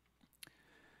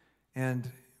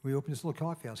 And we opened this little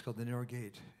coffee house called the Narrow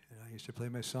Gate. And I used to play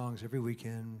my songs every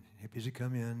weekend. Hippies would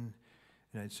come in,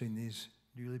 and I'd sing these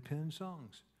newly penned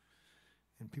songs.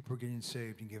 And people were getting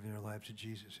saved and giving their lives to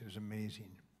Jesus. It was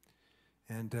amazing.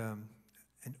 And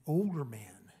an older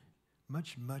man,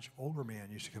 much older man,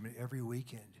 used to come in every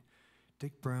weekend.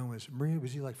 Dick Brown was, Maria,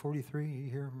 was he like 43? Are you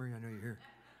here? Maria, I know you're here.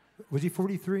 Was he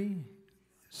 43?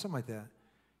 Something like that.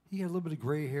 He had a little bit of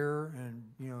gray hair and,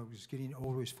 was getting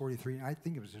older. He was 43. I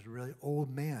think it was this really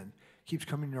old man. Keeps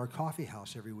coming to our coffee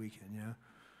house every weekend,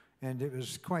 And it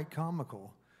was quite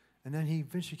comical. And then he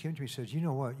eventually came to me and said, you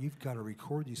know what? You've got to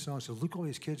record these songs. So look, all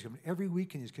these kids coming. Every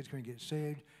weekend, these kids come and get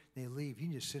saved. They leave. You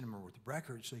can just send them with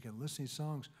records so you can listen to these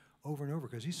songs over and over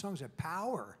because these songs have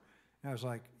power. And I was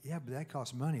like, yeah, but that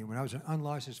costs money. When I was an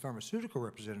unlicensed pharmaceutical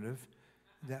representative,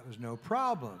 that was no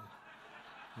problem.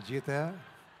 Did you get that?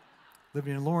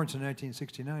 Living in Lawrence in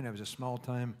 1969, I was a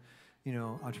small-time,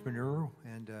 entrepreneur,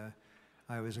 and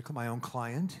I was my own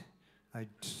client. I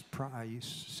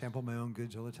used to sample my own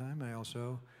goods all the time. I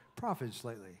also profited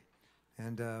slightly.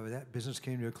 And that business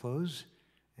came to a close,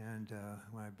 and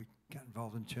when I got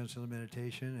involved in transcendental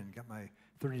meditation and got my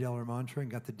 $30 mantra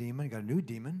and got the demon, got a new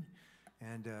demon,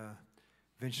 and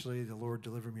eventually the Lord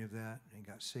delivered me of that and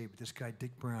got saved. But this guy,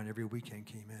 Dick Brown, every weekend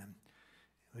came in.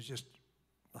 It was just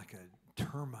like a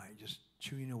termite just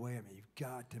chewing away at me. You've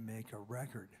got to make a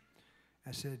record.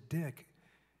 I said, Dick,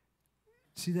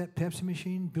 see that Pepsi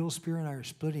machine? Bill Spear and I are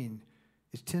splitting.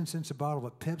 It's 10 cents a bottle,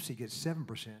 but Pepsi gets 7%.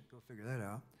 Go figure that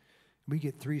out. We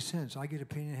get 3 cents. I get a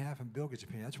penny and a half, and Bill gets a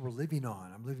penny. That's what we're living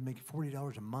on. I'm making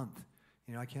 $40 a month.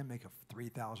 I can't make a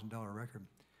 $3,000 record.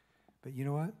 But you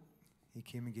know what? He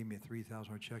came and gave me a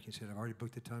 $3,000 check. He said, I've already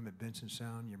booked the time at Benson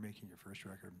Sound. You're making your first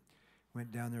record.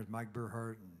 Went down there with Mike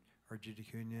Burhart and R.G.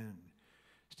 DeCunha and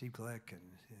Steve Gleck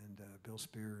and Bill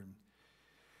Spear.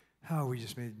 And we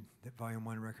just made that Volume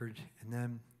 1 record. And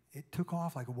then it took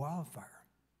off like a wildfire.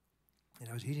 And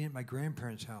I was eating at my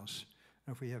grandparents' house.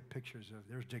 I don't know if we have pictures of,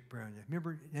 there's Dick Brown.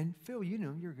 Remember, and Phil, you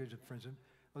know, you're good friends with him.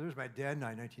 Well, there's my dad and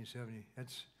I in 1970.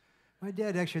 My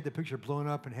dad actually had the picture blown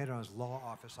up and had it on his law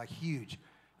office, like huge.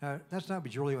 That's not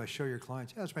what you really want to show your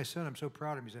clients. Yeah, that's my son. I'm so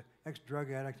proud of him. He's an ex-drug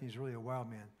addict, and he's really a wild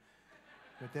man.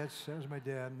 But that was my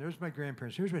dad. And there's my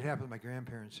grandparents. Here's what happened with my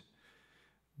grandparents.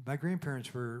 My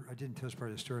grandparents were, I didn't tell this part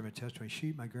of the story in my testimony.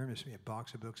 My grandma sent me a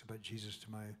box of books about Jesus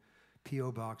to my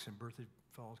P.O. box in Berthoud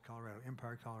Falls, Colorado,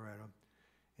 Empire, Colorado.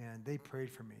 And they prayed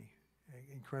for me,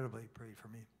 incredibly prayed for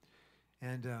me.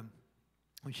 And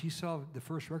when she saw the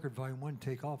first record, Volume 1,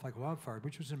 take off like wildfire,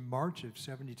 which was in March of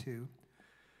 '72,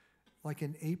 like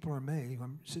in April or May,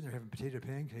 I'm sitting there having potato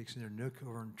pancakes in their nook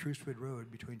over on Trucewood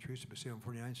Road between Truce and Paseo and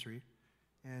 49th Street.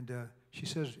 And she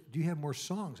says, do you have more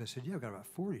songs? I said, yeah, I've got about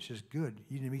 40. She says, good.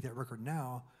 You need to make that record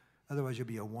now, otherwise you'll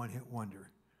be a one-hit wonder.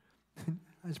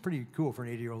 That's pretty cool for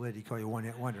an 80-year-old lady to call you a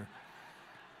one-hit wonder.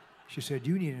 She said,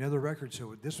 you need another record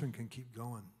so this one can keep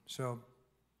going. So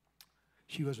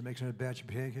she goes and makes another batch of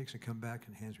pancakes and come back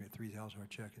and hands me a $3,000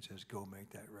 check and says, go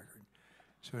make that record.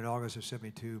 So in August of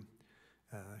 '72,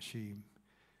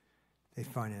 they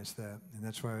financed that, and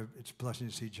that's why it's a blessing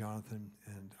to see Jonathan.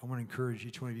 And I want to encourage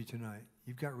each one of you tonight.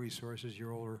 You've got resources.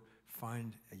 You're older.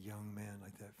 Find a young man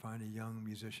like that. Find a young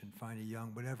musician. Find a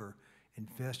young whatever.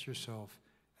 Invest yourself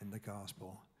in the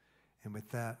gospel. And with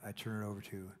that, I turn it over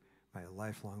to my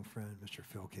lifelong friend, Mr.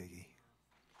 Phil Kagi.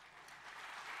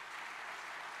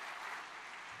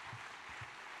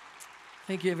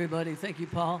 Thank you, everybody. Thank you,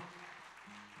 Paul.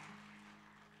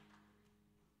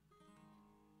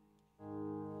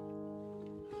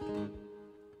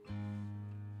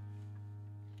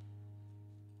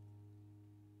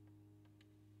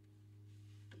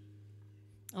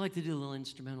 I'd like to do a little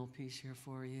instrumental piece here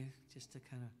for you, just to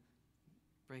kind of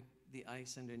break the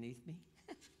ice underneath me.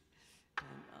 And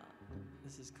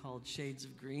this is called Shades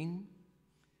of Green.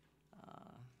 Let's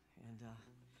see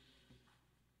here.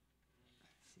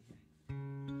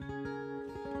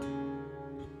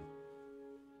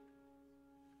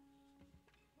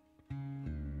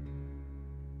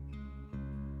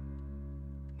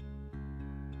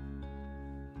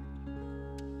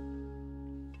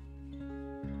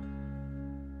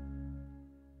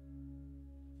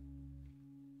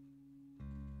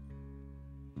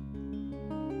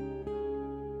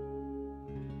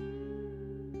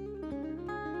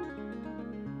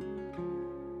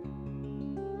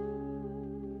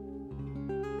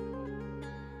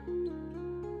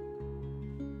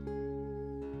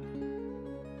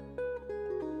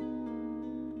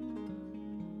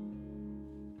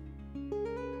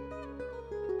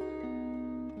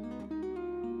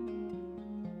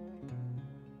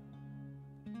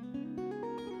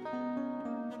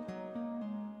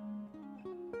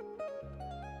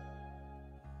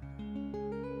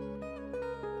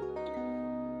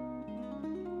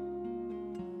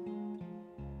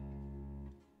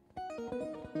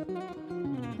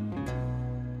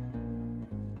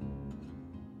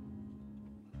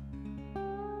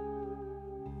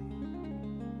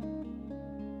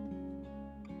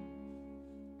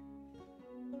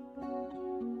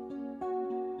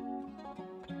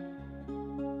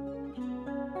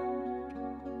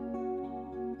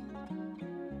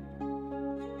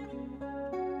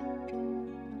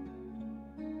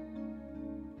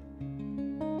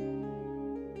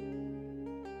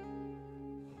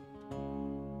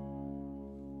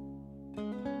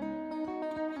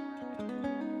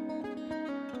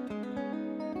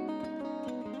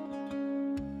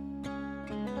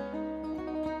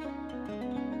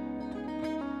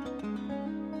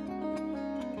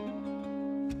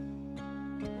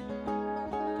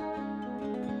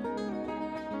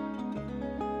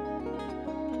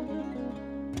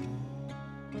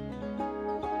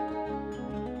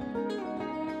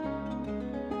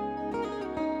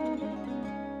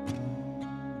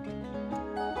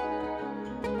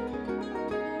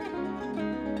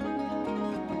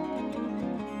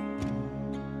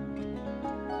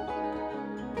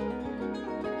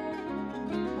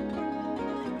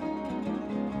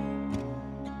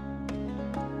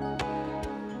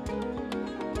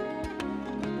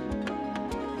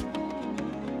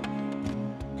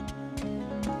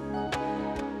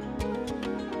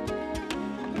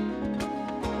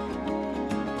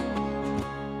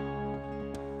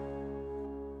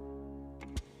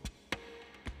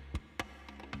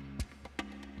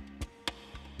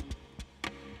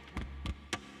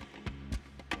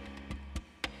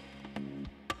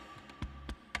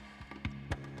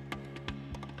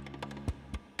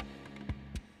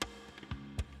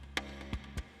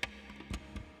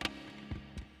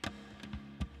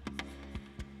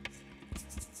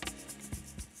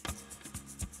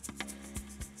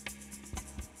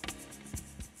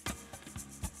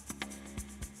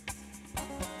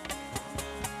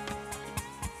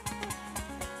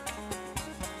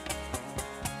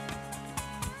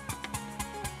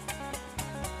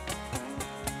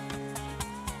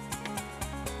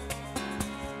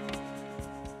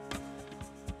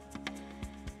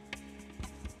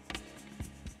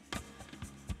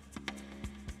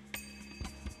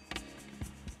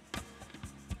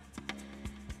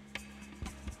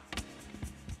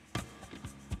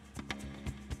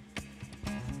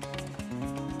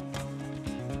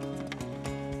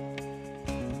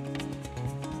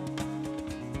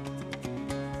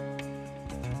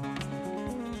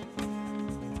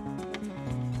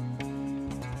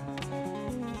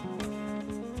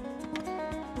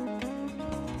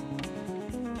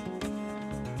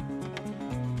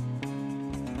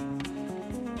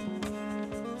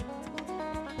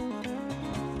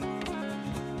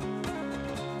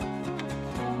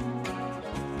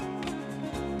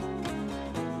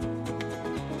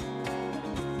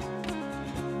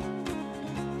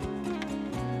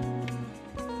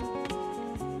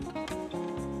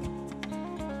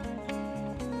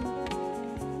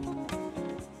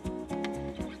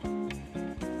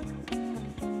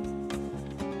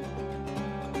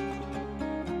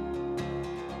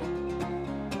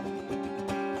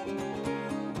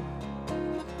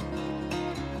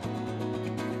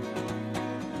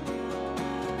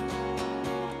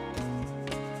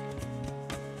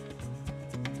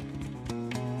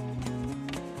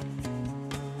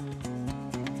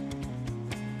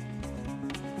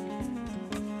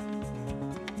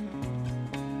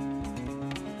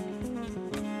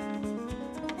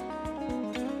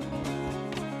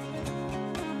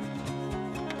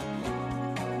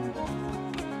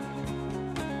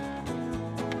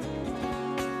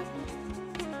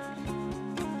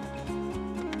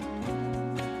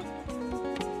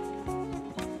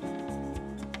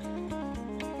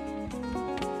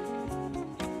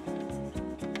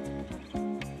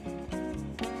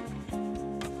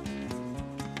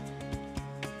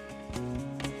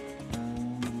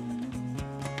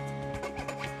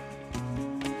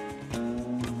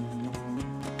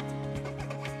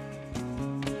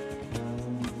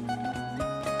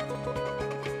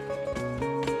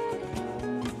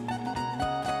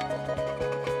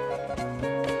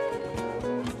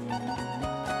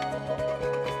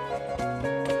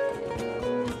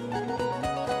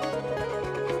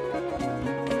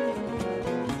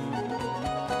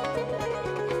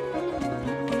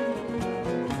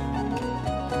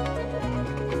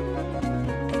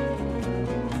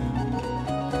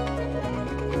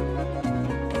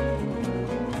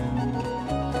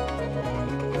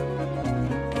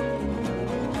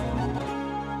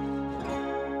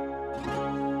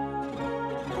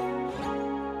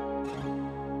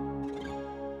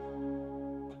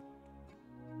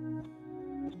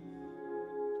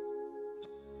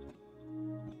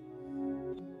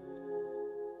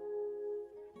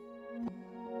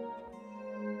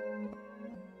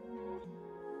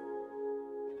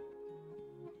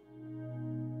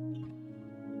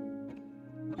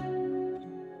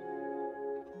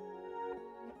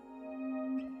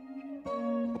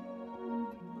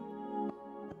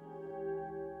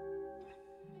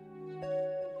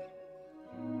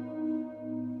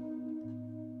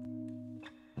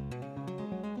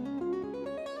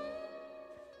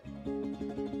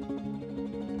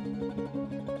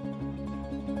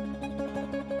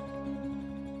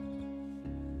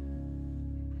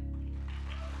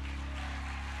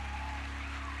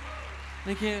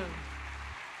 Thank you.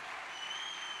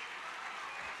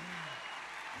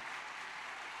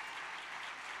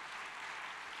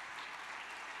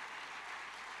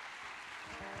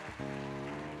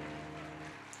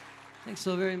 Thanks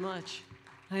so very much.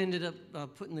 I ended up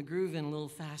putting the groove in a little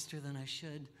faster than I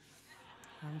should.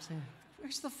 I'm saying,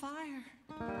 where's the fire?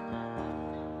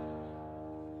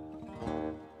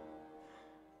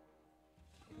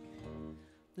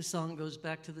 This song goes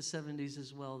back to the 70s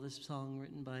as well. This song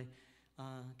written by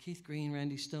Keith Green,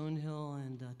 Randy Stonehill,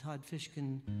 and Todd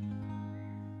Fishkin.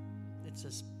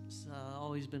 It's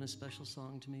always been a special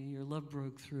song to me. Your Love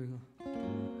Broke Through.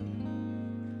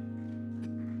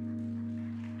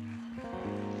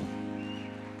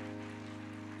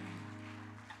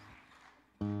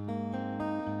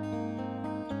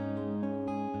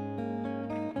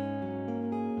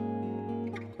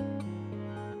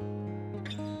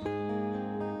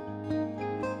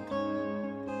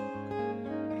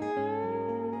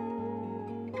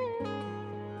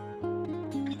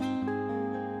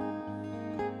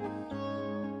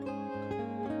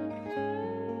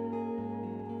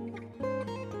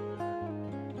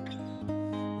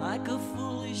 Like a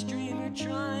foolish dreamer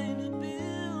trying to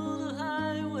build a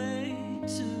highway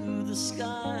to the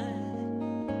sky.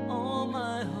 All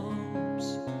my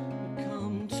hopes would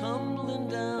come tumbling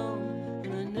down,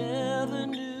 and I never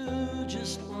knew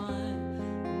just why.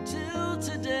 Until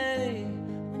today,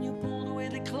 when you pulled away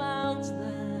the clouds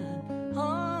that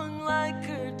hung like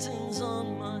curtains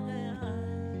on my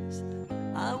eyes,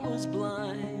 I was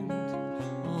blind.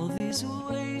 All these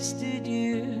wasted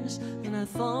years, and I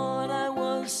thought I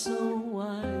was so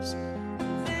wise.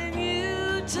 Then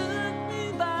you took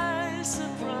me by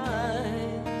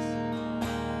surprise,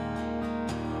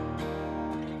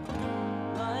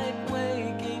 like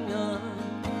waking up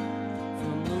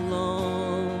from the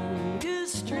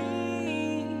longest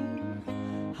dream.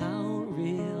 How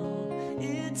real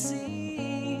it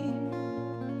seemed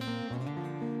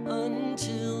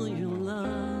until your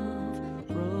love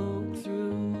broke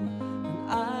through,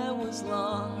 and I was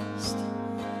lost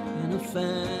in a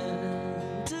fantasy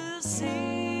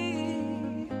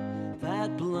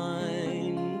that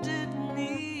blinded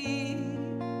me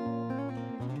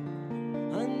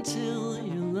until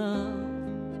your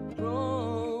love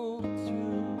broke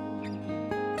through.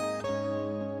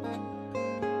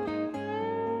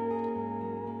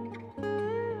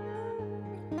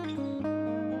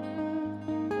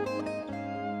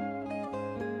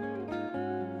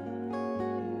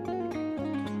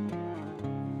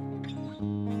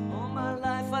 All my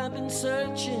life I've been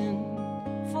searching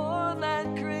for that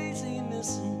crazy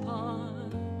missing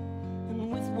part,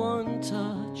 and with one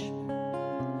touch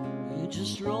you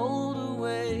just rolled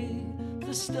away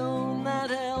the stone that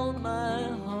held my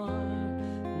heart.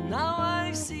 Now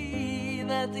I see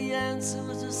that the answer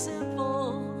was as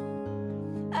simple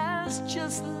as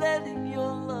just letting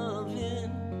your love in.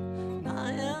 And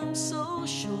I am so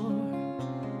sure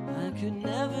I could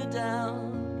never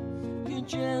doubt your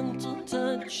gentle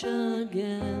touch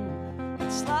again.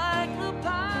 It's like the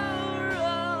power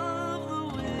of the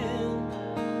wind,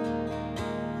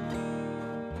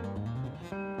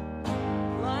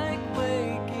 like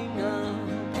waking up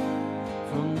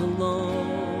from the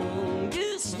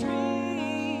longest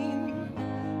dream.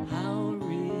 How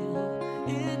real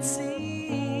it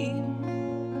seemed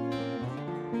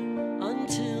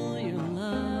until your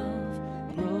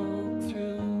love broke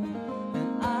through,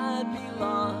 and I'd be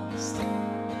lost in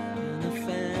a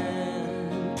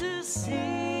fantasy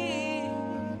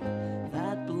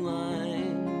that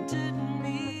blinded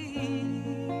me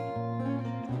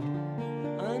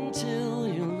until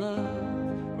your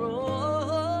love broke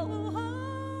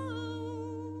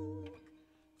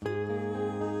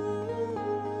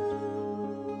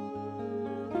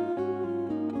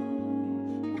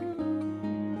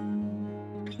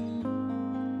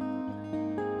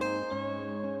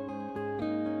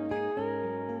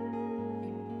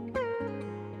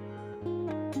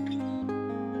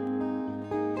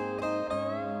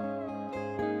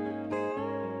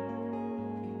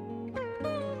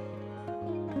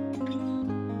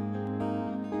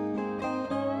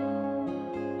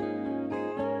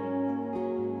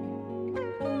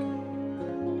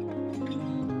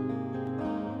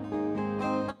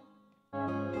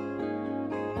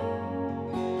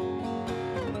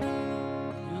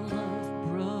Your love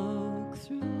broke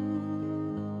through.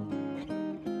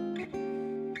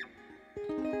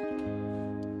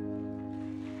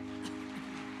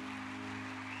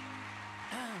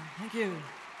 Thank you.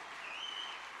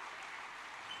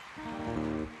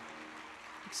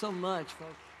 Thanks so much,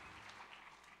 folks.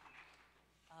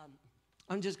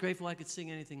 I'm just grateful I could sing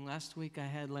anything. Last week I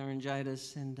had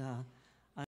laryngitis, and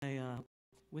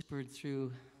whispered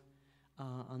through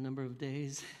a number of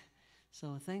days.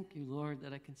 So thank you, Lord,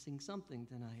 that I can sing something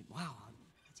tonight. Wow,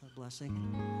 that's a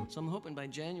blessing. So I'm hoping by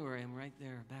January I'm right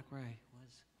there, back where I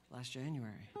was last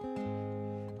January.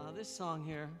 This song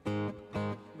here, I'm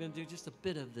going to do just a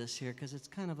bit of this here because it's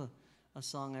kind of a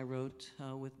song I wrote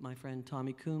with my friend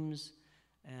Tommy Coombs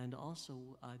and also,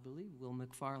 I believe, Will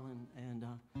McFarlane, and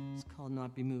it's called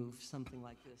Not Be Moved, something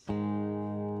like this.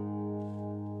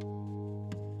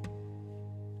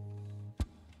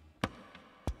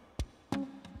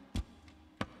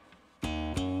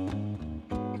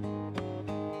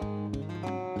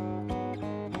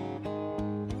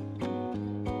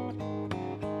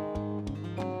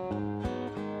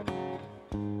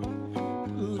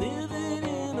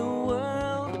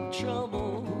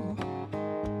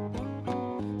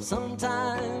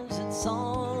 Sometimes it's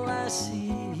all I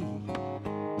see,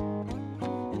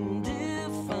 and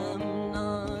if I'm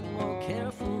not more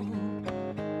careful,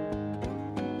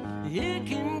 it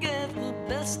can get the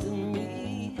best of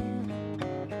me.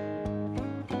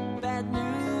 Bad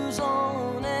news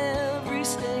on every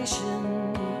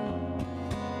station,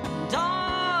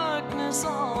 darkness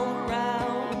all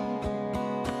around.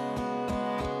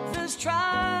 There's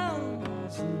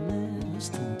trials and there's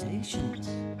temptations,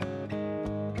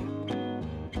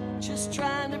 just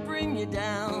trying to bring you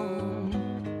down.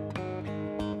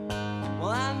 Well,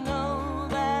 I know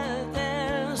that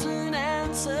there's an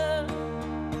answer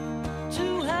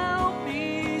to help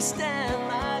me stand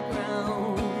my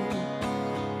ground,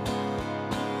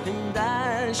 and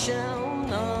I shall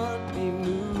not be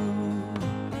moved.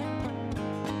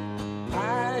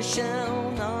 I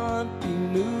shall not be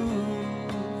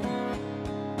moved.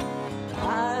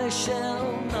 I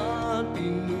shall not be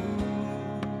moved.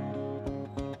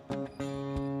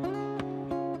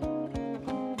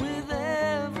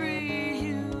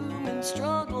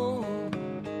 Struggle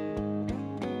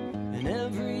and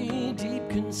every deep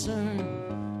concern,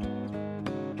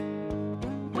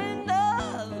 when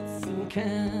nothing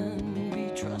can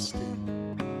be trusted,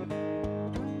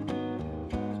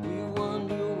 we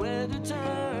wonder where to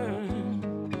turn.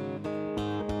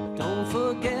 Don't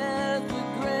forget the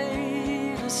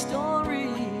greatest story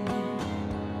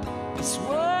this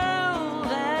world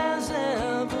has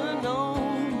ever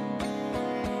known.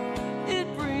 It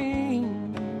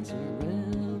brings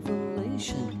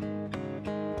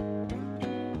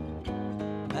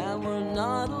that we're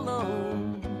not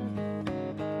alone.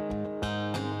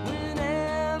 When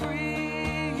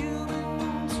every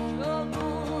human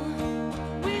struggle,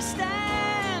 we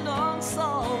stand on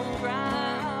solid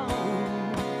ground,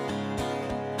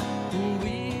 and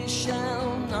we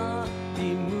shall not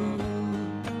be moved.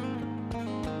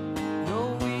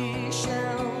 No, we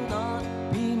shall not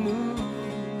be moved.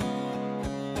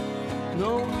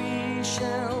 No, we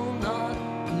shall not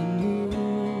be moved.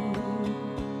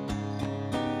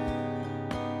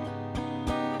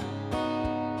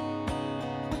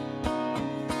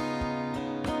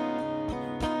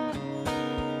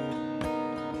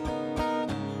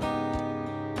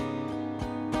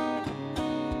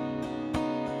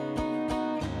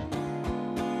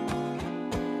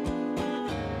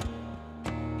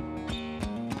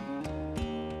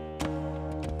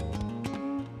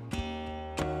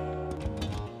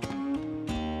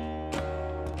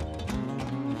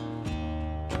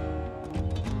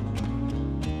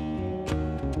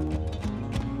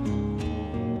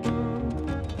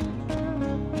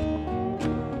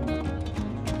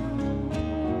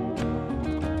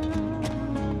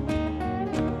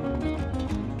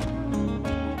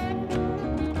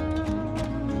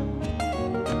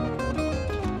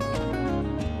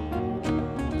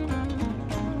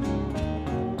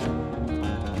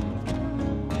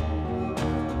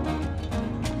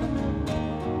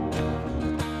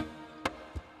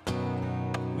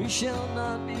 We shall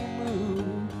not be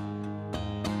moved.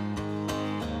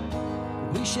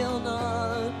 We shall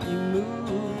not be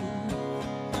moved.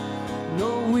 No,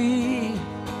 we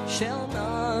shall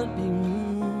not be moved.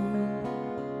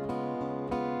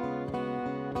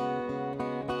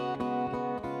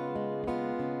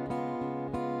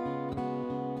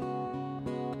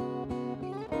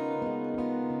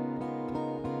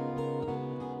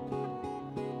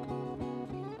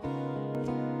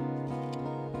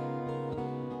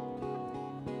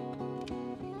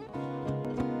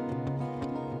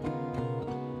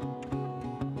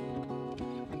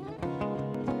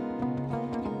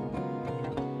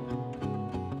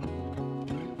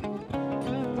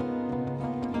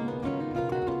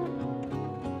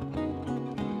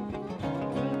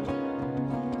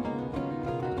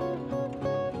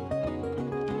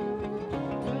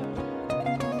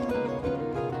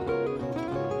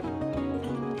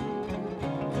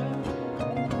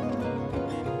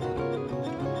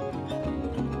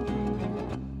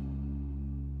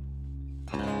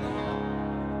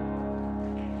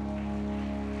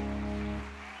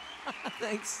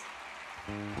 Thanks.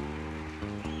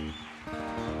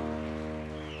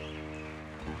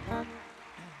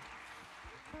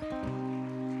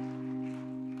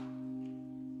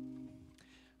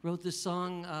 Wrote this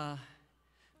song, at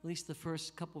least the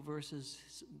first couple verses,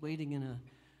 waiting at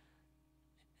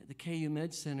the KU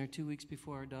Med Center 2 weeks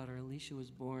before our daughter Alicia was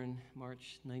born,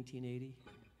 March 1980.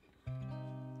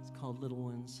 It's called Little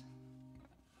Ones.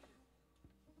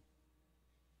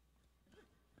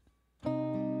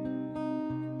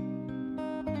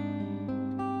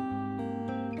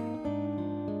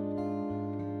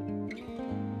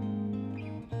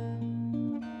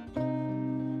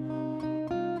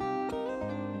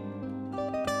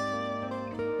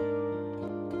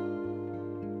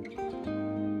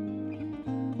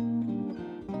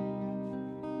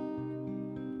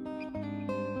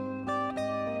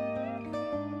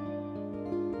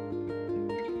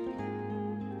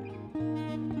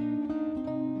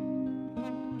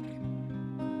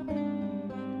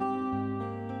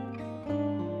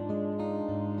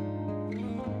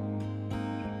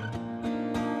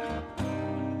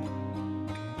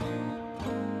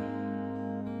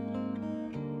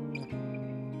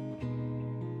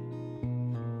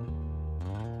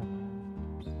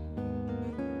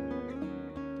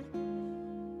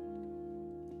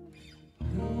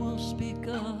 Speak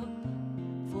up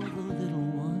for the little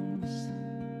ones,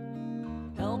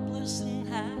 helpless and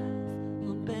half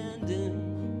abandoned.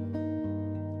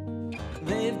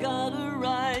 They've got a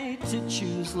right to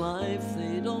choose life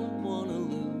they don't want to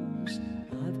lose.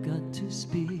 I've got to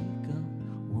speak up,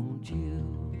 won't you?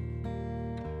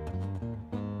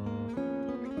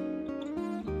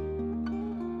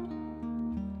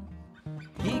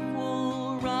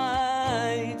 Equal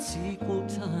rights, equal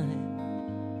time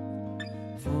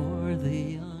for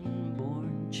the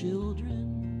unborn children.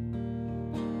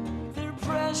 Their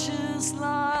precious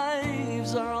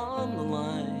lives are on the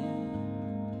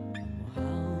line.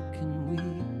 How can we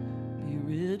be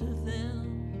rid of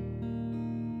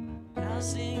them?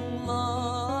 Passing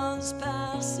laws,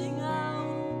 passing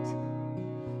out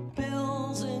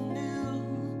bills and new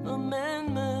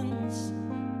amendments.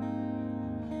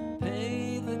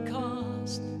 Pay the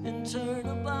cost and turn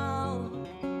about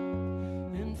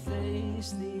and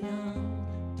face the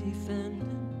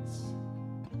defendants.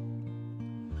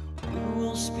 Who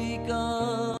will speak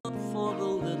up for the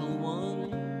little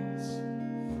ones,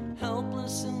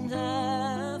 helpless and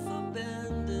half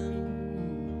abandoned?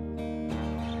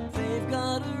 They've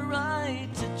got a right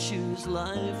to choose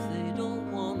life they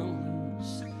don't want to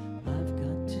lose. I've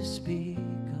got to speak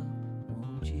up,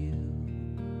 won't you?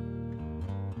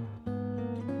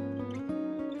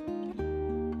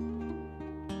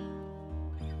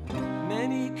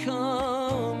 Many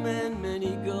come and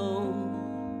many go,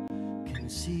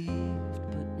 conceived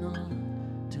but not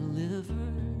delivered.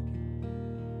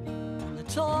 And the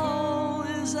toll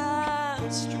is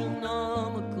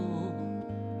astronomical.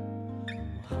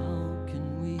 How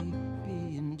can we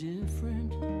be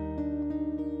indifferent?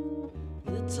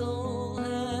 Little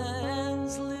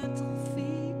hands, little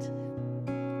feet,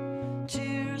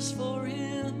 tears for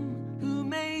him who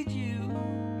made you.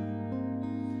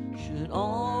 Should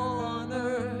all on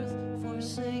earth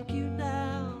forsake you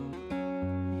now,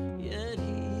 yet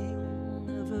he'll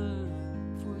never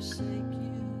forsake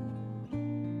you.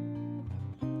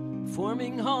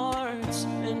 Forming hearts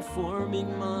and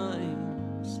forming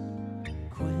minds,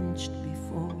 quenched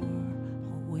before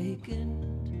awakened,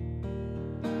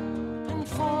 and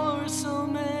for so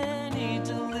many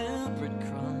deliberate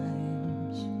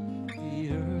crimes,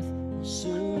 the earth will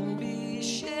soon be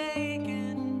shaken.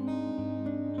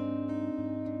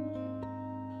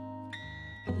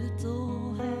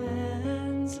 Little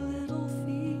hands, little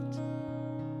feet,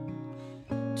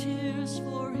 tears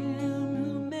for him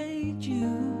who made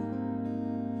you.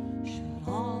 Should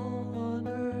all on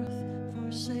earth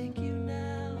forsake you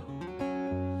now,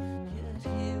 yet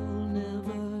he'll never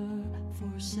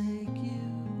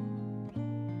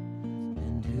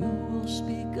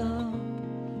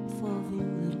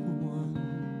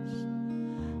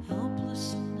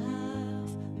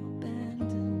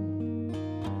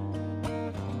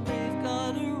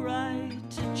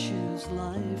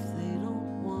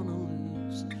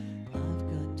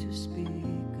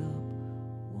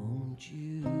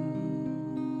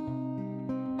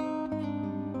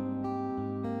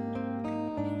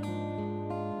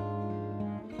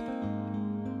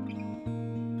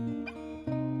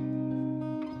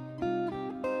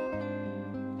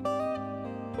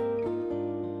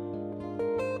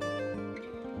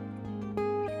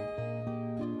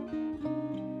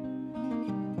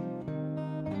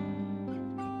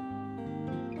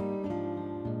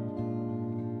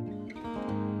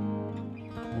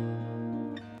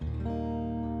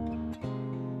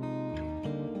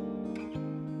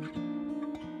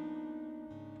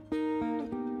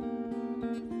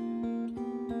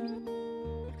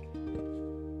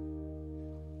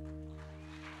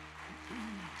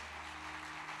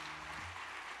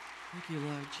Thank you,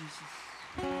 Lord Jesus.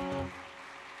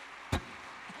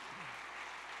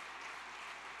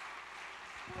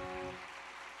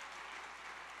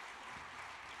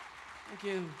 Thank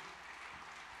you.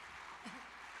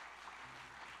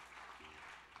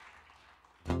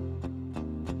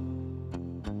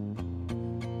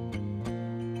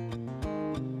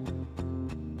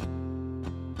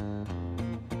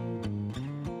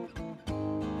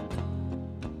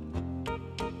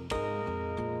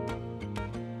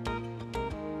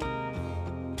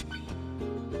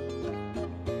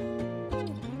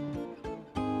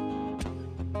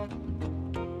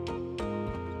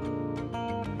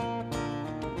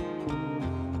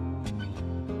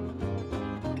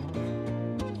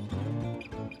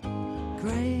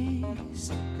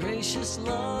 Grace, gracious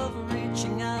love,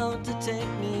 reaching out to take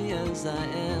me as I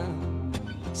am.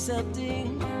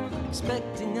 Accepting,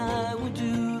 expecting I will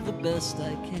do the best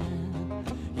I can.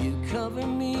 You cover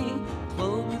me,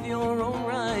 clothed with your own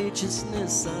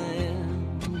righteousness. I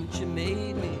am what you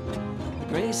made me. The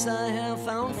grace I have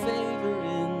found favor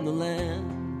in the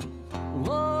land.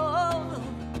 Whoa,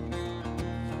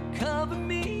 cover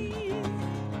me,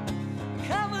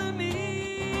 cover me.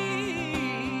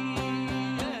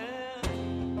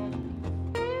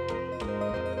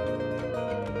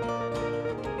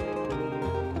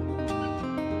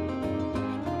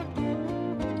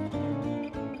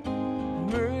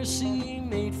 Mercy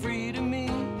made free to me,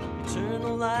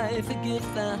 eternal life, a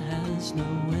gift that has no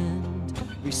end.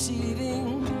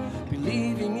 Receiving,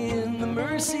 believing in the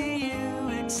mercy you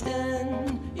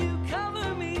extend. You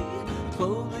cover me,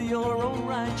 clothed with your own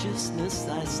righteousness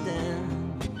I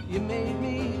stand. You made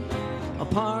me a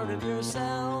part of your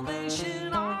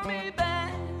salvation army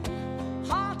band.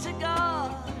 Heart to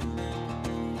God,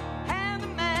 hand to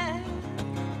man,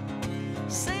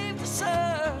 save to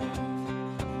serve.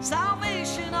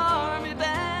 Salvation Army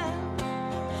band,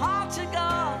 heart to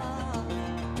God,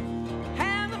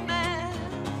 hand to man,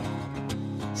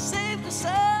 save to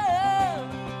serve.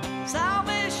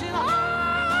 Salvation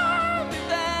Army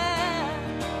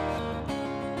band.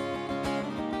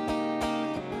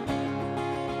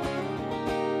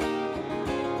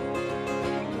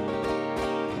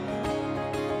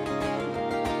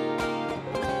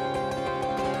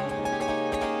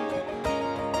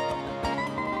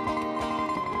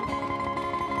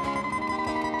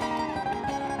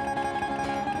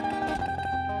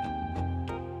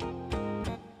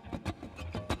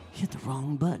 Hit the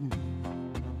wrong button.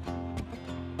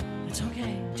 It's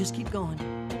okay, just keep going.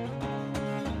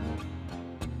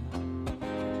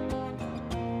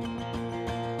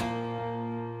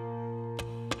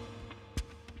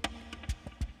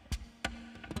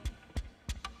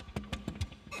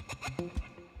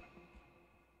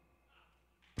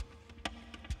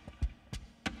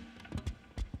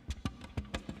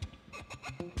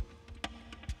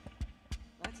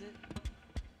 That's it.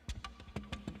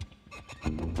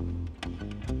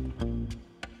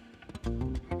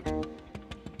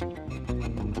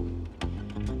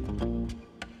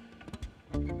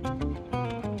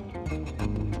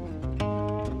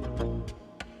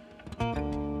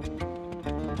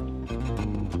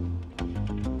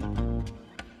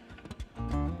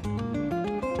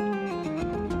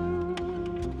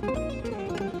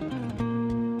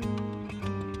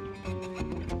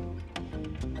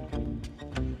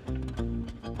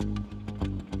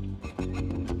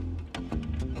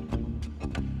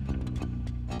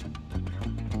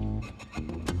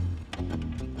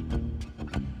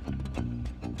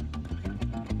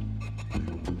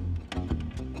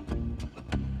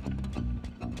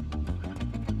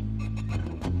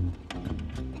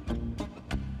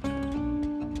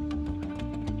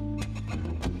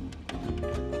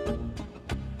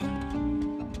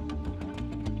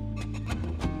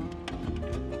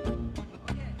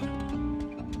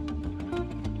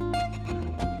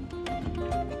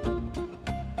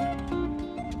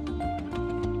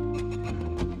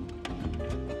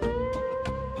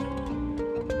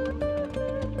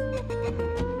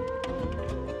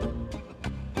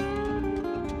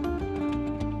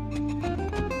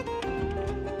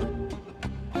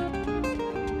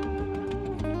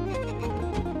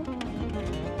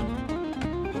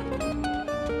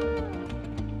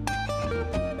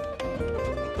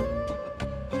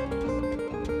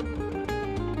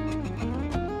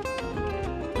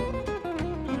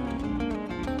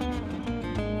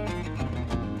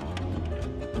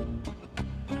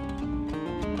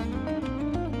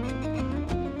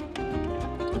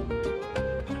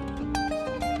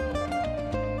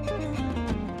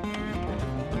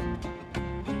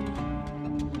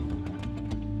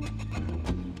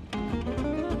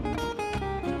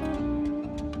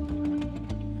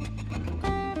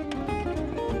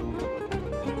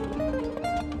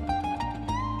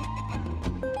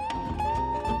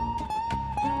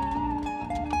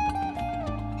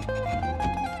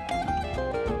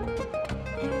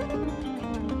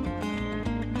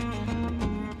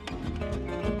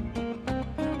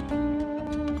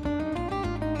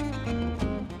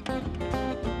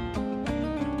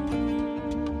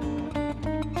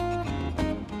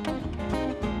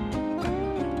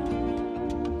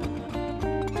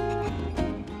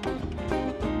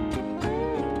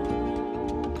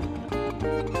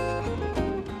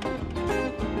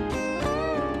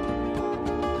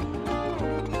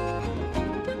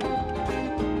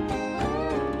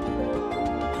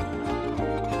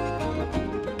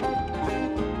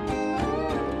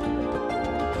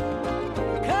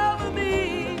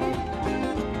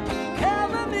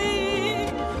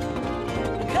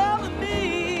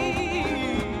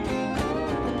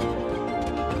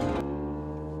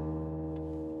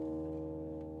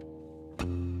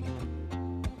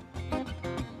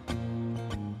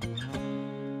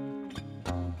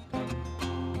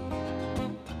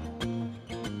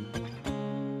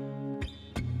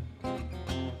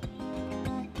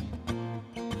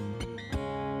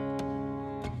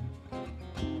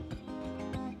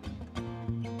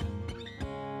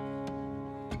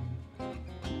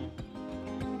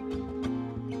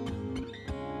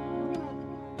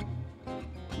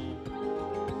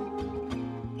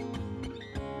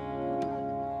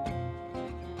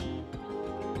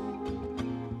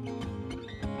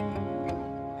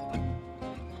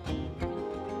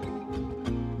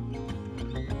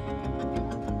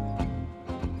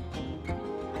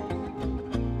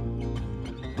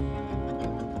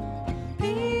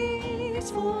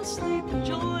 peaceful sleep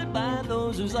enjoyed by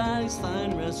those whose eyes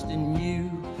find rest in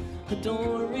you,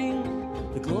 adoring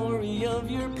the glory of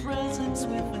your presence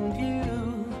within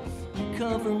view. You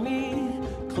cover me,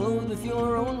 clothed with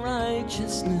your own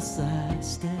righteousness I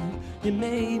stand. You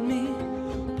made me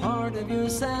part of your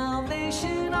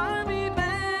salvation army band.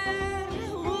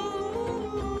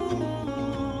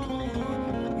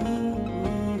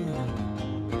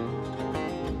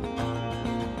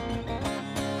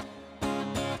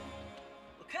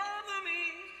 Cover me,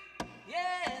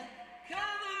 yeah,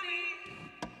 cover me,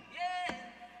 yeah,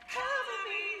 cover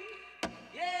me,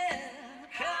 yeah,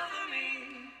 cover me,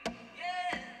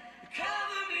 yeah,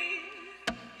 cover me,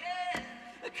 yeah,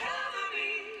 cover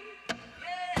me,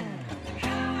 yeah,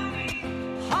 cover me.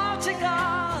 Heart to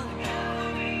God,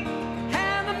 cover me,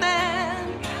 hand to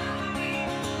man, cover me,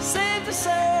 saved to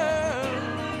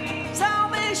serve,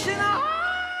 salvation army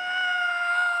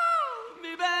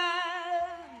band.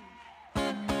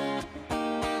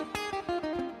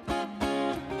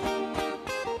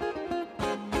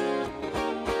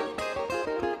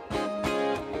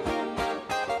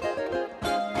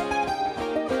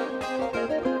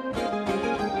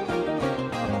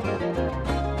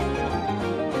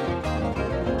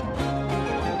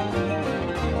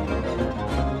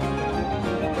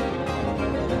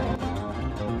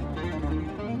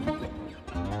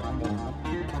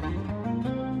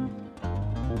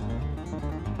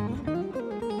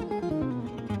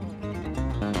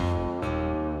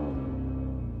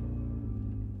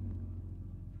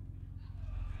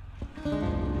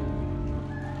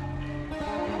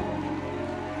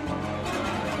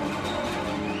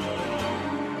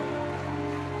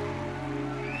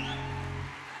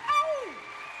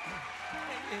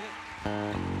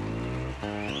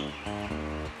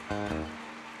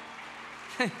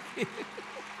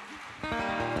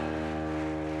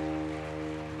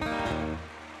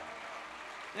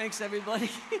 Thanks, everybody.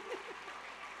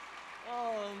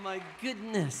 Oh, my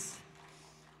goodness.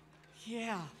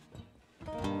 Yeah.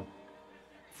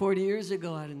 40 years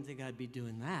ago, I didn't think I'd be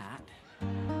doing that.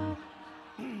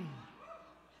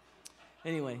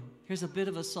 Anyway, here's a bit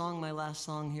of a song, my last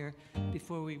song here,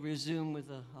 before we resume with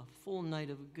a full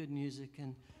night of good music.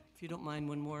 And if you don't mind,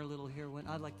 one more little here.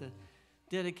 I'd like to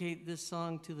dedicate this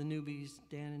song to the newbies,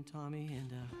 Dan and Tommy,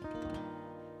 and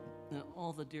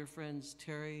all the dear friends,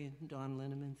 Terry and Don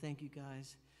Linneman. Thank you,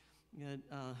 guys.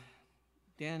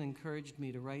 Dan encouraged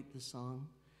me to write the song.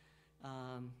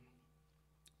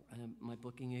 My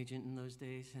booking agent in those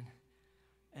days,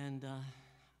 and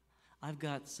I've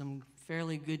got some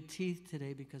fairly good teeth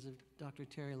today because of Dr.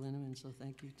 Terry Linneman, so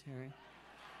thank you, Terry.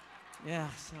 Yeah,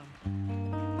 so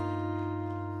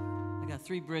I got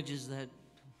 3 bridges that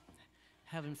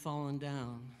haven't fallen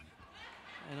down,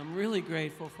 and I'm really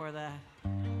grateful for that.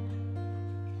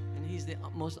 And he's the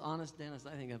most honest dentist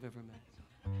I think I've ever met.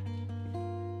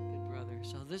 Good brother.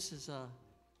 So this is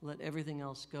Let Everything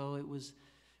Else Go. It was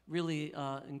really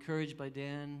encouraged by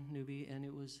Dan Newby, and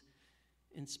it was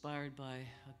inspired by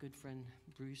a good friend,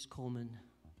 Bruce Coleman.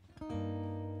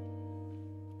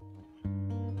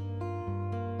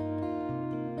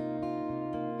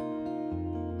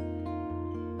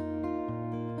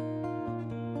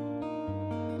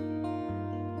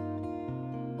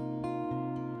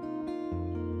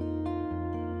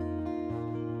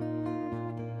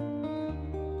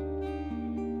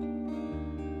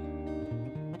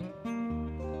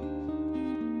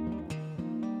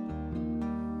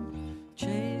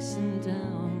 Chasing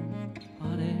down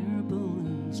hot air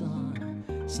balloons on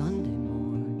Sunday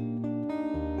morn,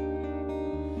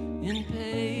 in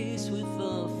pace with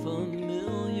a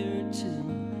familiar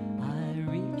tune, I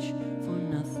reach for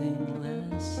nothing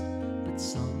less but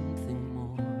something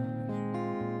more.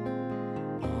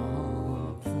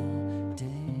 All the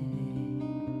day,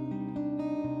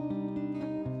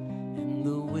 and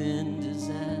the wind is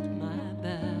at my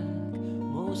back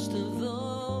most of the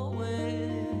way.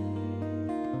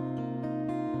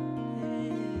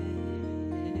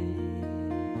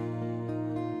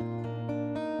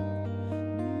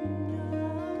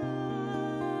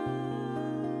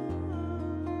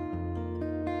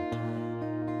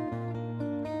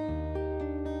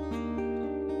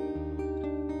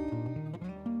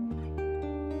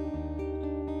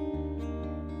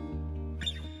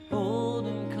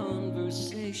 Holding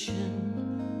conversation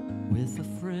with a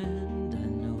friend I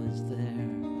know is there.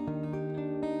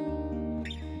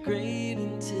 Great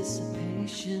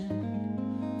anticipation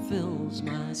fills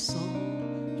my soul,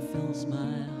 it fills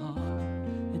my heart,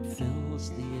 it fills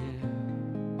the air.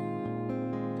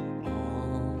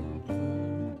 All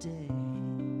the day,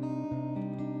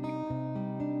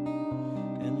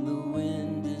 and the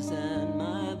wind is at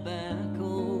my back.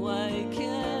 Oh, I can't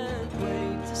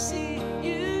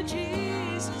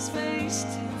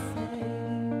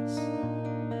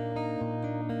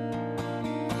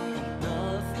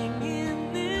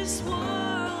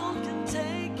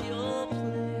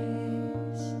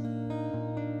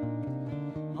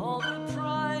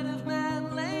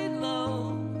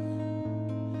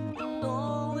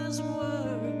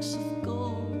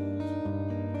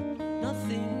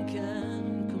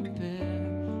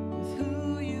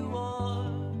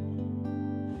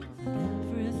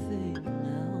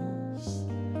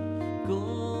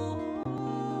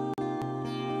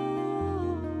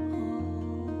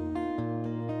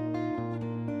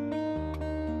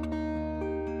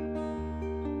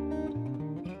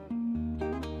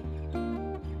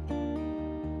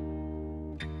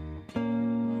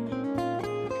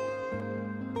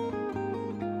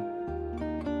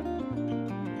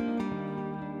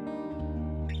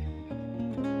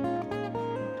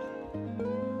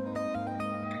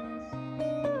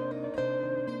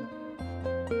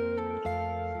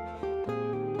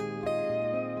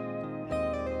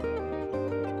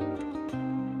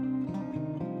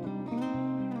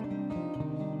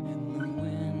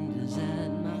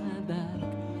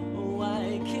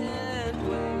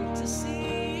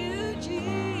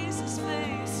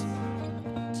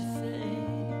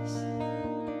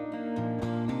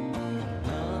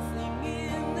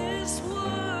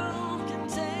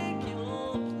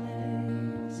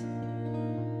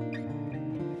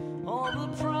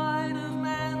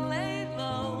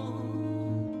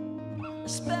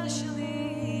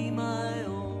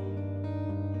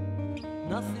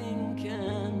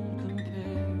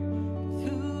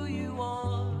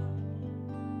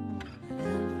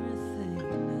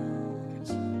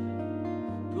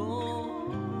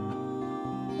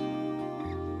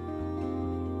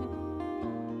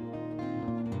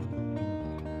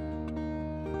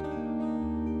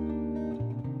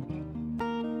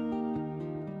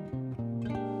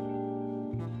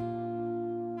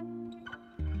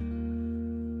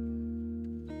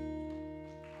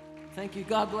Thank you.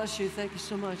 God bless you. Thank you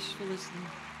so much for listening.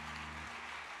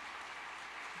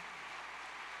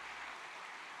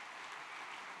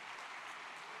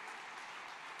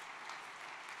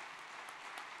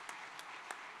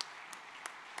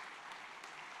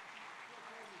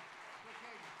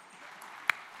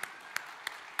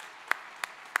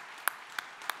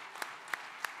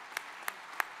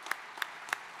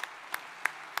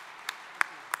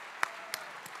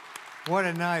 What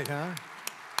a night, huh?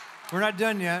 We're not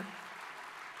done yet.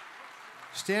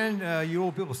 Stand, you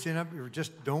old people, stand up.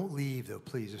 Just don't leave, though,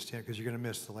 please. Just stand, because you're going to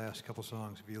miss the last couple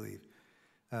songs if you leave.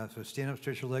 So stand up,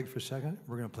 stretch your legs for a second.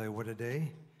 We're going to play What a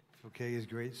Day. Okay, is a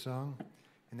great song.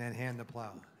 And then Hand the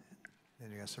Plow. Then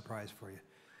we got a surprise for you.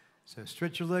 So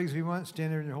stretch your legs if you want.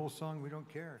 Stand there in your whole song. We don't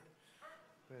care.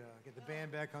 But get the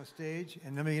band back on stage.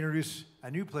 And let me introduce a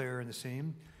new player in the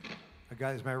scene. A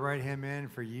guy that's my right-hand man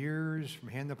for years, from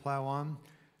Hand the Plow on.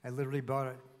 I literally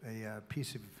bought a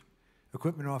piece of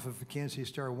equipment off of the Kansas City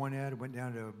Star One ad, went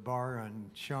down to a bar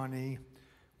on Shawnee,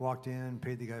 walked in,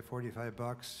 paid the guy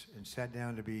 $45, and sat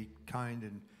down to be kind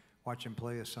and watch him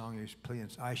play a song. He was playing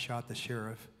I Shot the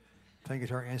Sheriff, playing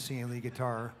guitar and singing lead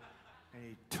guitar, and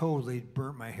he totally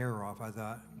burnt my hair off. I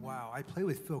thought, wow, I play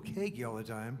with Phil Keaggy all the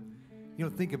time. You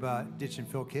don't think about ditching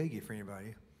Phil Keaggy for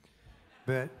anybody.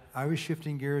 But I was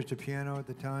shifting gears to piano at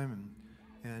the time,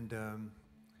 and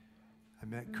I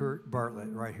met Kurt Bartlett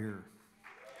right here.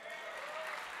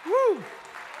 Woo!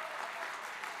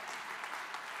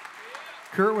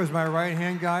 Kurt was my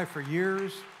right-hand guy for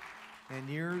years and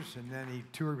years, and then he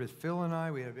toured with Phil and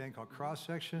I. We had a band called Cross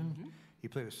Section. Mm-hmm. He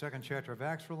played with Second Chapter of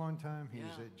Acts for a long time. He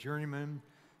was a journeyman,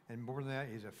 and more than that,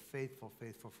 he's a faithful,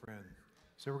 faithful friend.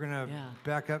 So we're going to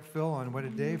back up Phil on What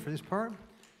a Day for this part.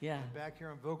 Yeah. Back here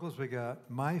on vocals, we got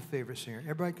my favorite singer.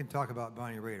 Everybody can talk about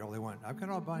Bonnie Raitt all they want. I've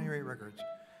got all Bonnie Raitt records.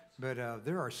 But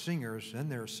there are singers,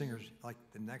 and there are singers like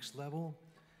the next level.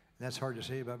 And that's hard to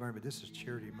say about Bonnie, but this is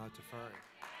Charity Matafari.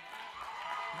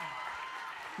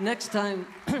 Next time,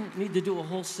 need to do a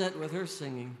whole set with her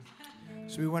singing.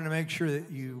 So we want to make sure that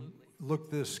you look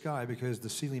this sky, because the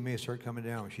ceiling may start coming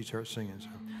down when she starts singing. So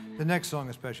the next song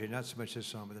especially, not so much this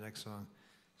song, but the next song.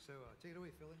 So take it away,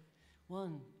 Philly.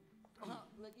 One.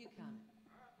 Let you count it.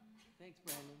 Thanks,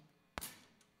 Brandon.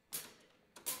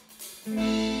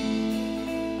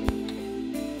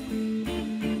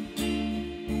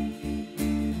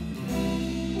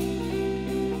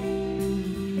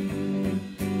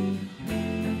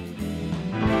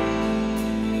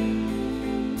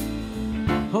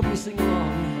 Hope you sing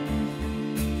along.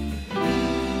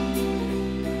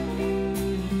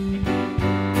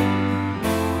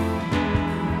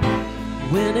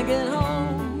 When I get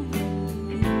home,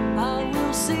 I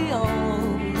will see all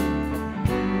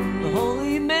the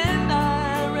holy men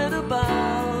I read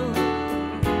about.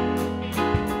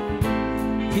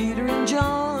 Peter and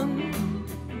John,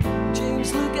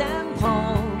 James, Luke, and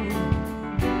Paul,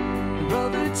 and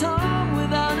Brother Tom,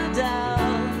 without a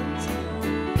doubt.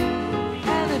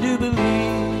 And I do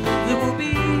believe there will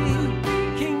be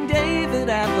King David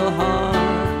at the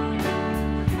heart,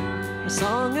 a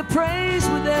song of praise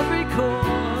with every chord.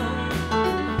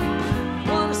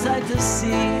 What a sight to see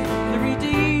the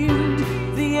redeemed,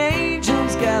 the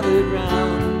angels gathered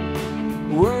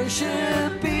round,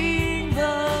 worshiping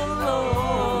the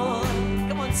Lord.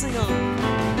 Come on, sing on.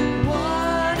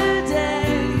 What a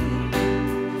day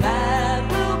that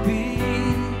will be.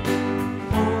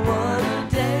 Oh, what a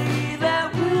day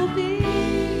that will be.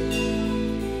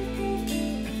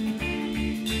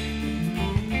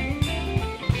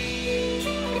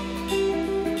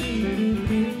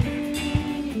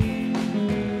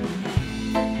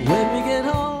 When we get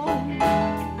home,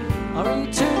 our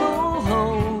eternal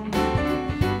home,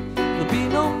 there'll be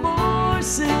no more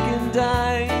sick and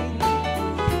dying.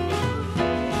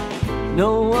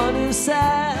 No one is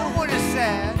sad. No one is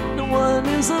sad. No one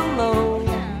is alone.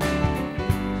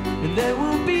 And there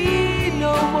will be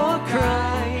no more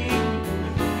crying.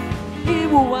 He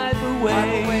will wipe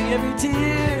away every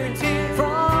tear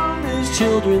from his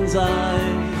children's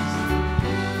eyes.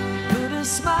 Put a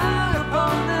smile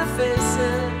upon their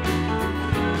faces.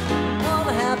 What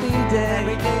a happy day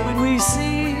when we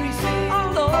see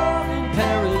our Lord in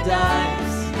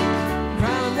paradise,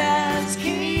 crowned as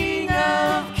King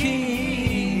of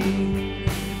Kings.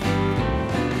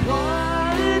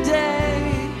 What a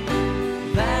day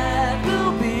that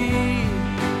will be.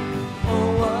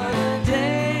 Oh, what a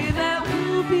day that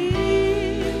will be.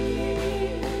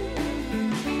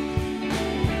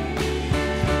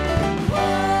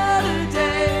 What a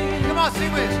day. Come on,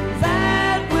 sing with us.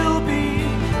 That will be.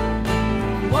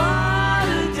 What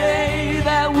a day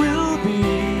that will be.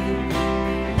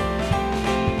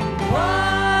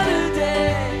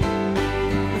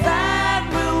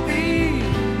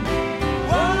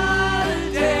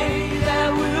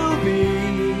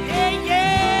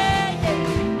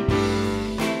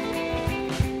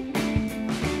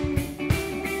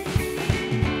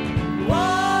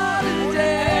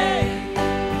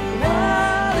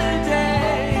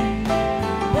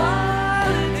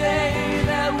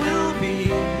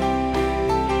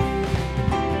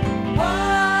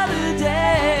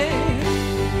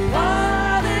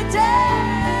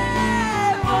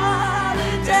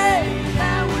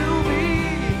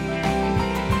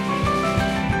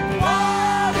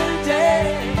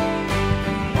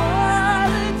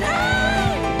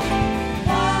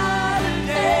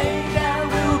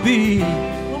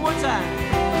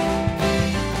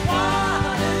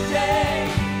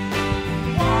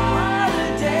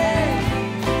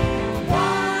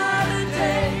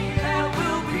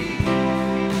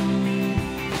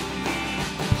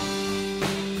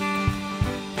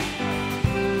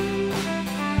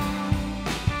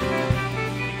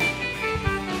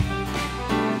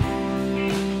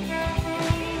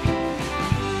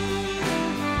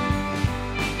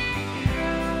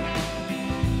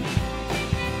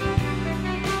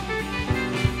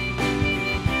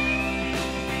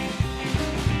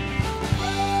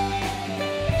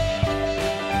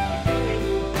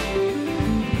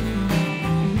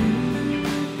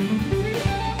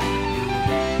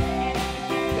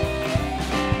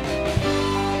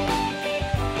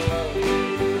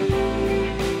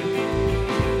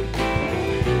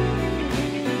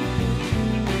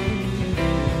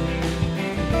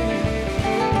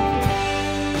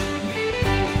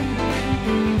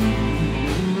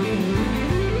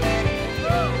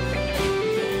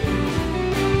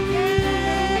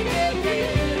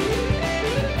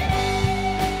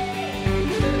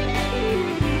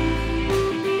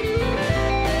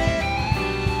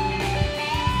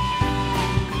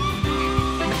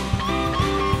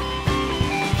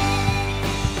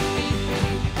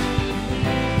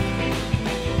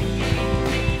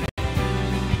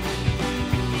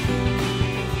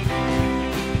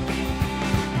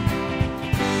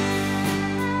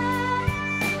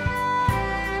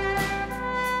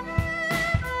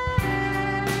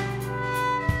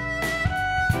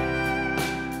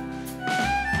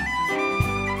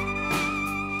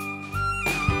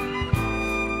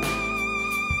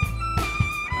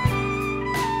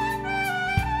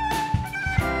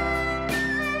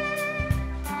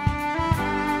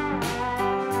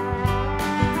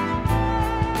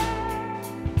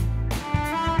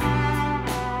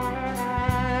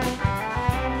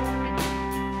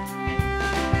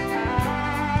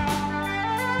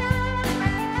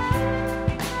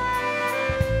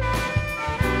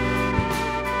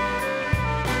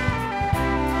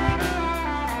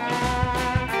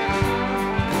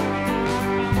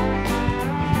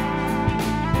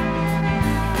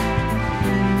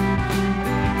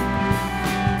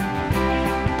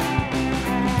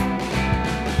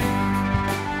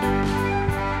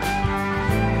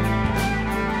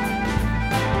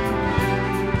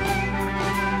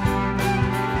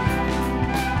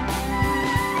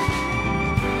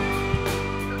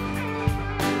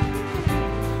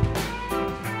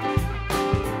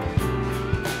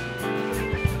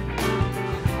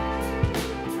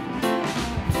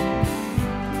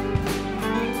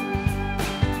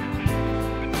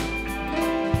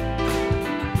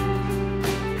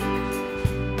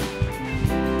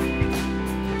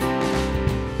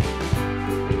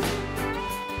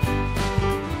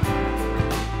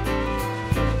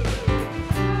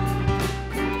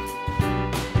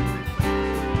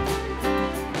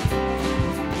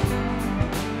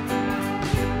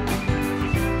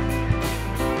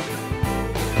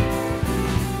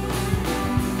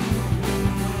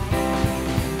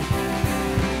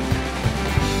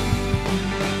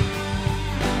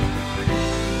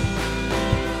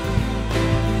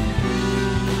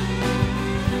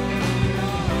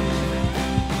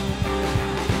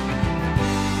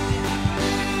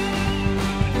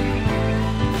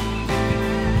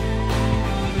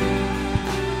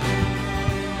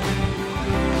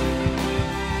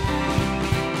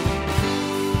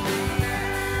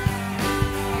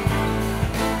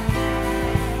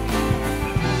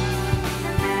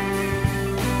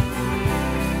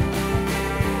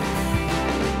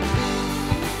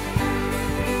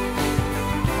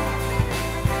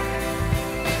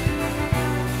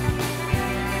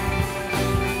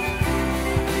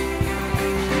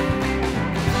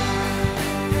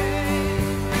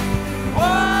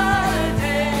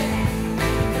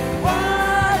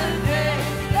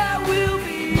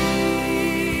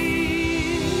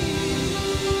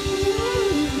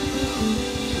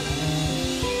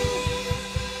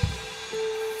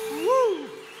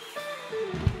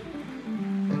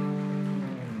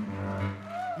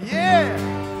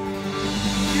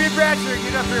 Bratcher,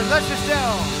 get up here. Lester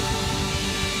Stell.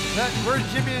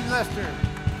 Where's Jimmy and Lester?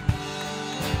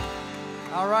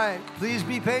 All right, please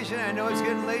be patient. I know it's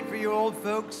getting late for you old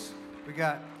folks. We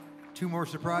got 2 more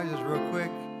surprises real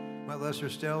quick. Let Lester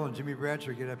Stell and Jimmy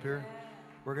Bratcher get up here.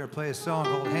 We're going to play a song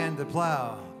called Hand the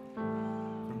Plow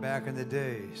from back in the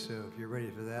day. So if you're ready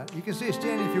for that, you can stay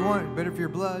standing if you want. Better for your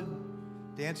blood.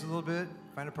 Dance a little bit.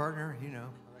 Find a partner, you know.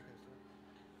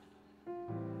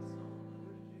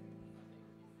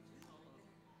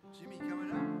 Jimmy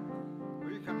coming up? Or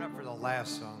are you coming up for the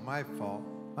last song? My fault.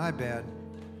 My bad.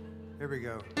 Here we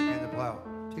go. Hand the plow.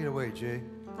 Take it away, Jay.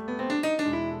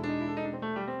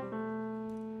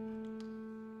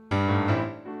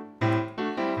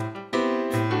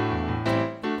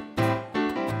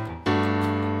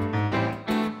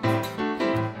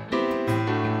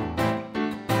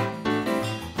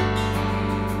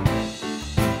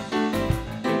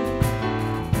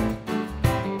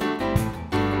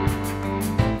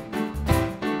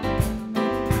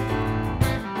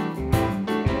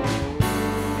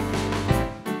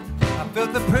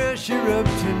 The pressure of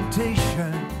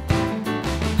temptation.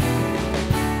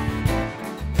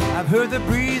 I've heard the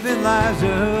breathing lies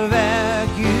of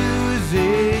accusation.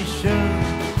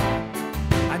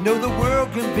 I know the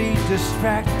world can be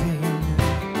distracting,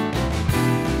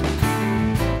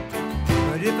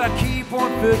 but if I keep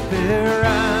on foot there,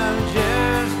 I'm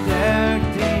just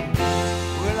acting.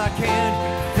 Well, I can't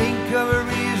think of a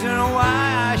reason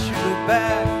why I should look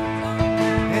back,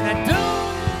 and I don't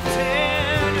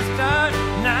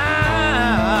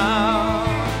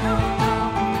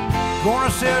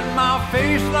gonna set my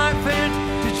face like flint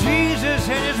to Jesus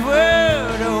and His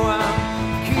Word. Oh,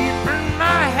 I'm keeping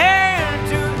my hand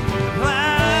to the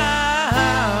plow.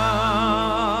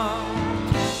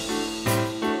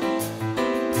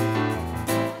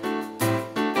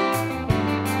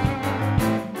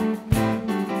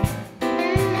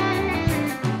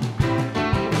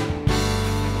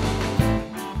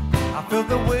 I felt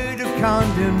the weight of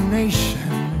condemnation,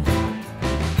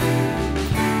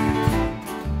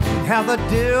 how the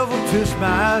devil twists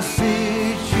my situation.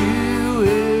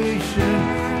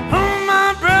 Oh,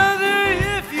 my brother,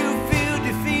 if you feel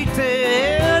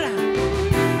defeated,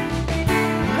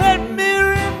 let me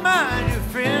remind you,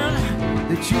 friend,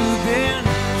 that you've been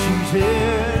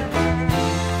cheated.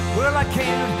 Well, I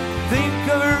can't think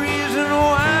of a reason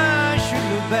why I should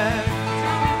look back,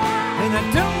 and I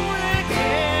don't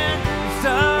again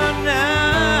start now.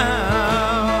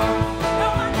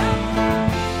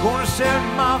 Gonna set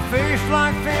my face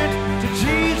like flint to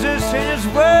Jesus and His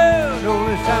Word. Oh,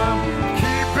 yes, I'm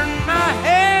keeping my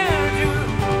hand to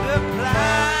the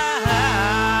plow.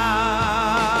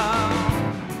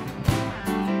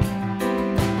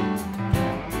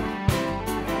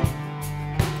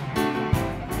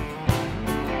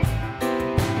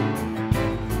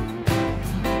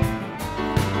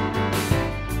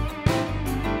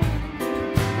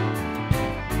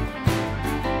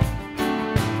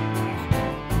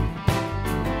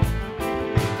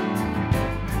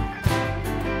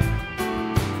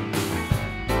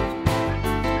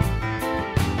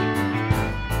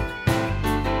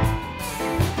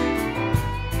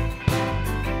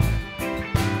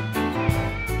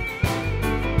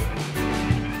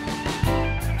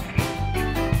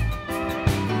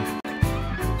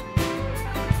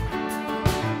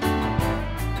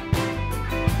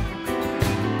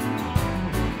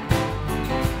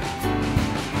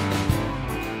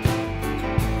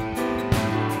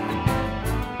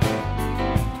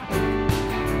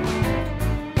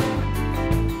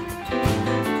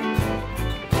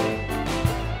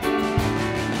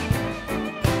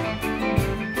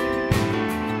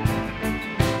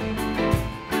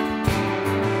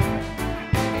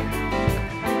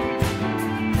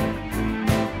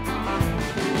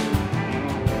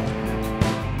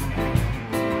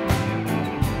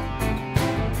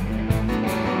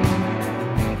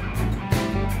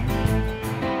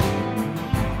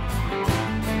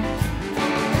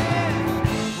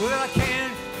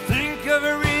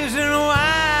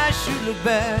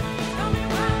 Back,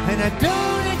 and I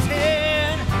don't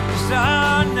intend to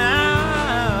start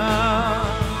now.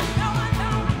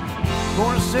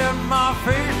 Gonna set my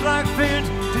face like flint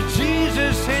to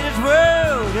Jesus and His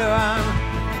Word. I'm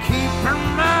keeping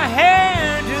my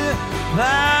hand to the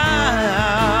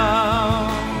plow.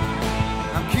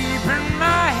 I'm keeping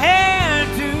my hand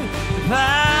to the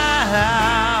plow.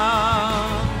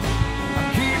 I'm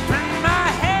keeping my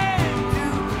hand to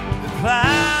the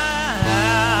plow.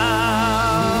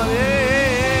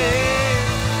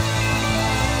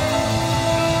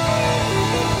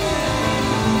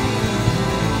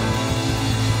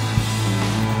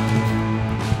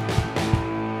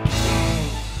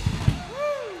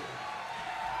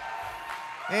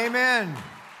 Amen.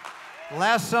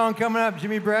 Last song coming up,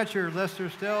 Jimmy Bratcher, Lester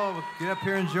Stell, get up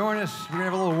here and join us. We're going to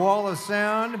have a little wall of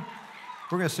sound.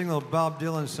 We're going to sing a little Bob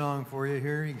Dylan song for you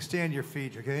here. You can stand your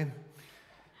feet, okay?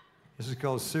 This is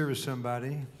called Service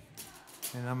Somebody.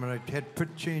 And I'm going to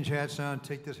change hats on,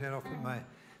 take this hat off, put my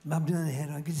Bob Dylan hat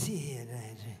on. Good to see you.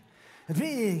 I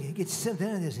pray you get something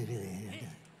out of this. You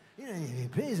know,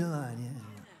 praise the Lord. Yeah.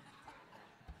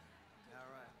 All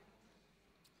right.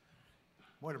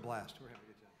 What a blast. We're having a good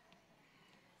time.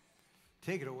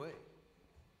 Take it away.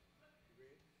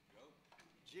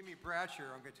 Jimmy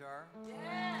Bratcher on guitar.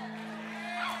 Yeah.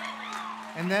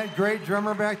 And that great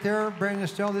drummer back there, Brandon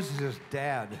Stell, this is his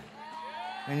dad.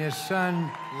 And his son,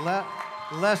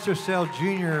 Lester Stell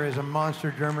Jr. is a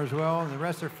monster drummer as well. And the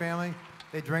rest of their family,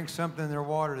 they drink something in their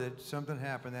water that something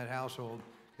happened in that household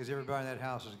because everybody in that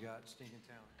house has got stinking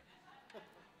talent.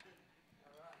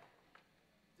 All right.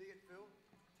 Dig it, Phil.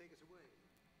 Take us away.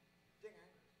 Ding it.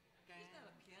 Is that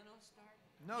a piano start?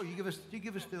 No, you give us the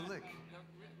lick.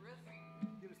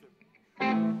 Give us the.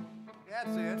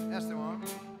 That's it. That's the one.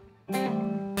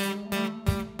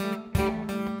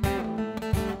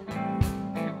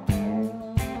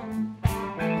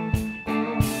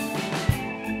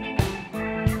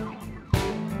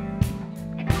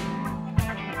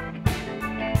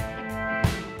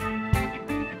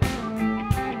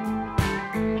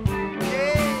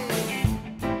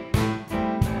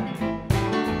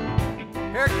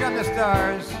 Here come the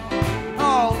stars.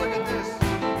 Oh, look at this.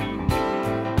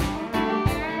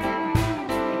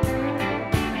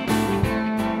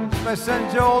 My son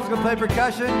Joel's gonna play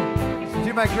percussion.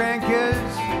 To my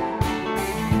grandkids.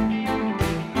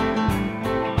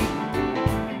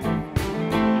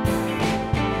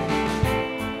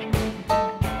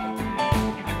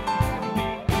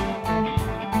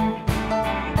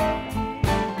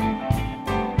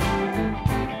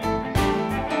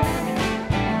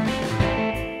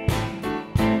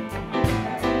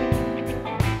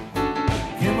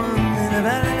 Come on,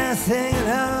 everybody, now sing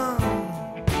along.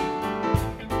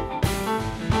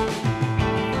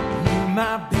 You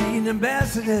might be an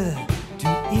ambassador to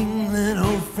England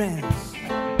or France.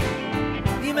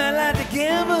 You might like to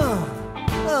gamble,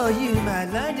 or you might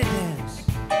like to dance.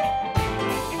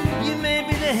 You may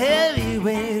be the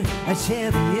heavyweight, a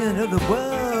champion of the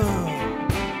world.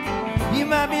 You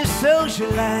might be a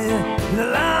socialite in a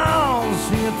long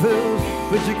string of pearls,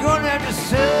 but you're gonna have to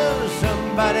serve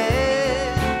somebody.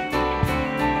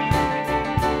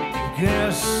 You're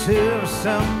gonna serve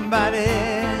somebody.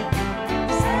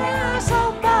 Serve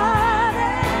somebody.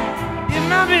 It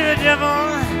might be the devil,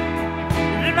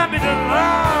 it might be the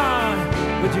Lord,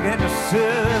 but you're gonna have to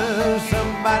serve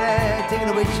somebody. Take it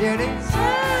away, Charity.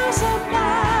 Serve somebody.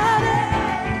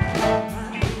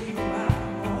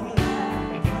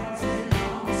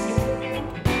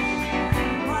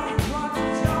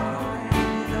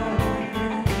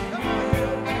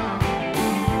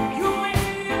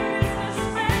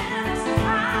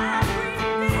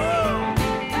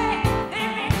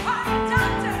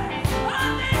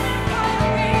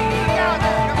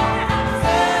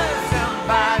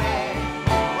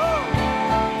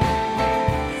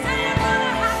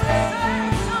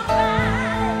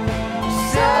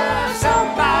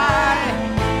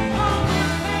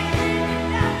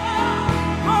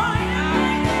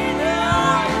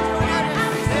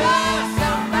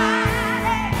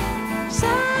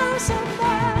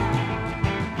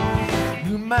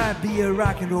 Be a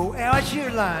rock and roll. Hey, what's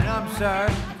your line? I'm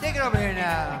sorry. Take it over here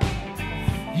now.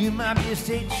 You might be a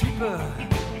state trooper.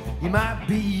 You might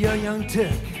be a young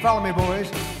Turk. Follow me,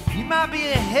 boys. You might be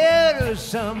a head of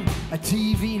a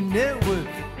TV network.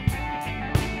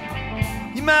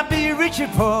 You might be rich or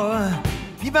poor.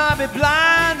 You might be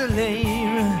blind or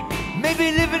lame.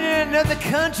 Maybe living in another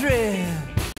country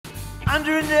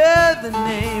under another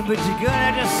name, but you're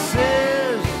gonna have to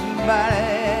serve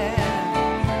somebody.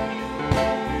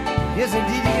 Yes,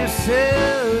 indeed, you can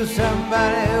serve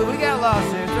somebody. We got lost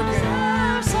there. It's okay.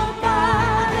 Serve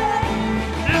somebody.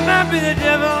 It might be the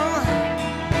devil.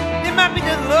 It might be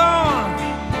the Lord.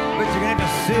 But you're going to have to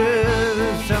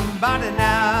serve somebody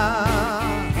now.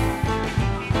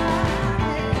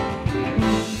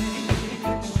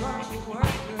 Serve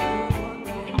somebody.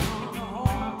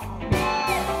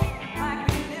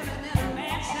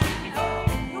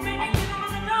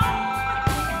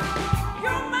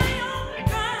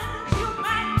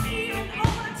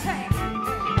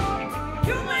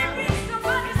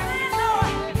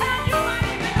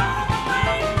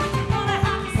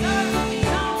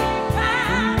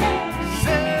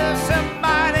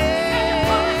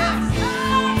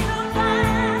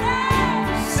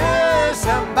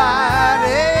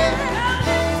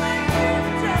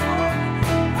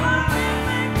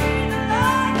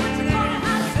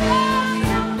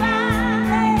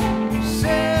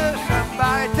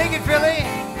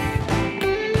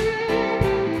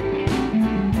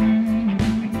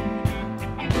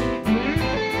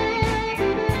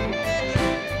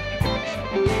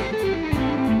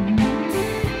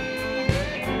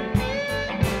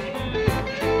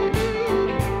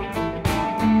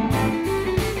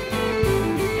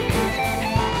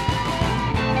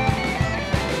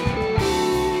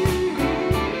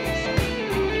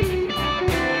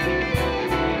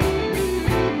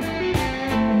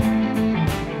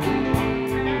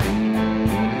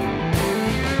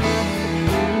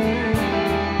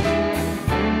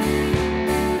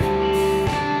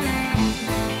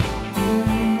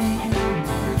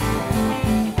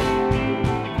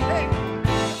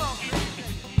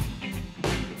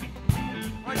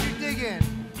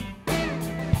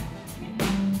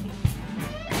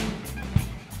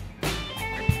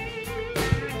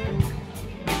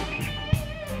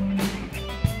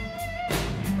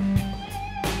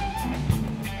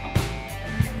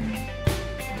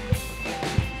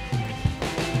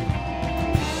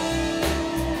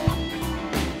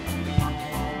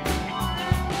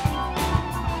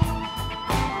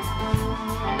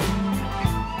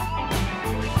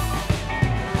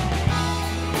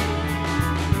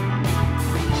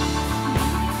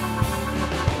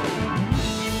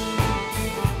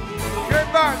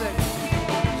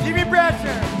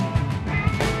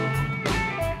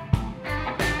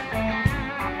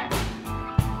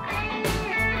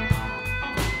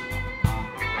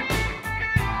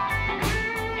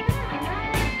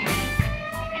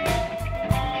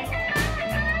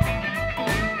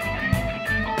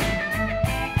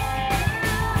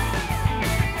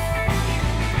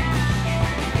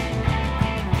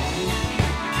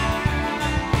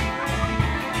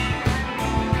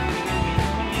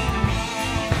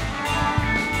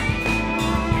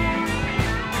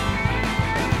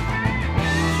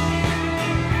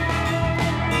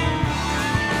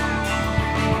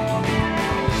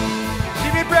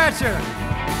 Fletcher.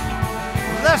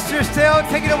 Lester Still,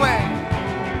 take it away.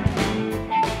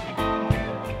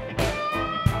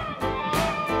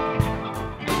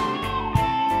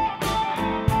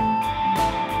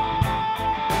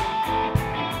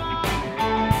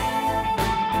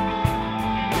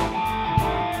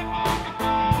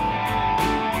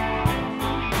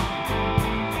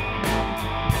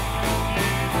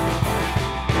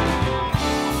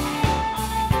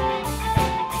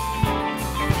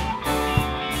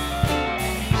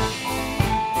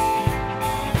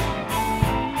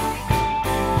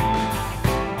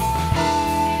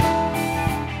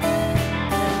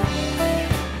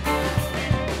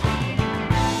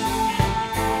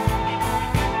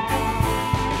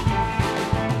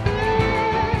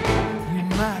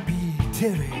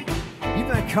 You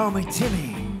might call me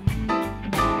Timmy.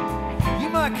 You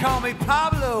might call me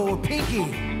Pablo or Pinky.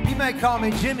 You might call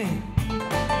me Jimmy.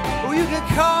 Or you can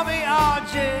call me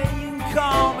RJ. You can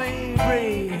call me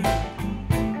Ray.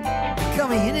 Call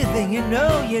me anything. You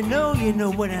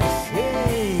know what I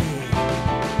say.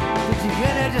 But you're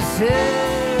gonna have to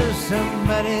serve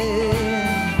somebody.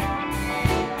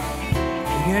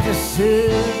 You're gonna have to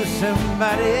serve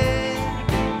somebody.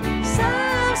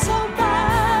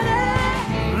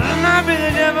 It might be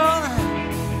the devil,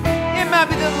 it might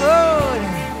be the Lord,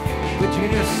 but you're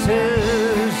gonna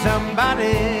serve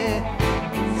somebody.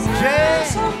 Serve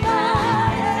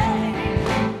somebody.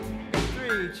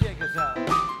 3, check us out.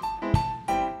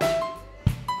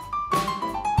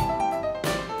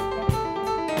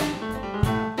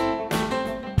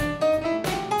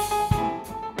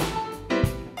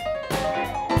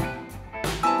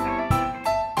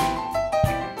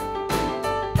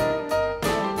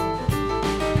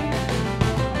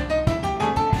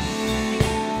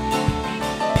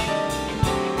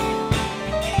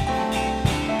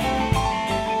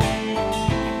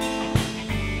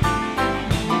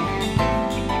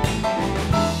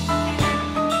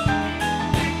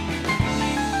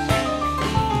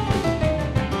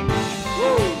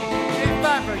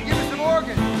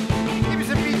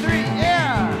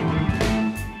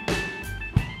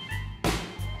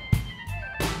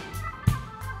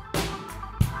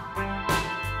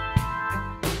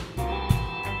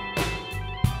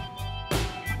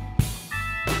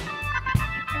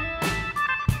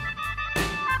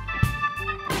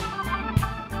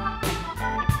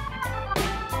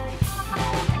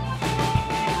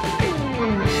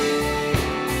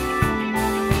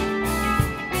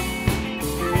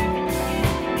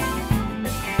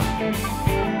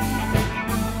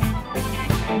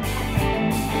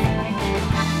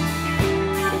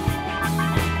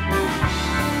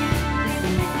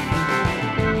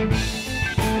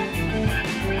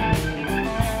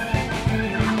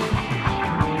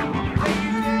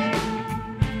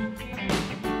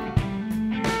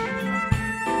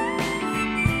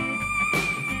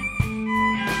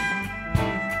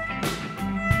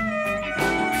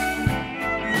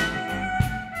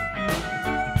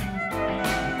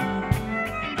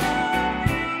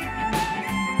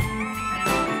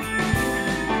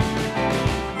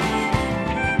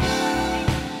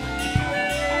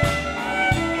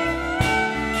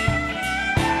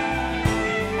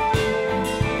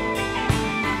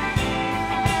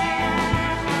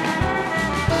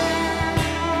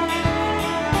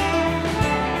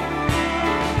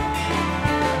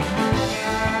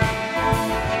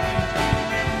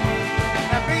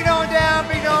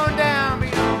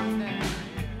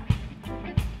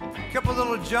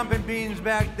 Jumping beans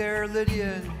back there,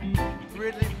 Lydia and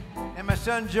Ridley, and my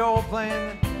son Joel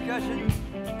playing the percussion.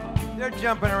 They're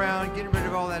jumping around, getting rid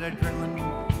of all that adrenaline.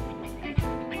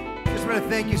 Just want to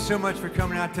thank you so much for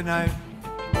coming out tonight.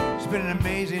 It's been an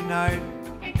amazing night,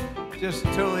 just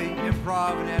totally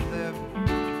improv and ad-lib.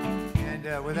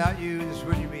 And without you, this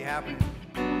wouldn't be happening.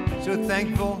 So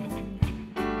thankful.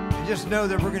 And just know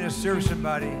that we're going to serve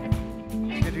somebody.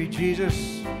 It's going to be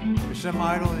Jesus or some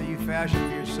idol that you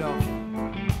fashioned for yourself.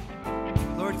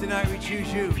 Lord, tonight we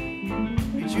choose you.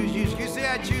 We choose you. Can you say,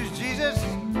 I choose Jesus?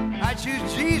 I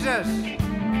choose Jesus.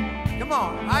 Come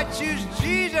on. I choose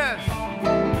Jesus.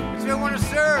 That's who I want to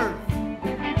serve.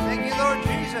 Thank you, Lord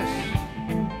Jesus.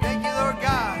 Thank you, Lord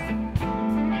God.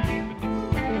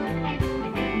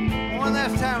 One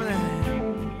last time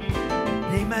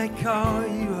then. They might call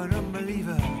you an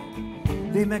unbeliever.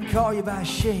 They might call you by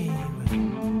shame.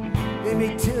 They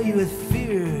may tell you with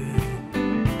fear.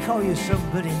 Call you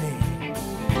somebody named.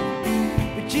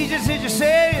 Jesus is your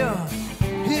Savior.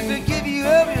 He'll forgive you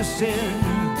of your sin.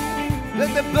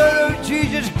 Let the blood of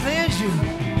Jesus cleanse you.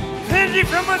 Cleanse you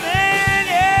from within.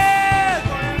 Yeah,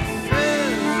 gonna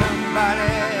serve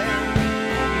somebody.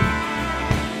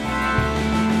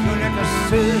 Gonna have to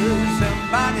serve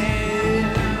somebody.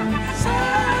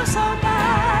 Serve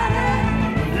somebody.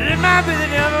 It might be the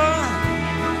devil.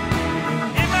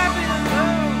 It might be the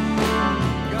Lord.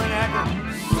 Gonna have to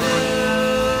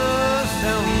serve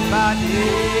somebody.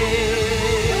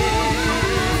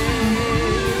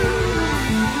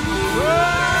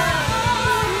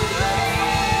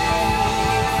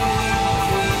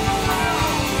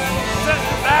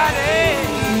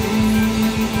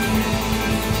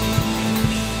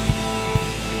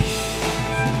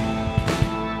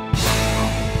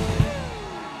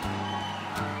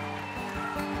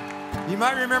 You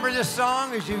might remember this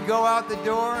song as you go out the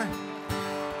door.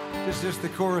 This is the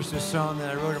chorus of this song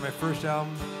that I wrote on my first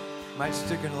album. Might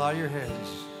stick in a lot of your heads.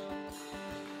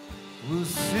 We'll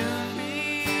soon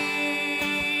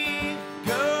be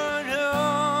going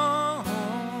home.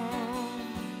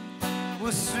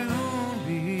 We'll soon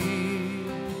be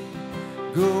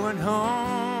going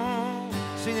home.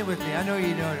 Sing it with me. I know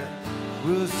you know it.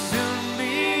 We'll soon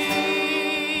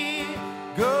be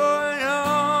going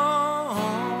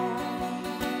home.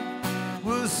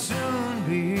 We'll soon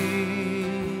be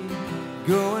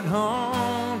going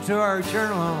home to our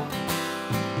eternal home.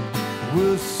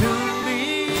 We'll soon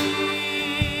be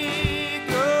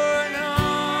going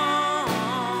home.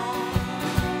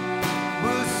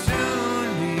 We'll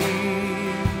soon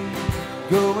be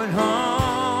going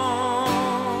home.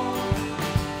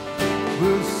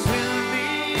 We'll soon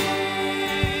be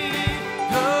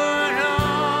going home.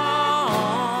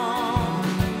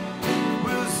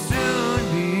 We'll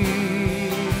soon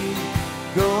be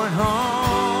going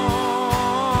home.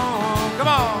 Come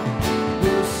on.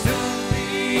 We'll soon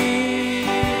be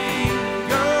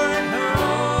going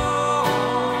home.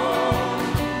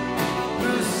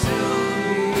 We'll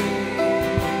soon be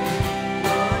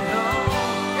going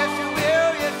home. Yes, you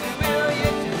will. Yes, you will.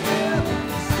 Yes, you will.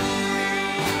 Soon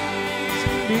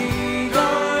be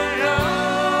going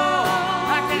home. I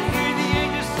can hear the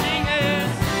angels singing.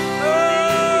 Oh,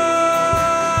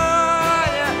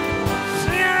 yeah.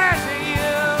 Singing, I sing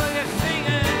you. You're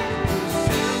singing. We'll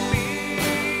soon be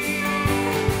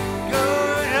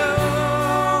going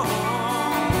home.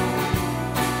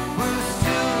 We'll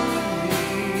soon be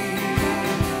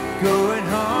going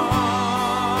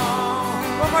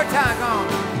home. One more time, go on.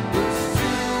 We'll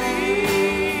soon be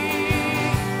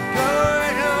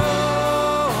going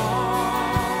home.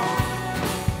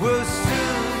 We'll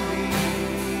soon be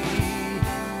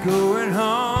going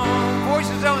home.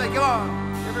 Voices only, come on.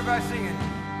 Everybody singing.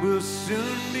 We'll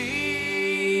soon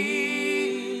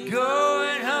be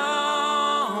going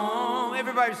home.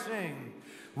 Everybody sing.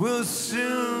 We'll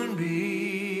soon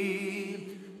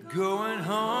be going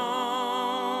home.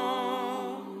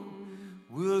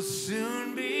 We'll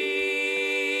soon be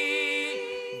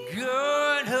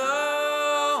going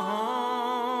home.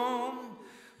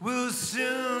 We'll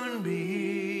soon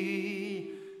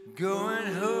be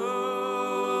going home.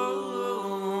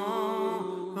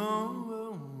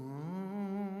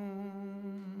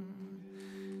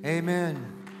 Amen.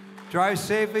 Drive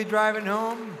safely driving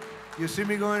home. You'll see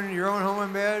me going to your own home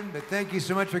in bed, but thank you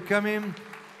so much for coming.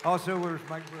 Also, where's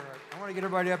Mike Burhart? I want to get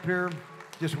everybody up here.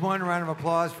 Just one round of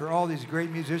applause for all these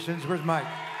great musicians. Where's Mike?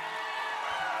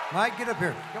 Mike, get up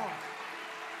here. Come on.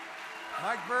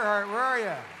 Mike Burhart, where are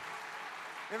you?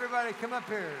 Everybody, come up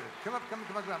here. Come up. Mike.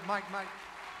 Everybody,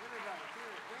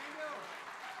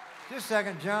 here. Just a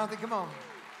second, Jonathan, come on.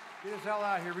 Get us all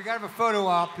out here. We got to have a photo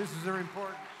op. This is very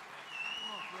important.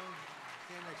 Come on, Phil.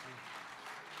 Stand next to me.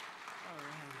 All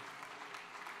right.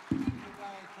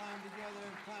 Everybody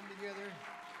climb together.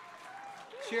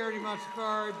 Charity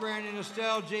Matsafari, Brandon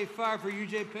Estelle, Jay Pfeiffer,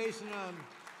 UJ Payson,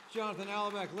 Jonathan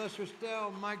Allebeck, Lester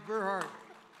Estelle, Mike Burhart,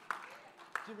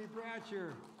 Jimmy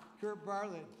Bratcher, Kurt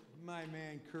Bartlett, my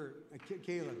man Kurt,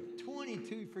 Caleb,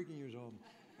 22 freaking years old,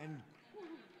 and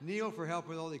Neil for help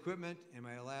with all the equipment, and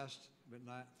my last but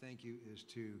not thank you is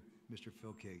to Mr.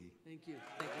 Phil Kagi. Thank you.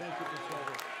 Thank you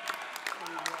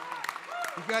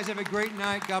for You guys have a great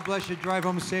night. God bless you. Drive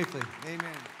home safely.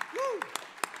 Amen.